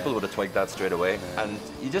 because people would have twigged that straight away. And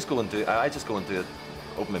you just go and do. I just go and do it,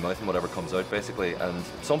 open my mouth and whatever comes out, basically. And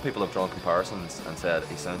some people have drawn comparisons and said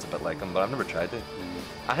he sounds a bit like him, but I've never tried to.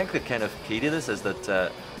 I think the kind of key to this is that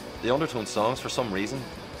the Undertones songs, for some reason,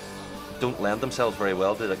 don't lend themselves very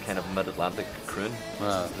well to the kind of mid-Atlantic croon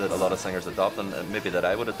that a lot of singers adopt, and maybe that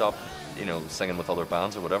I would adopt, singing with other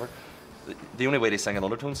bands or whatever. The only way to sing an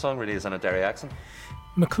Undertones song really is in a Derry accent.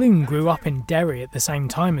 McClune grew up in Derry at the same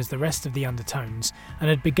time as the rest of the Undertones and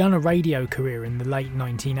had begun a radio career in the late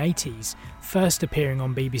 1980s, first appearing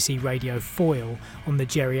on BBC Radio Foyle on The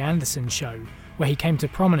Gerry Anderson Show, where he came to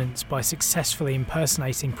prominence by successfully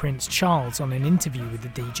impersonating Prince Charles on an interview with the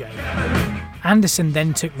DJ. Anderson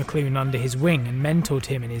then took McClune under his wing and mentored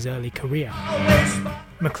him in his early career.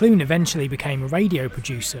 McClune eventually became a radio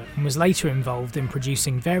producer and was later involved in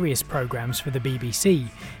producing various programmes for the BBC,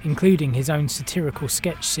 including his own satirical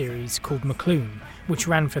sketch series called McClune, which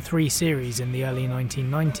ran for 3 series in the early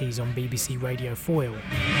 1990s on BBC Radio Foyle.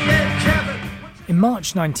 In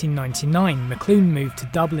March 1999, McClune moved to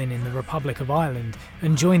Dublin in the Republic of Ireland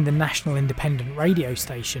and joined the national independent radio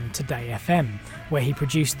station Today FM, where he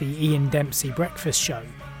produced the Ian Dempsey Breakfast Show.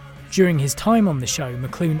 During his time on the show,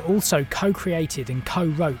 McClune also co-created and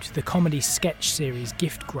co-wrote the comedy sketch series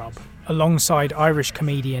Gift Grub, alongside Irish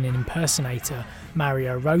comedian and impersonator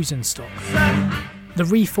Mario Rosenstock. The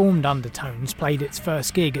reformed Undertones played its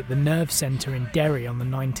first gig at the Nerve Centre in Derry on the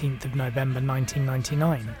 19th of November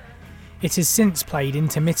 1999. It has since played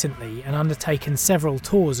intermittently and undertaken several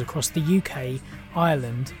tours across the UK,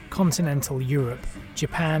 Ireland, continental Europe,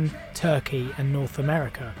 Japan, Turkey and North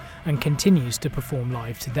America, and continues to perform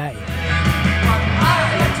live today.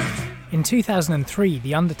 In 2003,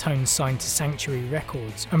 the Undertones signed to Sanctuary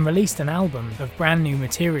Records and released an album of brand new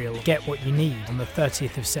material, Get What You Need, on the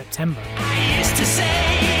 30th of September.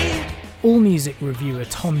 AllMusic reviewer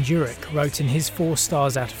Tom Jurek wrote in his 4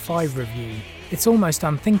 stars out of 5 review, "It's almost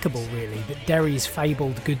unthinkable, really, that Derry's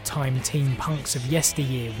fabled good time teen punks of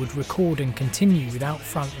yesteryear would record and continue without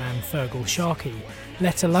frontman Fergal Sharkey,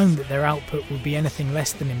 let alone that their output would be anything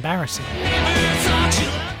less than embarrassing.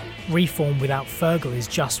 Reform without Fergal is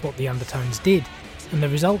just what the Undertones did, and the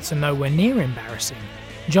results are nowhere near embarrassing.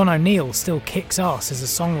 John O'Neill still kicks ass as a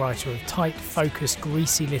songwriter of tight, focused,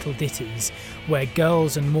 greasy little ditties, where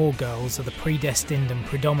girls and more girls are the predestined and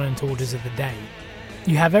predominant orders of the day.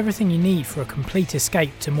 You have everything you need for a complete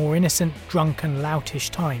escape to more innocent, drunken,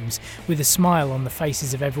 loutish times, with a smile on the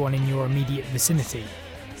faces of everyone in your immediate vicinity.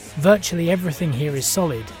 Virtually everything here is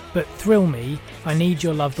solid, But Thrill Me, I Need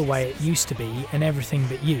Your Love the Way It Used to Be, and Everything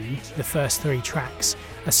But You, the first 3 tracks,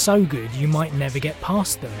 are so good you might never get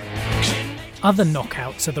past them. Other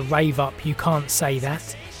knockouts are the Rave Up You Can't Say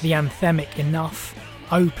That, the anthemic Enough,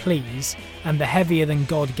 Oh Please, and the heavier than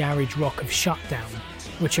God garage rock of Shutdown,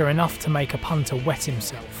 which are enough to make a punter wet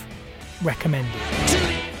himself. Recommended.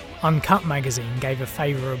 Uncut magazine gave a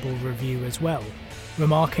favourable review as well,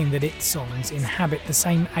 remarking that its songs inhabit the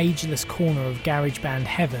same ageless corner of garage band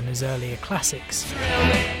heaven as earlier classics.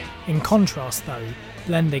 In contrast though,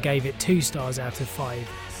 Blender gave it 2 stars out of 5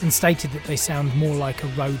 and stated that they sound more like a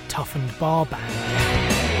road-toughened bar band.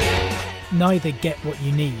 Neither Get What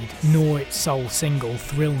You Need nor its sole single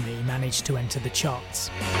Thrill Me managed to enter the charts.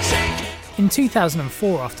 In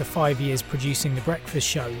 2004, after 5 years producing The Breakfast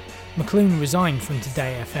Show, McLoone resigned from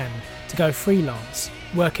Today FM to go freelance,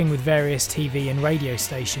 working with various TV and radio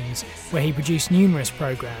stations where he produced numerous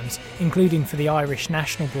programmes, including for the Irish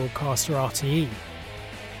national broadcaster RTE.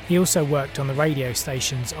 He also worked on the radio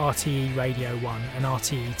stations RTE Radio 1 and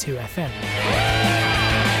RTE 2 FM.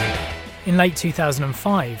 In late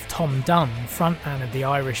 2005, Tom Dunn, frontman of the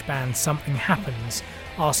Irish band Something Happens,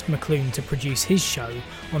 asked McLoone to produce his show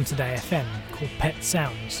on Today FM called Pet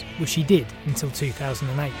Sounds, which he did until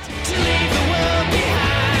 2008.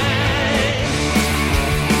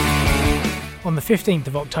 On the 15th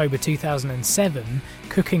of October 2007,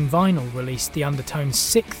 Cooking Vinyl released The Undertones'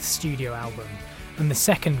 6th studio album, and the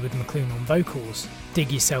second with McLoone on vocals,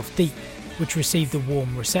 Dig Yourself Deep, which received a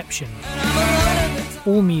warm reception.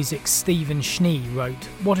 AllMusic's Stephen Schnee wrote,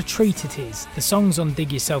 "What a treat it is. The songs on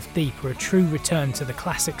Dig Yourself Deep are a true return to the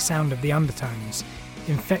classic sound of the Undertones.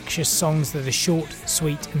 Infectious songs that are short,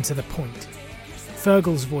 sweet and to the point."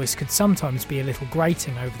 Fergal's voice could sometimes be a little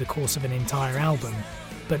grating over the course of an entire album,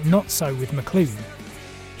 but not so with McLoone.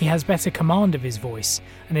 He has better command of his voice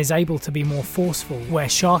and is able to be more forceful, where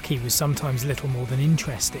Sharkey was sometimes little more than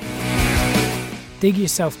interesting. Dig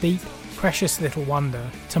Yourself Deep, Precious Little Wonder,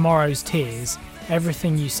 Tomorrow's Tears,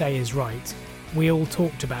 Everything You Say Is Right, We All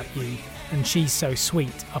Talked About You, and She's So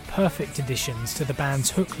Sweet are perfect additions to the band's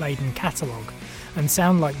hook-laden catalogue and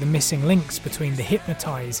sound like the missing links between the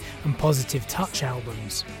Hypnotise and Positive Touch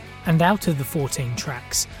albums. And out of the 14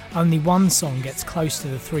 tracks, only one song gets close to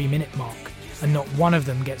the 3-minute mark, and not one of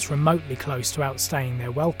them gets remotely close to outstaying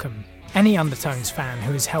their welcome. Any Undertones fan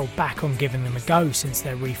who has held back on giving them a go since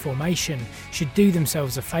their reformation should do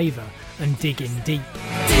themselves a favour and dig in deep.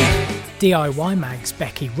 DIY Mag's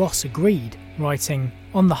Becky Ross agreed, writing,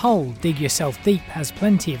 "On the whole, Dig Yourself Deep has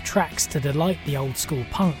plenty of tracks to delight the old school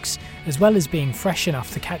punks, as well as being fresh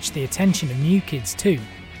enough to catch the attention of new kids too.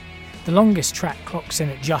 The longest track clocks in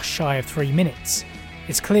at just shy of 3 minutes.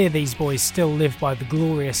 It's clear these boys still live by the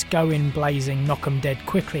glorious go-in blazing, knock 'em dead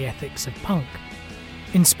quickly ethics of punk.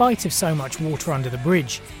 In spite of so much water under the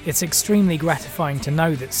bridge, it's extremely gratifying to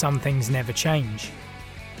know that some things never change.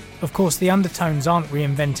 Of course, the Undertones aren't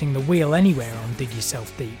reinventing the wheel anywhere on Dig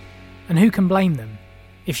Yourself Deep, and who can blame them?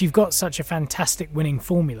 If you've got such a fantastic winning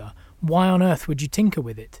formula, why on earth would you tinker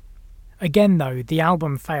with it?" Again though, the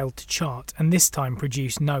album failed to chart and this time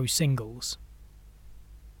produced no singles.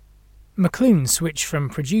 McLoone switched from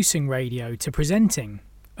producing radio to presenting.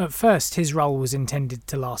 At first, his role was intended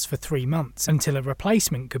to last for 3 months until a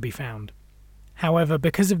replacement could be found. However,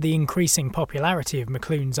 because of the increasing popularity of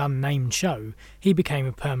McLoon's unnamed show, he became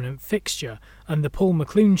a permanent fixture, and The Paul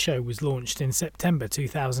McLoone Show was launched in September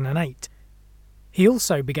 2008. He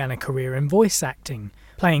also began a career in voice acting,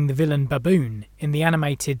 playing the villain Baboon in the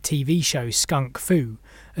animated TV show Skunk Fu,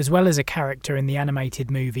 as well as a character in the animated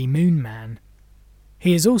movie Moon Man.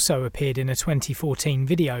 He has also appeared in a 2014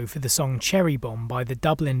 video for the song Cherry Bomb by the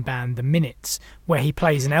Dublin band The Minutes, where he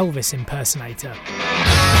plays an Elvis impersonator.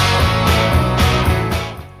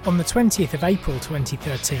 On the 20th of April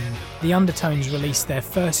 2013, the Undertones released their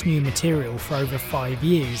first new material for over 5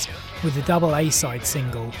 years, with the double A-side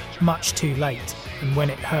single Much Too Late and When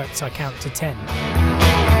It Hurts I Count to 10.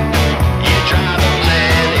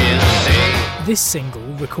 This single,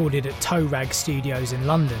 recorded at Toe Rag Studios in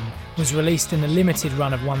London, was released in a limited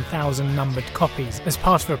run of 1,000 numbered copies as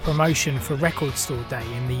part of a promotion for Record Store Day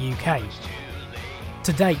in the UK.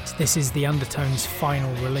 To date, this is the Undertones'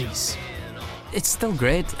 final release. It's still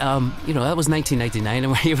great. That was 1999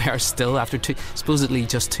 and we are still, after supposedly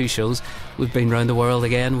just 2 shows, we've been around the world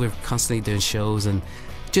again. We're constantly doing shows and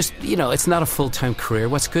just, it's not a full-time career.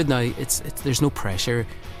 What's good now, there's no pressure.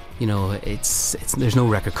 There's no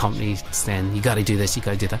record company saying you got to do this, you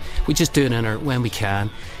got to do that. We just do it when we can,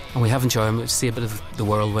 and we have enjoyment, see a bit of the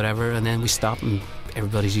world, whatever, and then we stop, and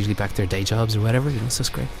everybody's usually back to their day jobs or whatever. So it's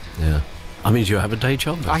great. Yeah. I mean, do you have a day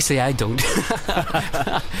job? Actually, I don't.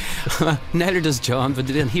 Neither does John, but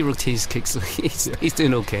then he rotates kicks, so he's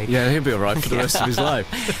doing okay. Yeah, he'll be all right for the rest of his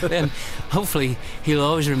life. Then hopefully he'll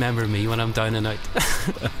always remember me when I'm down and out.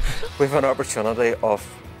 We've an opportunity of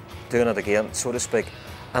doing it again, so to speak,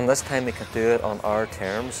 and this time we can do it on our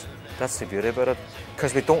terms. That's the beauty about it,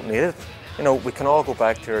 because we don't need it. You know, we can all go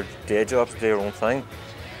back to our day jobs, do our own thing,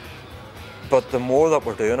 but the more that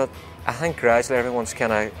we're doing it, I think gradually everyone's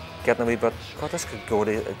kind of getting a wee bit, God,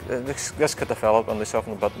 this could develop into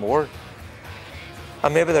something a bit more.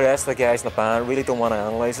 And maybe the rest of the guys in the band really don't want to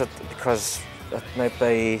analyse it because it might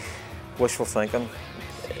be wishful thinking,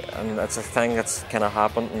 and it's a thing that's kind of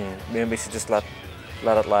happened, and maybe we should just let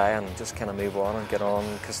it lie and just kind of move on and get on,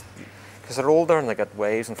 because they're older and they got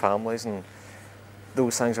wives and families, and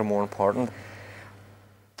those things are more important.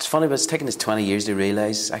 It's funny, but it's taken us 20 years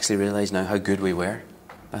to actually realise now how good we were.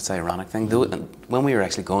 That's the ironic thing. Though, when we were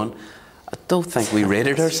actually going, I don't think we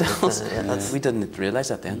rated ourselves. We didn't realise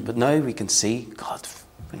that then. But now we can see, God,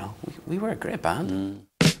 you know, we were a great band.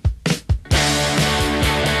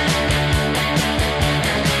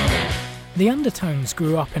 The Undertones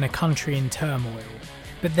grew up in a country in turmoil,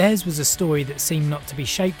 but theirs was a story that seemed not to be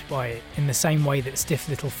shaped by it in the same way that Stiff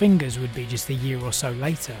Little Fingers would be just a year or so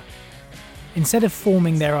later. Instead of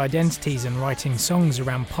forming their identities and writing songs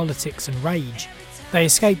around politics and rage, they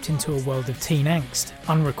escaped into a world of teen angst,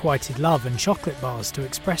 unrequited love and chocolate bars to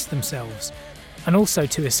express themselves, and also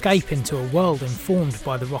to escape into a world informed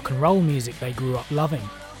by the rock and roll music they grew up loving.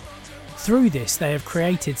 Through this, they have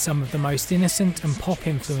created some of the most innocent and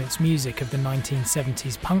pop-influenced music of the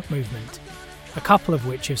 1970s punk movement, a couple of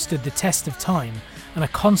which have stood the test of time and are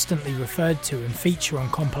constantly referred to and feature on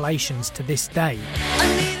compilations to this day.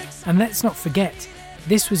 And let's not forget,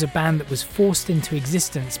 this was a band that was forced into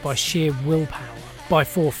existence by sheer willpower, by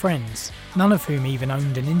 4 friends, none of whom even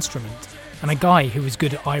owned an instrument, and a guy who was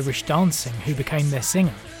good at Irish dancing who became their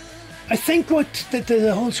singer. I think what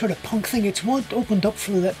the whole sort of punk thing, it's what opened up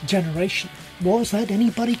for that generation, was that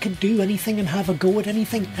anybody could do anything and have a go at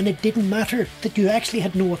anything, and it didn't matter that you actually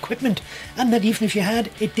had no equipment, and that even if you had,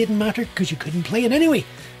 it didn't matter because you couldn't play it anyway.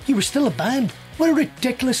 You were still a band. What a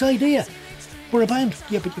ridiculous idea. We're a band,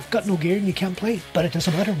 yeah, but you've got no gear and you can't play, but it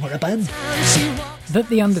doesn't matter, we're a band. That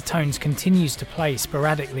the Undertones continues to play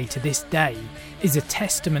sporadically to this day is a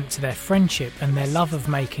testament to their friendship and their love of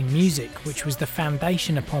making music, which was the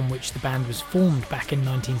foundation upon which the band was formed back in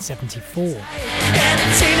 1974.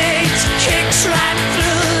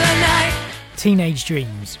 Teenage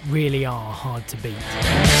dreams really are hard to beat.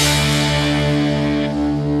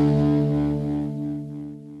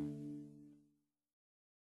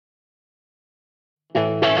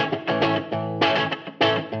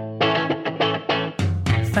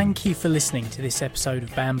 Thank you for listening to this episode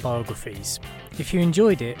of Band Biographies. If you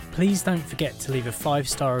enjoyed it, please don't forget to leave a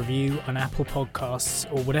 5-star review on Apple Podcasts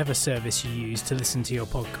or whatever service you use to listen to your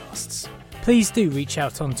podcasts. Please do reach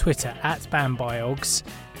out on Twitter @BandBiogs,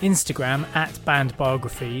 Instagram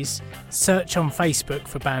 @BandBiographies, search on Facebook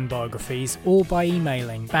for Band Biographies, or by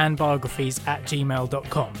emailing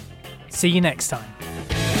bandbiographies@gmail.com. See you next time.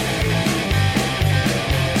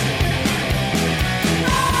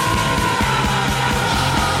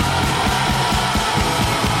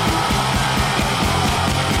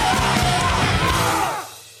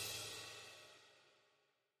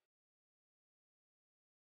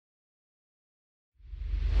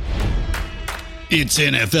 It's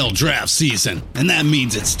NFL draft season, and that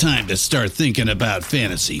means it's time to start thinking about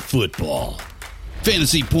fantasy football.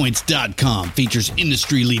 FantasyPoints.com features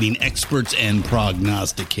industry-leading experts and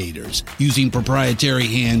prognosticators using proprietary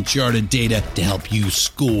hand-charted data to help you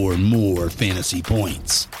score more fantasy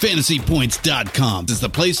points. FantasyPoints.com is the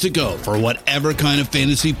place to go for whatever kind of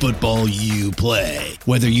fantasy football you play.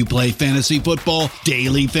 Whether you play fantasy football,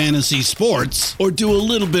 daily fantasy sports, or do a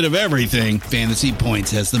little bit of everything, Fantasy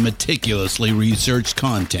Points has the meticulously researched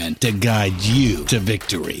content to guide you to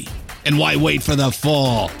victory. And why wait for the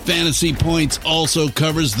fall? Fantasy Points also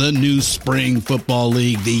covers the new spring football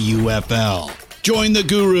league, the UFL. Join the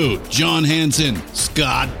guru, John Hansen,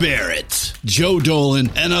 Scott Barrett, Joe Dolan,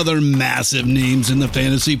 and other massive names in the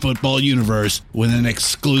fantasy football universe with an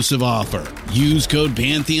exclusive offer. Use code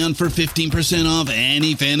Pantheon for 15% off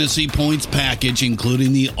any Fantasy Points package,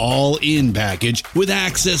 including the all-in package, with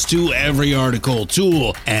access to every article,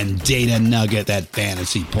 tool, and data nugget that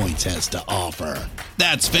Fantasy Points has to offer.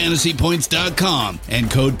 That's FantasyPoints.com and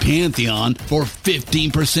code Pantheon for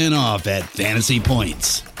 15% off at Fantasy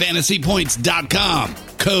Points. FantasyPoints.com,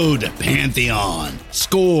 code Pantheon.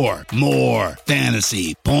 Score more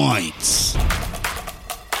fantasy points.